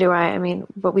 Neither do I. I mean,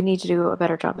 but we need to do a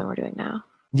better job than we're doing now.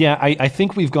 Yeah, I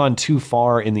think we've gone too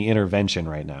far in the intervention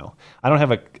right now.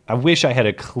 I wish I had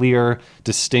a clear,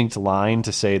 distinct line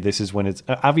to say this is when it's,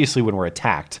 obviously when we're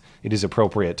attacked, it is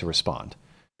appropriate to respond.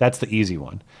 That's the easy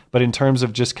one. But in terms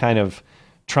of just kind of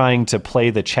trying to play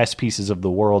the chess pieces of the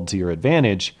world to your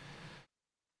advantage,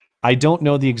 I don't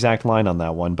know the exact line on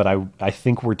that one, but I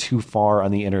think we're too far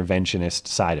on the interventionist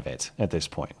side of it at this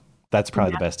point. That's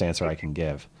probably the best answer I can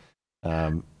give.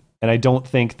 And I don't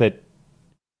think that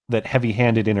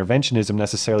heavy-handed interventionism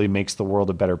necessarily makes the world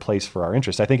a better place for our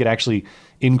interests. I think it actually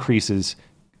increases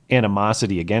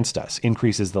animosity against us,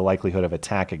 increases the likelihood of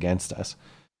attack against us.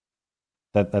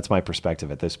 That's my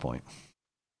perspective at this point.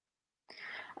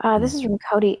 This is from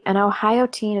Cody. An Ohio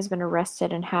teen has been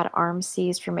arrested and had arms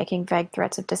seized for making vague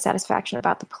threats of dissatisfaction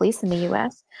about the police in the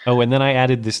U.S. Oh, and then I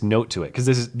added this note to it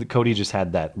because Cody just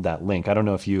had that link. I don't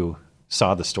know if you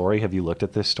saw the story. Have you looked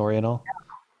at this story at all?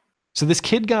 So this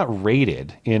kid got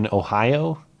raided in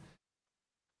Ohio.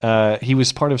 He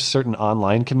was part of certain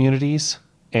online communities,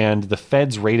 and the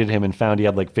feds raided him and found he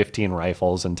had like 15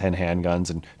 rifles and 10 handguns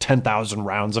and 10,000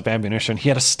 rounds of ammunition. He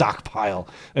had a stockpile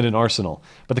and an arsenal.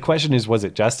 But the question is, was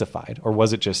it justified, or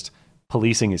was it just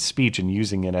policing his speech and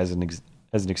using it as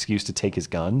an excuse to take his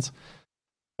guns?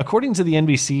 According to the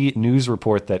NBC News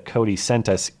report that Cody sent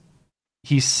us,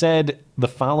 he said the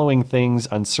following things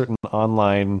on certain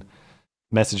online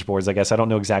message boards. I guess I don't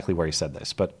know exactly where he said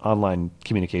this, but online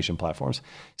communication platforms.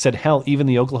 He said, hell, even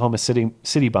the Oklahoma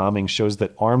City bombing shows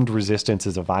that armed resistance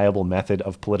is a viable method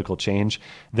of political change.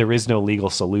 There is no legal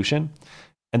solution.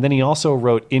 And then he also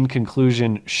wrote, in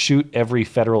conclusion, shoot every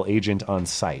federal agent on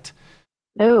sight.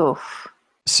 No.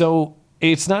 So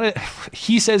it's not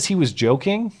he says he was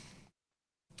joking.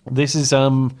 This is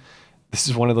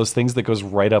one of those things that goes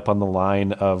right up on the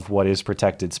line of what is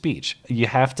protected speech. You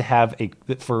have to have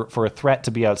for a threat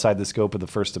to be outside the scope of the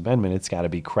First Amendment, it's got to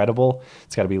be credible.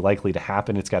 It's got to be likely to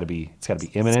happen. It's got to be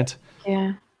imminent.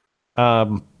 Yeah.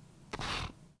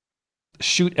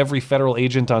 Shoot every federal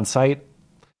agent on sight.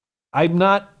 I'm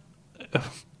not.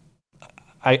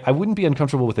 I wouldn't be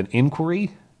uncomfortable with an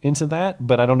inquiry into that,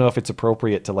 but I don't know if it's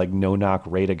appropriate to like no-knock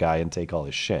raid a guy and take all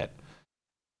his shit.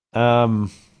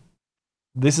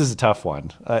 This is a tough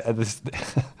one.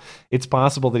 It's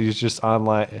possible that he's just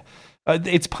online.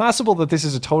 It's possible that this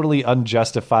is a totally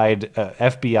unjustified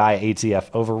FBI ATF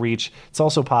overreach. It's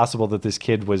also possible that this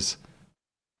kid was,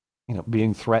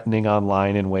 being threatening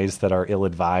online in ways that are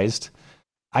ill-advised.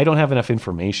 I don't have enough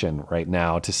information right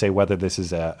now to say whether this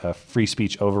is a free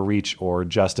speech overreach or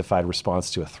justified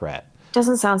response to a threat.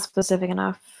 Doesn't sound specific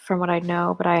enough from what I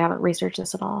know, but I haven't researched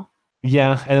this at all.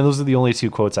 Yeah, and those are the only two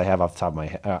quotes I have off the top of my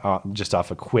head, just off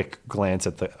a quick glance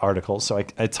at the article. So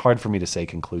it's hard for me to say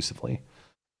conclusively.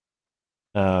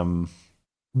 The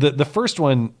first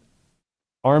one,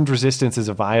 armed resistance is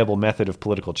a viable method of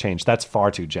political change. That's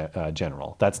far too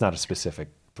general. That's not a specific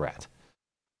threat.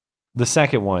 The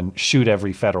second one, shoot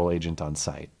every federal agent on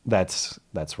sight. That's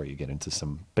where you get into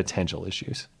some potential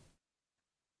issues.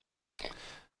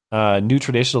 New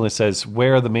Traditionalist says,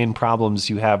 where are the main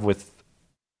problems you have with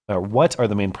what are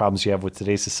the main problems you have with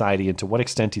today's society, and to what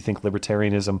extent do you think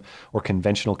libertarianism or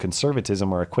conventional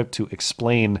conservatism are equipped to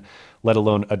explain, let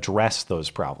alone address those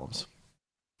problems?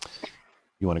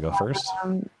 You want to go first?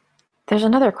 There's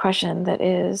another question that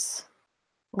is,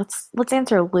 let's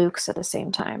answer Luke's at the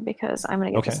same time, because I'm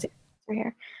going to get this answer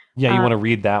here. Yeah, you want to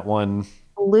read that one?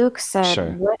 Luke said,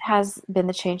 Sure. What has been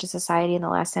the change in society in the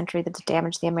last century that's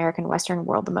damaged the American Western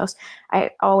world the most?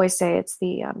 I always say it's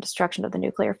the destruction of the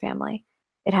nuclear family.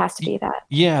 It has to be that.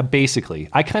 Yeah, basically.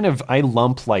 I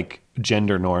lump like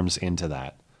gender norms into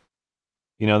that.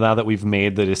 Now that we've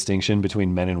made the distinction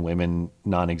between men and women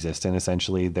non-existent,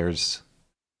 essentially, they're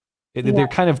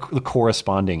kind of the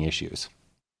corresponding issues.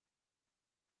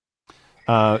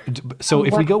 So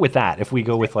if we go with that, if we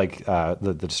go with like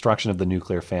the destruction of the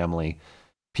nuclear family,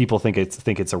 people think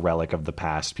it's a relic of the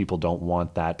past. People don't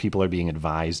want that. People are being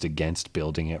advised against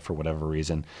building it for whatever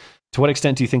reason. To what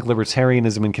extent do you think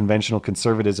libertarianism and conventional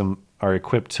conservatism are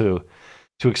equipped to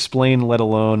explain, let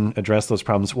alone address those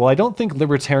problems? Well, I don't think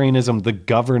libertarianism, the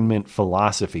government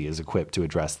philosophy, is equipped to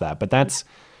address that. But that's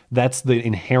the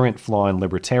inherent flaw in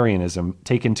libertarianism,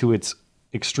 taken to its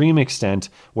extreme extent,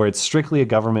 where it's strictly a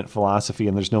government philosophy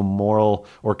and there's no moral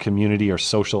or community or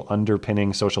social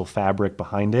underpinning, social fabric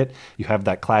behind it. You have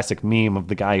that classic meme of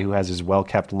the guy who has his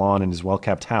well-kept lawn and his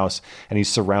well-kept house, and he's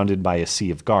surrounded by a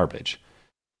sea of garbage.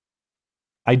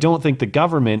 I don't think the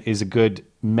government is a good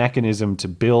mechanism to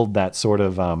build that sort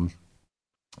of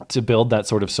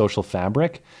social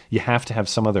fabric. You have to have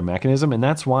some other mechanism, and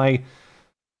that's why.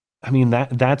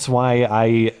 That's why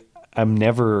I am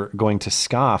never going to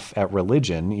scoff at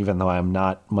religion, even though I'm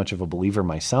not much of a believer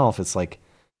myself. It's like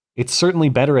it's certainly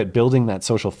better at building that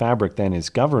social fabric than is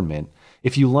government.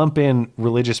 If you lump in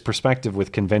religious perspective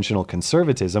with conventional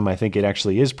conservatism, I think it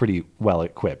actually is pretty well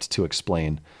equipped to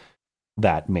explain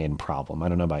that main problem. I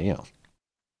don't know about you.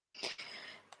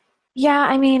 Yeah,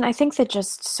 I think that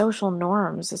just social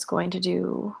norms is going to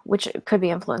do, which could be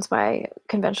influenced by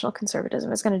conventional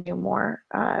conservatism, is going to do more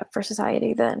for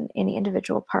society than any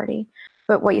individual party.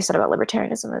 But what you said about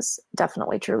libertarianism is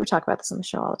definitely true. We talk about this on the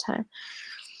show all the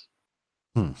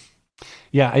time.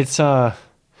 Yeah, it's the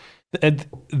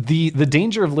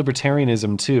danger of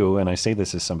libertarianism too, and I say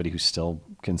this as somebody who still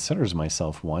considers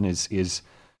myself one, is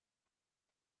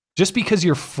just because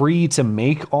you're free to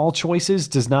make all choices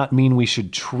does not mean we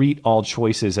should treat all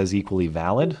choices as equally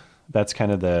valid. That's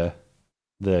kind of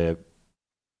the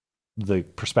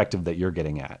perspective that you're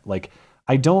getting at. Like,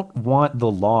 I don't want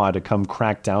the law to come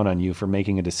crack down on you for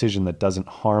making a decision that doesn't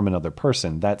harm another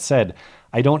person. That said,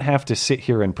 I don't have to sit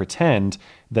here and pretend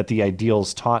that the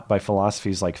ideals taught by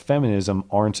philosophies like feminism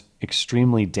aren't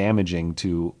extremely damaging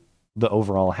to the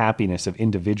overall happiness of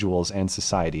individuals and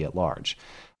society at large.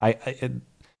 I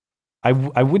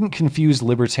wouldn't confuse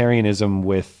libertarianism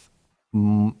with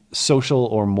social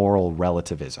or moral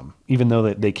relativism, even though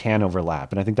that they can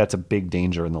overlap. And I think that's a big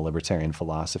danger in the libertarian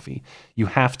philosophy. You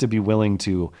have to be willing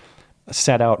to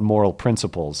set out moral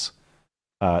principles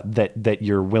that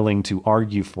you're willing to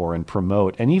argue for and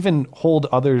promote, and even hold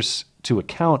others to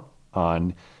account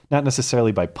on, not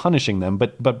necessarily by punishing them,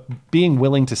 but being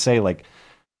willing to say, like,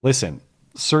 listen,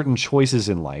 certain choices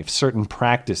in life, certain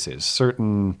practices,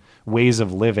 certain ways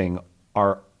of living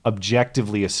are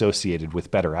objectively associated with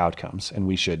better outcomes, and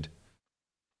we should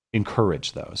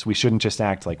encourage those. We shouldn't just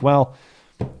act like, well,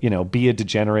 be a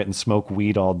degenerate and smoke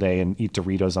weed all day and eat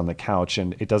Doritos on the couch,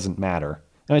 and it doesn't matter.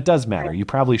 And it does matter. You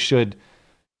probably should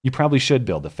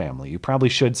build a family. You probably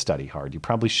should study hard. You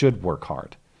probably should work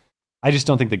hard. I just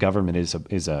don't think the government is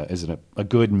a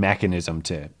good mechanism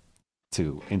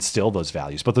to instill those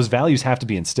values. But those values have to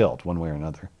be instilled one way or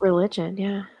another. Religion,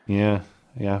 yeah.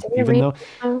 Yeah. Even though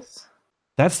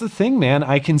that's the thing, man.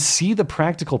 I can see the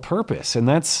practical purpose, and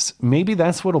maybe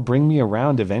that's what'll bring me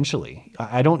around eventually.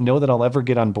 I don't know that I'll ever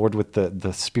get on board with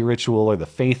the spiritual or the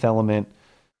faith element,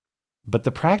 but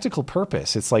the practical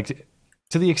purpose, it's like,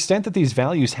 to the extent that these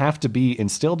values have to be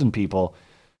instilled in people,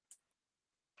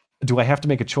 do I have to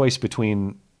make a choice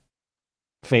between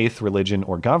faith, religion,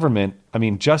 or government? I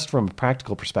mean, just from a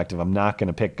practical perspective, I'm not going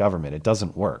to pick government. It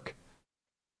doesn't work.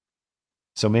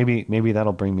 So maybe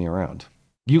that'll bring me around.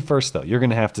 You first, though. You're going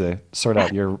to have to sort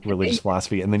out your religious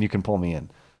philosophy, and then you can pull me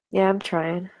in. Yeah, I'm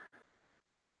trying.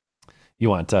 You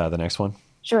want the next one?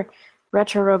 Sure.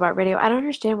 Retro Robot Radio. I don't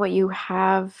understand what you would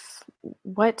have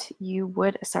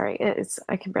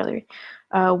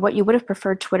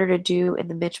preferred Twitter to do in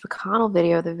the Mitch McConnell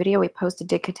video. The video we posted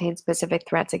did contain specific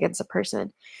threats against a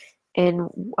person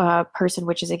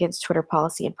which is against Twitter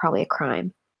policy and probably a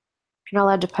crime. You're not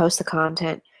allowed to post the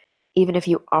content even if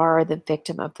you are the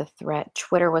victim of the threat.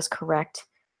 Twitter was correct.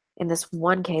 In this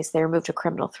one case, they removed a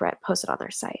criminal threat posted on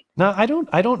their site. No, I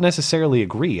don't necessarily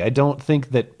agree. I don't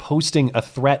think that posting a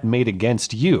threat made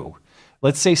against you,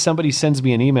 let's say somebody sends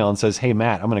me an email and says, hey,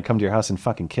 Matt, I'm going to come to your house and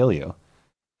fucking kill you,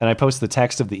 and I post the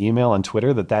text of the email on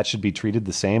Twitter, that should be treated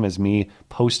the same as me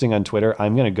posting on Twitter,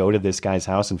 I'm going to go to this guy's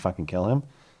house and fucking kill him.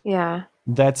 Yeah.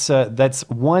 That's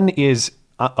one is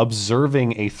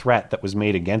observing a threat that was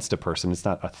made against a person. It's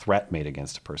not a threat made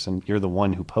against a person. You're the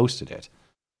one who posted it.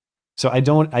 So I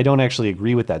don't actually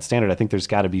agree with that standard. I think there's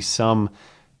got to be some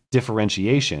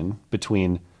differentiation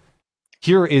between,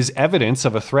 here is evidence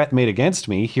of a threat made against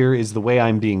me, here is the way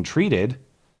I'm being treated,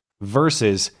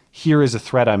 versus here is a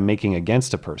threat I'm making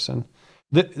against a person.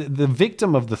 The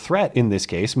victim of the threat in this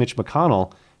case, Mitch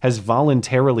McConnell, has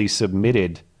voluntarily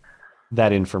submitted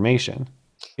that information.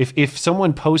 If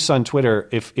someone posts on Twitter,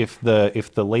 if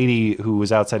the lady who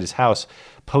was outside his house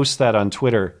posts that on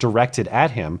Twitter directed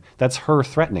at him, that's her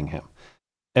threatening him.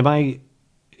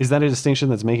 Is that a distinction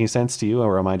that's making sense to you,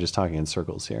 or am I just talking in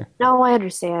circles here? No, I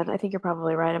understand. I think you're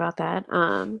probably right about that.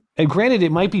 And granted,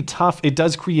 it might be tough. It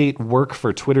does create work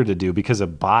for Twitter to do, because a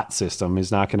bot system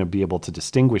is not going to be able to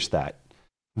distinguish that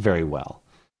very well.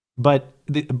 But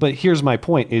here's my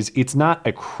point: is it's not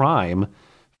a crime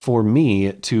for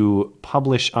me to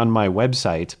publish on my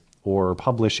website or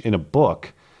publish in a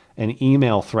book an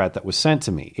email threat that was sent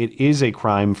to me. It is a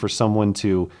crime for someone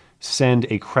to send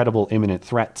a credible imminent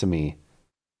threat to me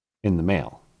in the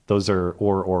mail. Those are,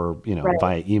 or right,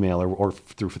 via email or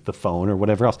through the phone or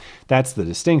whatever else. That's the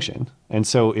distinction. And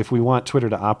so if we want Twitter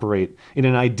to operate in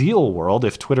an ideal world,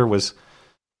 if Twitter was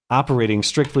operating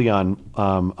strictly on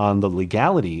the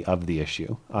legality of the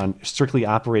issue, on strictly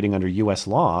operating under U.S.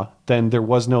 law, then there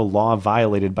was no law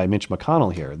violated by Mitch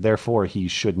McConnell here. Therefore, he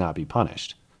should not be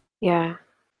punished. Yeah.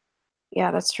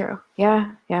 Yeah, that's true.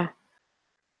 Yeah.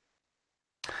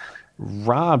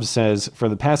 Rob says, for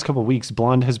the past couple of weeks,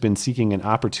 Blonde has been seeking an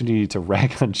opportunity to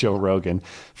rag on Joe Rogan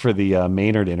for the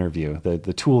Maynard interview,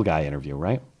 the Tool Guy interview,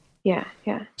 right? Yeah.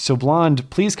 So, Blonde,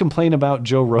 please complain about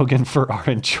Joe Rogan for our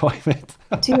enjoyment.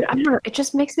 Dude, I don't know. It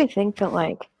just makes me think that,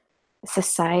 like,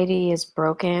 society is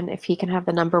broken if he can have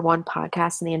the #1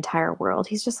 podcast in the entire world.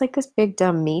 He's just like this big,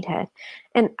 dumb meathead.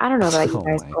 And I don't know about you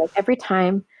guys, but like, every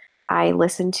time I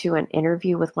listen to an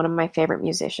interview with one of my favorite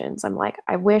musicians, I'm like,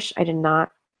 I wish I did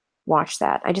not watch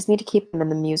that. I just need to keep them in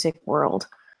the music world.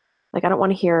 Like, I don't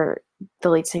want to hear the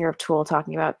lead singer of Tool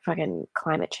talking about fucking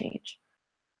climate change.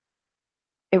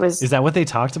 Is that what they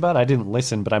talked about? I didn't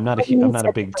listen, but I'm not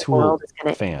a big Tool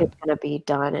fan. It's gonna be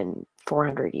done in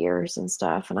 400 years and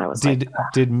stuff. And I was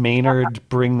did Maynard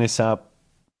bring this up?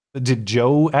 Did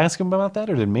Joe ask him about that,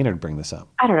 or did Maynard bring this up?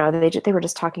 I don't know. They were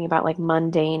just talking about like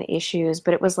mundane issues,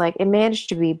 but it was like it managed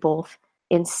to be both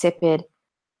insipid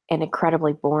and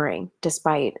incredibly boring,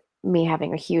 despite me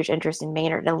having a huge interest in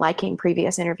Maynard and liking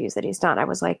previous interviews that he's done. I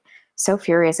was like so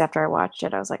furious after I watched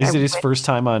it. I was like, is it his first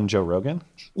time on Joe Rogan?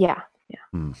 Yeah.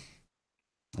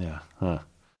 Yeah. Huh.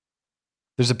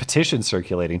 There's a petition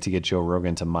circulating to get Joe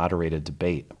Rogan to moderate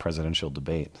a presidential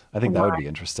debate. I think that would be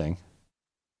interesting.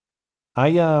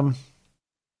 Even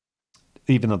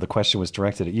though the question was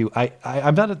directed at you,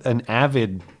 I'm not an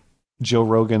avid Joe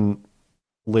Rogan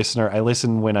listener. I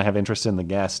listen when I have interest in the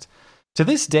guest. To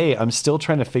this day, I'm still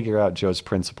trying to figure out Joe's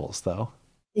principles, though.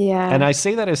 Yeah. And I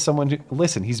say that as someone who,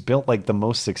 listen, he's built like the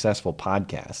most successful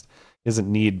podcast. He doesn't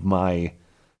need my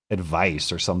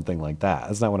advice or something like that.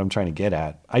 That's not what I'm trying to get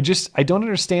at. I don't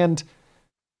understand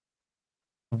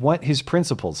what his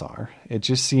principles are. It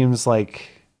just seems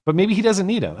like, but maybe he doesn't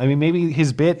need them. I mean, maybe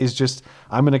his bit is just,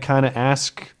 I'm going to kind of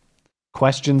ask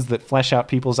questions that flesh out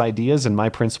people's ideas and my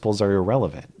principles are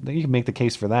irrelevant. You can make the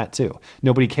case for that too.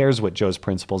 Nobody cares what Joe's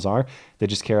principles are. They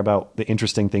just care about the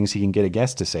interesting things he can get a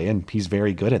guest to say, and he's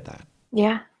very good at that.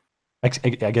 Yeah. I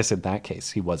guess in that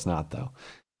case, he was not, though.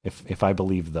 If I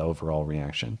believe the overall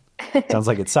reaction. Sounds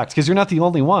like it sucked. Because you're not the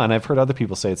only one. I've heard other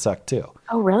people say it sucked too.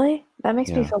 Oh, really? That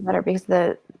makes me feel better, because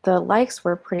the likes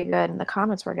were pretty good and the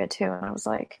comments were good too. And I was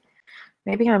like,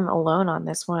 maybe I'm alone on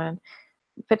this one.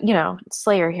 But,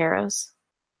 slay your heroes.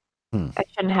 I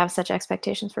shouldn't have such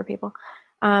expectations for people.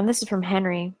 This is from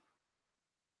Henry.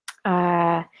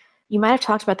 You might have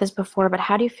talked about this before, but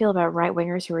how do you feel about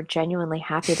right-wingers who are genuinely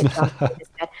happy that John McCain is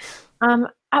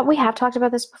dead? We have talked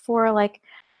about this before. Like,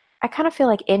 I kind of feel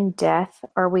like in death,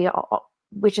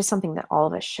 which is something that all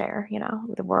of us share,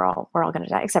 we're all going to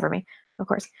die, except for me, of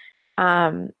course.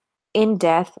 In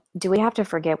death, do we have to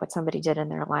forget what somebody did in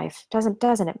their life? Doesn't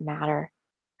it matter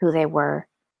who they were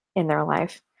in their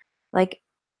life? Like,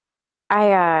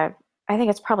 I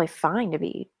think it's probably fine to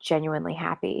be genuinely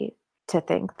happy to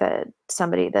think that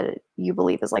somebody that you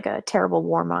believe is like a terrible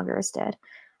warmonger is dead.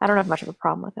 I don't have much of a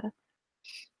problem with it.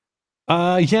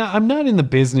 Yeah, I'm not in the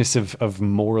business of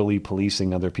morally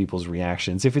policing other people's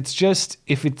reactions. If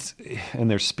it's and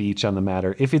their speech on the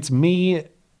matter, if it's me,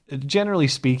 generally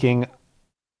speaking,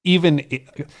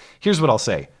 here's what I'll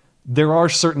say. There are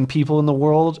certain people in the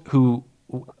world who,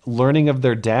 learning of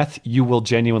their death, you will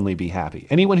genuinely be happy.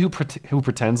 Anyone who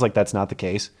pretends like that's not the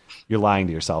case, you're lying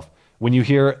to yourself. When you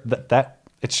hear that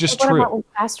it's just what true. What about when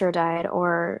Castro died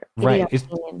or right?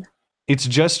 It's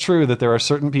just true that there are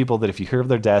certain people that if you hear of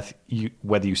their death,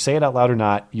 whether you say it out loud or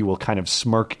not, you will kind of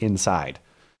smirk inside.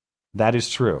 That is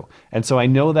true. And so I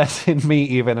know that's in me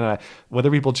even. And whether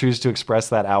people choose to express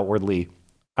that outwardly,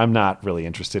 I'm not really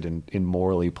interested in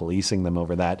morally policing them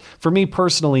over that. For me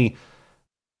personally,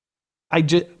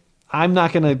 I'm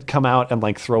not going to come out and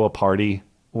like throw a party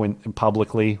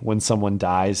publicly when someone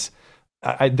dies.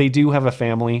 They do have a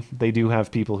family. They do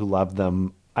have people who love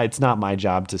them. It's not my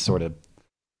job to sort of,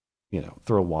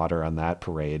 throw water on that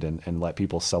parade and let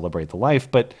people celebrate the life.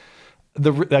 But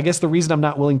I guess the reason I'm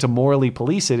not willing to morally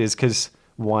police it is because,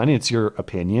 one, it's your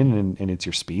opinion and it's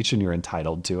your speech and you're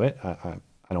entitled to it. I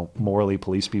don't morally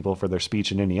police people for their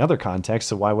speech in any other context.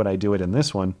 So why would I do it in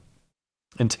this one?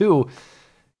 And two,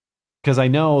 because I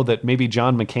know that maybe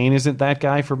John McCain isn't that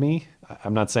guy for me.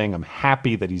 I'm not saying I'm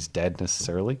happy that he's dead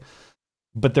necessarily,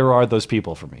 but there are those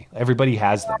people for me. Everybody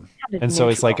has them. And so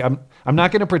it's like, I'm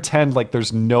not going to pretend like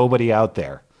there's nobody out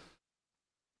there,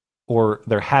 or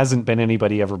there hasn't been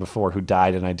anybody ever before who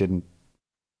died. And I didn't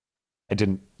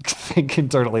think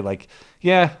internally like,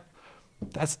 yeah,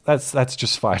 that's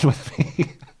just fine with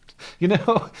me.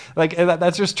 Like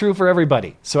that's just true for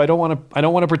everybody. So I don't want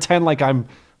to pretend like I'm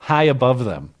high above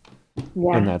them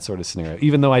in that sort of scenario,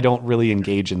 even though I don't really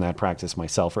engage in that practice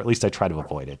myself, or at least I try to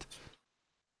avoid it.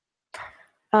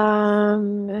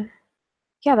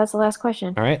 Yeah, that's the last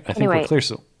question. All right, I think we're clear.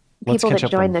 So let's people catch that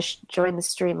up join the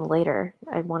stream later,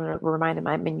 I wanted to remind them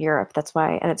I'm in Europe. That's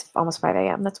why, and it's almost 5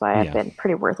 a.m. That's why I've been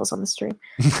pretty worthless on the stream.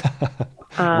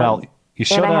 Well, you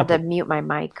showed and I up. had to mute my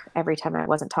mic every time I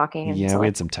wasn't talking. And Yeah, we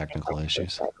had some technical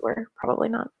issues. We're probably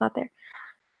not there.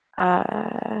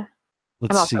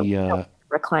 Let's see. In a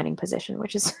reclining position,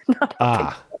 which is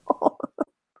not.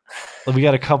 We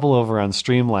got a couple over on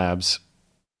Streamlabs.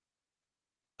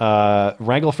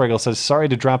 Wrangle Fraggle says, sorry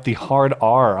to drop the hard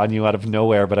R on you out of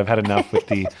nowhere, but I've had enough with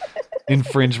the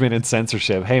infringement and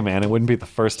censorship. Hey, man, it wouldn't be the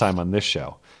first time on this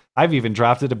show. I've even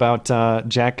dropped it about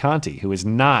Jack Conte, who is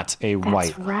not a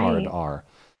white hard R.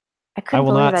 I couldn't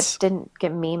believe that didn't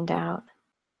get memed out.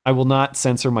 I will not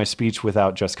censor my speech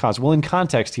without just cause. Well, in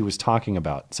context, he was talking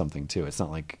about something too. It's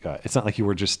not like you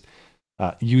were just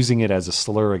using it as a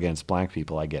slur against black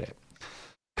people. I get it.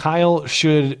 Kyle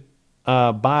should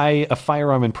buy a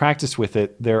firearm and practice with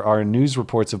it. There are news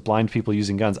reports of blind people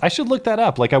using guns. I should look that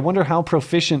up. Like, I wonder how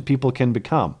proficient people can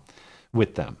become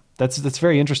with them. That's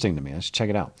very interesting to me. I should check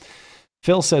it out.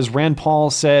 Phil says Rand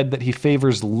Paul said that he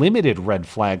favors limited red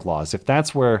flag laws, as if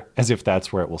that's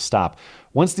where it will stop.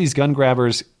 Once these gun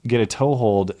grabbers get a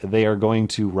toehold, they are going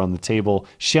to run the table.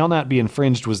 Shall not be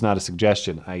infringed was not a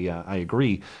suggestion. I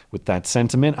agree with that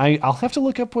sentiment. I'll have to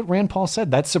look up what Rand Paul said.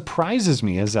 That surprises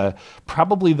me as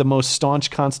probably the most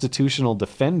staunch constitutional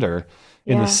defender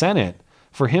in the Senate.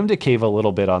 For him to cave a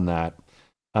little bit on that.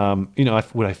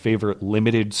 Would I favor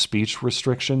limited speech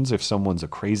restrictions if someone's a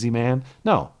crazy man?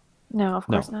 No. No, of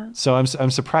course not. So I'm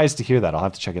surprised to hear that. I'll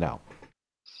have to check it out.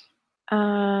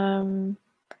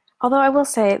 Although I will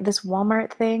say this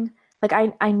Walmart thing, like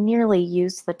I nearly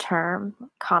used the term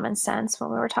common sense when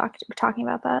we were talking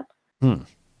about that. And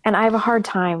I have a hard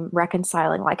time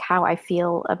reconciling like how I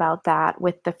feel about that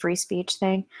with the free speech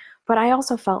thing. But I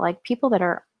also felt like people that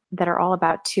are all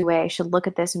about 2A should look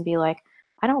at this and be like,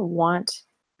 I don't want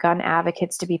gun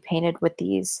advocates to be painted with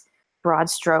these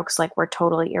broad strokes like we're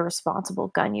totally irresponsible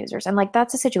gun users. And like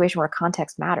that's a situation where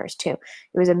context matters too.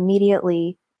 It was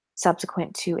immediately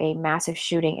subsequent to a massive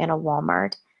shooting in a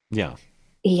Walmart. Yeah.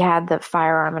 He had the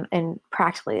firearm in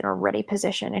practically in a ready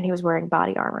position and he was wearing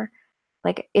body armor.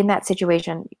 Like in that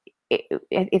situation,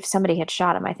 if somebody had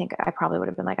shot him, I think I probably would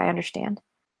have been like, I understand.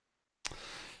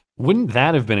 Wouldn't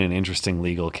that have been an interesting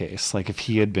legal case? Like if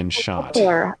he had been shot. People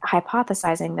are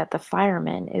hypothesizing that the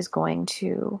fireman is going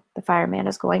to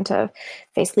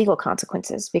face legal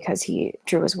consequences because he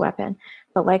drew his weapon.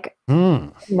 But like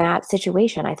in that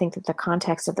situation, I think that the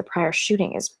context of the prior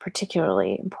shooting is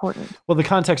particularly important. Well, the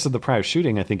context of the prior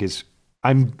shooting, I think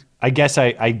I guess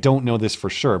I don't know this for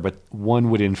sure, but one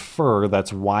would infer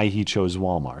that's why he chose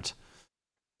Walmart.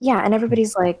 Yeah. And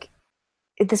everybody's like,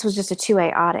 this was just a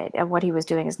 2A audit and what he was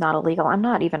doing is not illegal. I'm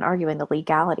not even arguing the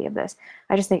legality of this.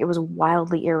 I just think it was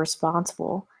wildly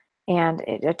irresponsible and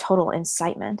a total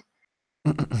incitement.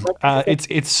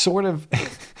 It's sort of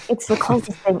it's the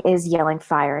closest thing is yelling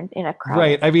fire in a crowd.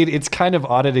 Right. I mean, it's kind of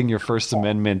auditing your First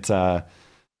Amendment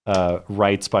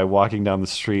rights by walking down the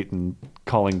street and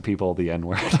calling people the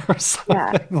N-word or something.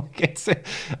 Yeah.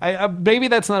 Like maybe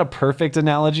that's not a perfect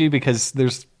analogy because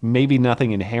there's maybe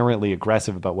nothing inherently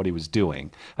aggressive about what he was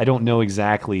doing. I don't know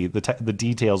exactly the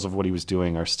details of what he was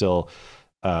doing are still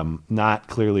not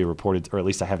clearly reported, or at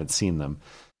least I haven't seen them.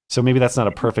 So maybe that's not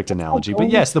a perfect analogy. But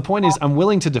yes, the point is I'm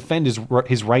willing to defend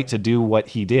his right to do what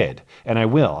he did, and I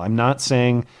will. I'm not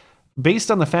saying,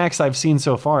 based on the facts I've seen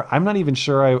so far, I'm not even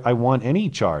sure I want any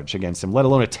charge against him, let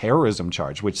alone a terrorism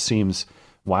charge, which seems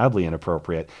wildly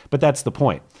inappropriate. But that's the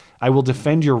point. I will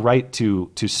defend your right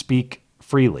to speak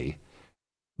freely.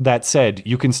 That said,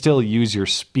 you can still use your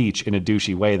speech in a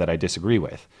douchey way that I disagree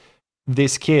with.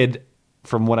 This kid,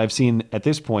 from what I've seen at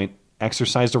this point,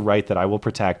 exercised a right that I will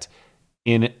protect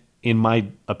in my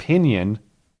opinion,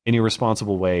 an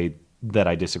irresponsible way that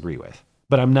I disagree with.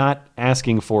 But I'm not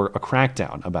asking for a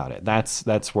crackdown about it.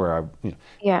 That's where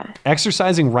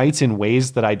exercising rights in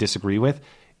ways that I disagree with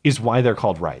is why they're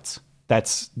called rights.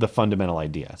 That's the fundamental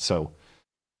idea. So,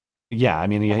 yeah, I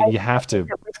mean, you have to.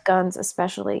 With guns,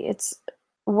 especially,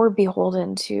 we're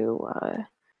beholden to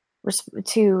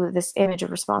this image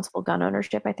of responsible gun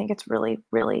ownership. I think it's really,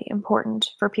 really important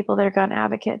for people that are gun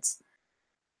advocates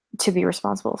to be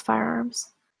responsible with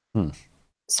firearms.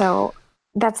 So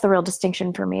that's the real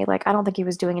distinction for me. Like, I don't think he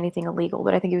was doing anything illegal,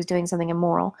 but I think he was doing something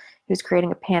immoral. He was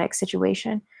creating a panic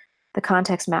situation. The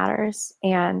context matters,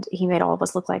 and he made all of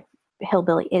us look like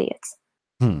hillbilly idiots.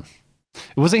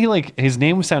 Wasn't he like, his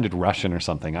name sounded Russian or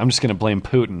something? I'm just going to blame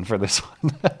Putin for this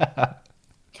one.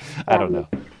 I don't know.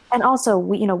 And also,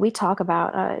 we talk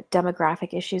about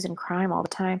demographic issues and crime all the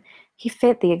time. He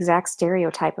fit the exact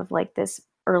stereotype of like this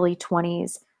early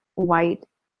 20s white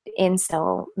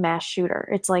incel mass shooter.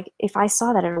 It's like, if I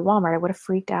saw that at a Walmart, I would have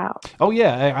freaked out. Oh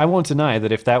yeah, I won't deny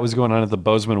that if that was going on at the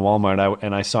Bozeman Walmart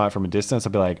and I saw it from a distance,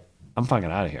 I'd be like, I'm fucking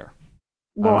out of here.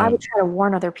 Well, I would try to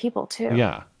warn other people too.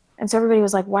 Yeah. And so everybody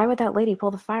was like, why would that lady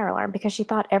pull the fire alarm? Because she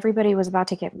thought everybody was about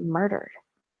to get murdered.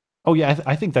 Oh yeah,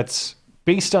 I think that's,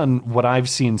 based on what I've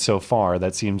seen so far,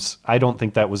 I don't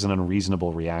think that was an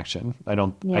unreasonable reaction. I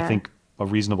think a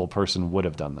reasonable person would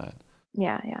have done that.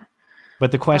 Yeah.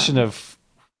 But the question of,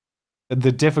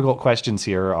 the difficult questions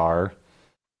here are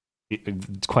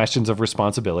questions of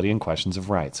responsibility and questions of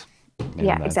rights. And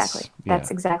yeah, exactly.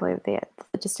 That's exactly the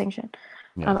distinction.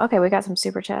 Yeah. Okay, we got some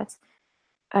super chats.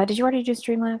 Did you already do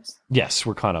Streamlabs? Yes,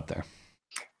 we're caught up there.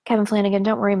 Kevin Flanagan,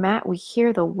 don't worry, Matt. We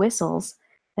hear the whistles.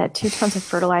 That 2 tons of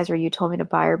fertilizer you told me to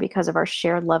buy are because of our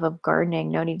shared love of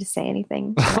gardening. No need to say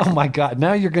anything. Oh my God!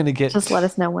 Now you're going to get. Just let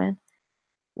us know when.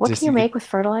 What can you make with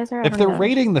fertilizer? If they're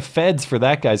rating the feds for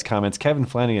that guy's comments, Kevin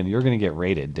Flanagan, you're going to get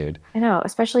rated, dude. I know,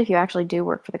 especially if you actually do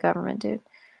work for the government, dude.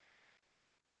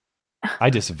 I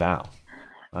disavow.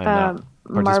 I'm not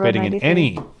participating in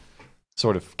any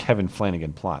sort of Kevin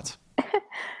Flanagan plots.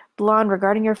 Blonde,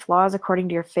 regarding your flaws according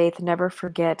to your faith, never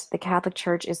forget the Catholic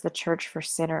Church is the church for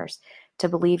sinners. To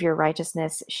believe your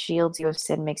righteousness shields you of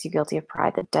sin, makes you guilty of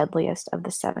pride, the deadliest of the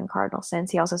 7 cardinal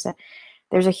sins. He also said,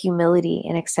 there's a humility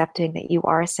in accepting that you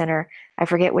are a sinner. I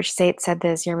forget which saint said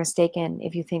this. You're mistaken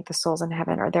if you think the souls in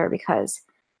heaven are there because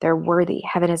they're worthy.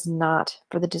 Heaven is not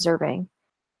for the deserving.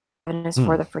 Heaven is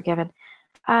for the forgiven.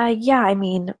 Yeah, I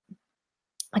mean,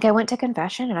 like I went to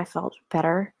confession and I felt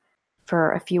better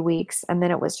for a few weeks. And then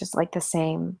it was just like the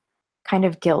same kind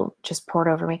of guilt just poured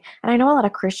over me. And I know a lot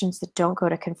of Christians that don't go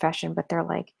to confession, but they're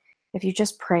like, if you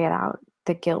just pray it out,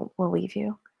 the guilt will leave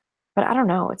you. But I don't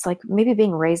know. It's like maybe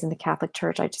being raised in the Catholic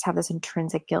Church, I just have this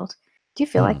intrinsic guilt. Do you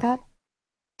feel like that?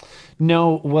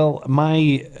 No. Well,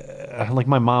 my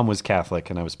mom was Catholic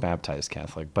and I was baptized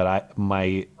Catholic, but I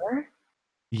went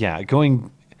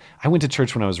to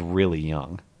church when I was really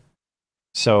young.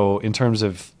 So in terms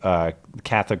of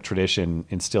Catholic tradition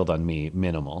instilled on me,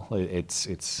 minimal.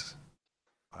 It's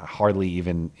hardly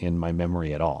even in my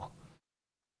memory at all.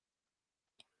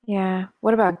 Yeah.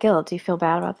 What about guilt? Do you feel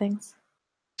bad about things?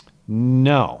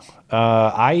 No.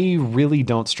 I really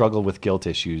don't struggle with guilt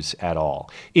issues at all.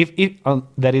 If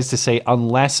that is to say,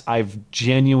 unless I've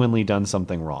genuinely done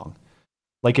something wrong.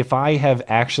 Like if I have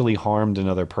actually harmed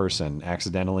another person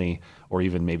accidentally, or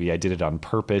even maybe I did it on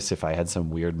purpose, if I had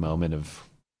some weird moment of,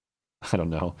 I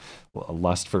don't know, a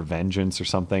lust for vengeance or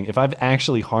something. If I've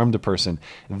actually harmed a person,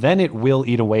 then it will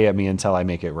eat away at me until I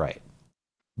make it right.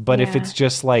 But if it's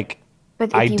just like,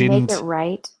 but if you make it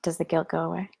right, does the guilt go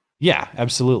away? Yeah,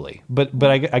 absolutely. But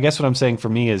I guess what I'm saying for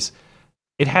me is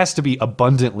it has to be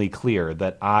abundantly clear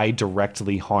that I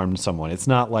directly harmed someone. It's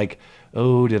not like,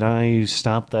 oh, did I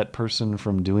stop that person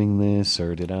from doing this?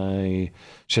 Or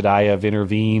should I have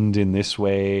intervened in this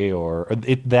way? Or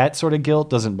that sort of guilt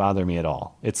doesn't bother me at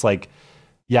all. It's like,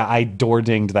 yeah, I door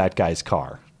dinged that guy's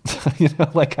car.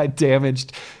 Like I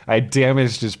damaged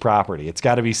his property. It's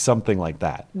got to be something like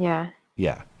that. Yeah.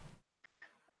 Yeah.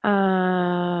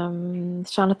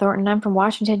 Shauna Thornton, I'm from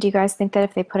Washington. Do you guys think that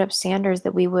if they put up Sanders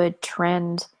that we would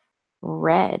trend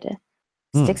red?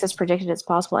 Sticks as predicted as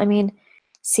possible. I mean,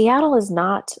 Seattle is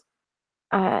not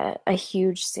a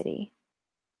huge city.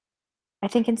 I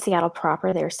think in Seattle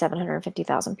proper there are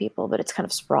 750,000 people, but it's kind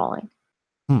of sprawling.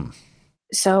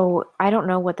 So I don't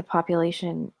know what the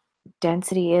population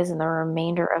density is in the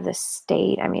remainder of the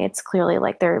state. I mean, it's clearly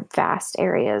like there are vast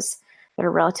areas that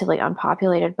are relatively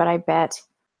unpopulated, but I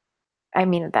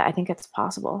think it's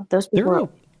possible. Those people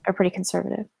are pretty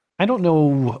conservative. I don't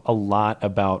know a lot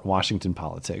about Washington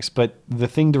politics, but the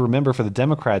thing to remember for the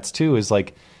Democrats too is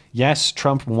like, yes,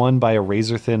 Trump won by a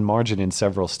razor-thin margin in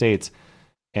several states,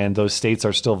 and those states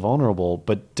are still vulnerable,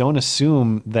 but don't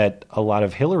assume that a lot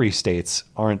of Hillary states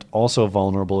aren't also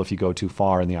vulnerable if you go too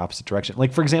far in the opposite direction.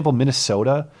 Like, for example,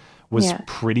 Minnesota was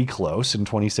pretty close in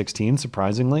 2016,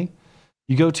 surprisingly.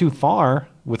 You go too far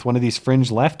with one of these fringe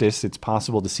leftists, it's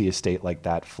possible to see a state like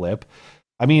that flip.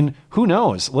 I mean, who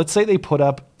knows? Let's say they put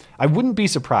up, I wouldn't be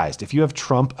surprised if you have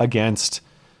Trump against,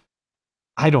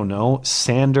 I don't know,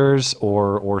 Sanders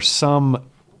or some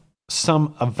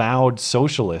avowed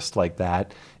socialist like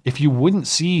that, if you wouldn't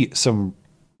see some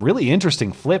really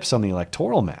interesting flips on the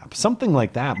electoral map. Something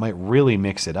like that might really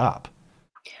mix it up.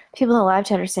 People in the live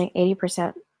chat are saying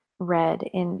 80% red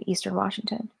in Eastern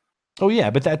Washington. Oh yeah,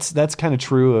 but that's kind of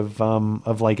true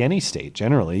of like any state.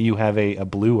 Generally, you have a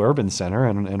blue urban center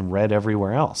and red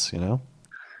everywhere else. Kevin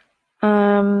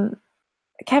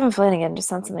Flanagan just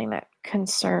sent something that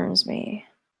concerns me.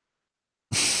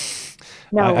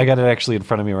 No, I got it actually in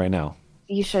front of me right now.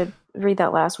 You should read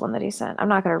that last one that he sent. I'm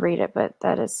not going to read it, but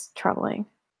that is troubling.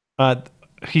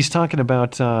 He's talking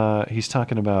about.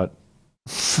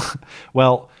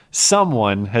 Well,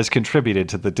 someone has contributed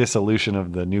to the dissolution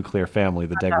of the nuclear family,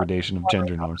 the degradation of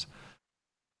gender norms,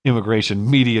 immigration,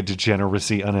 media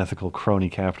degeneracy, unethical crony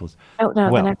capitalism. Oh,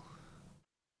 no. Well,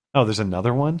 there's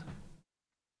another one?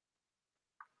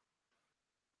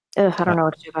 I don't know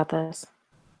what to do about this.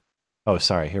 Oh,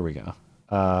 sorry. Here we go.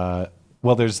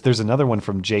 Well, there's another one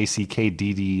from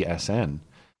JCKDDSN.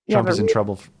 Trump is in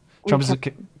trouble.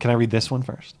 Can I read this one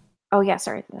first? Oh, yeah,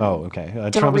 sorry. Oh, okay.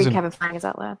 Don't read Kevin Flanagan's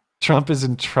out loud. Trump is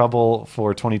in trouble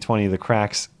for 2020. The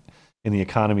cracks in the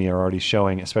economy are already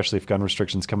showing, especially if gun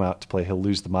restrictions come out to play. He'll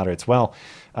lose the moderates. Well,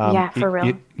 for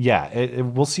real.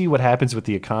 We'll see what happens with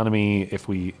the economy. If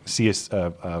we see a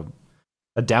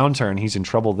downturn, he's in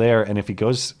trouble there. And if he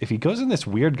goes in this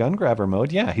weird gun grabber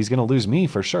mode, he's going to lose me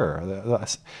for sure.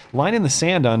 The line in the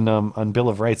sand on Bill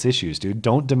of Rights issues, dude.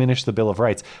 Don't diminish the Bill of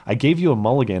Rights. I gave you a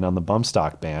mulligan on the bump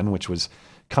stock ban, which was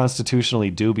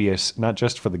constitutionally dubious, not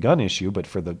just for the gun issue, but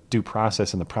for the due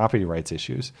process and the property rights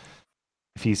issues.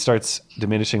 If he starts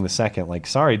diminishing the second, like,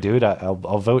 sorry, dude, I'll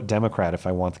vote Democrat if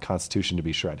I want the Constitution to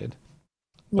be shredded.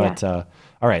 Yeah. But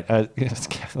all right, I'm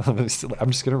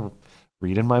just going to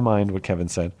read in my mind what Kevin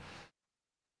said.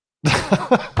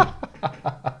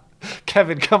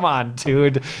 Kevin, come on,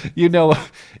 dude. You know,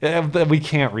 we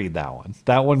can't read that one.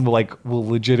 That one will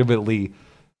legitimately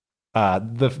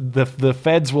the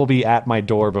feds will be at my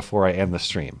door before I end the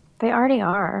stream. They already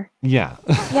are. Yeah.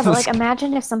 Yeah, but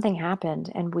imagine if something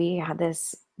happened and we had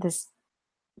this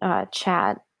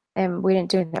chat and we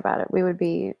didn't do anything about it. We would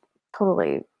be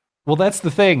totally. Well, that's the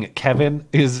thing, Kevin,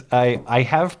 is I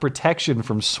have protection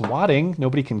from swatting.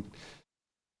 Nobody can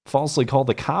falsely call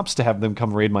the cops to have them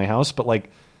come raid my house. But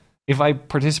if I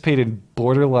participate in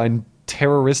borderline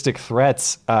terroristic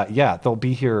threats, they'll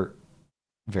be here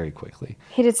very quickly.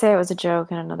 He did say it was a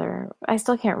joke and another. I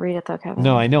still can't read it though, Kevin.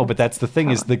 No, I know, but that's the thing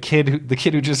is the kid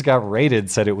who just got raided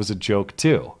said it was a joke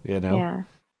too. You know.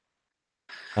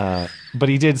 Yeah. But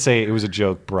he did say it was a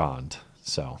joke, Brond.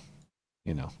 So,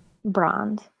 you know.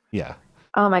 Brond. Yeah.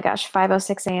 Oh my gosh,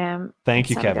 5:06 a.m. Thank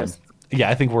you, Kevin. Yeah,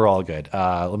 I think we're all good.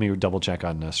 Let me double check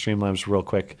on Streamlabs real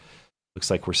quick. Looks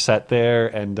like we're set there,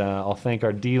 and I'll thank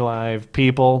our DLive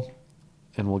people,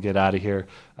 and we'll get out of here.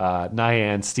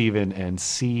 Nyan, Steven, and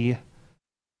C.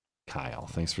 Kyle,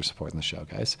 thanks for supporting the show,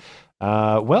 guys.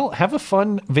 Well, have a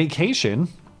fun vacation.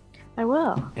 I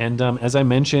will. And as I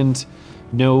mentioned,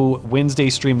 no Wednesday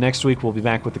stream next week. We'll be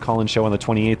back with the call-in show on the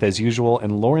 28th as usual,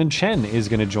 and Lauren Chen is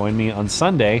going to join me on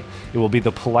Sunday. It will be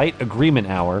the Polite Agreement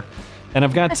Hour. And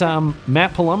I've got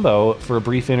Matt Palumbo for a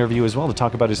brief interview as well to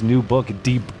talk about his new book,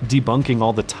 Debunking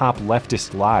All the Top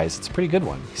Leftist Lies. It's a pretty good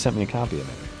one. He sent me a copy of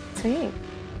it. Sweet.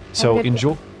 So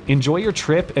enjoy your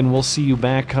trip, and we'll see you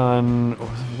back on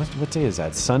what day is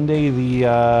that? Sunday,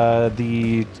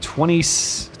 the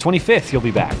 25th. You'll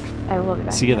be back. I will be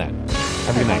back. See you then.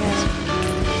 Have a good night, guys.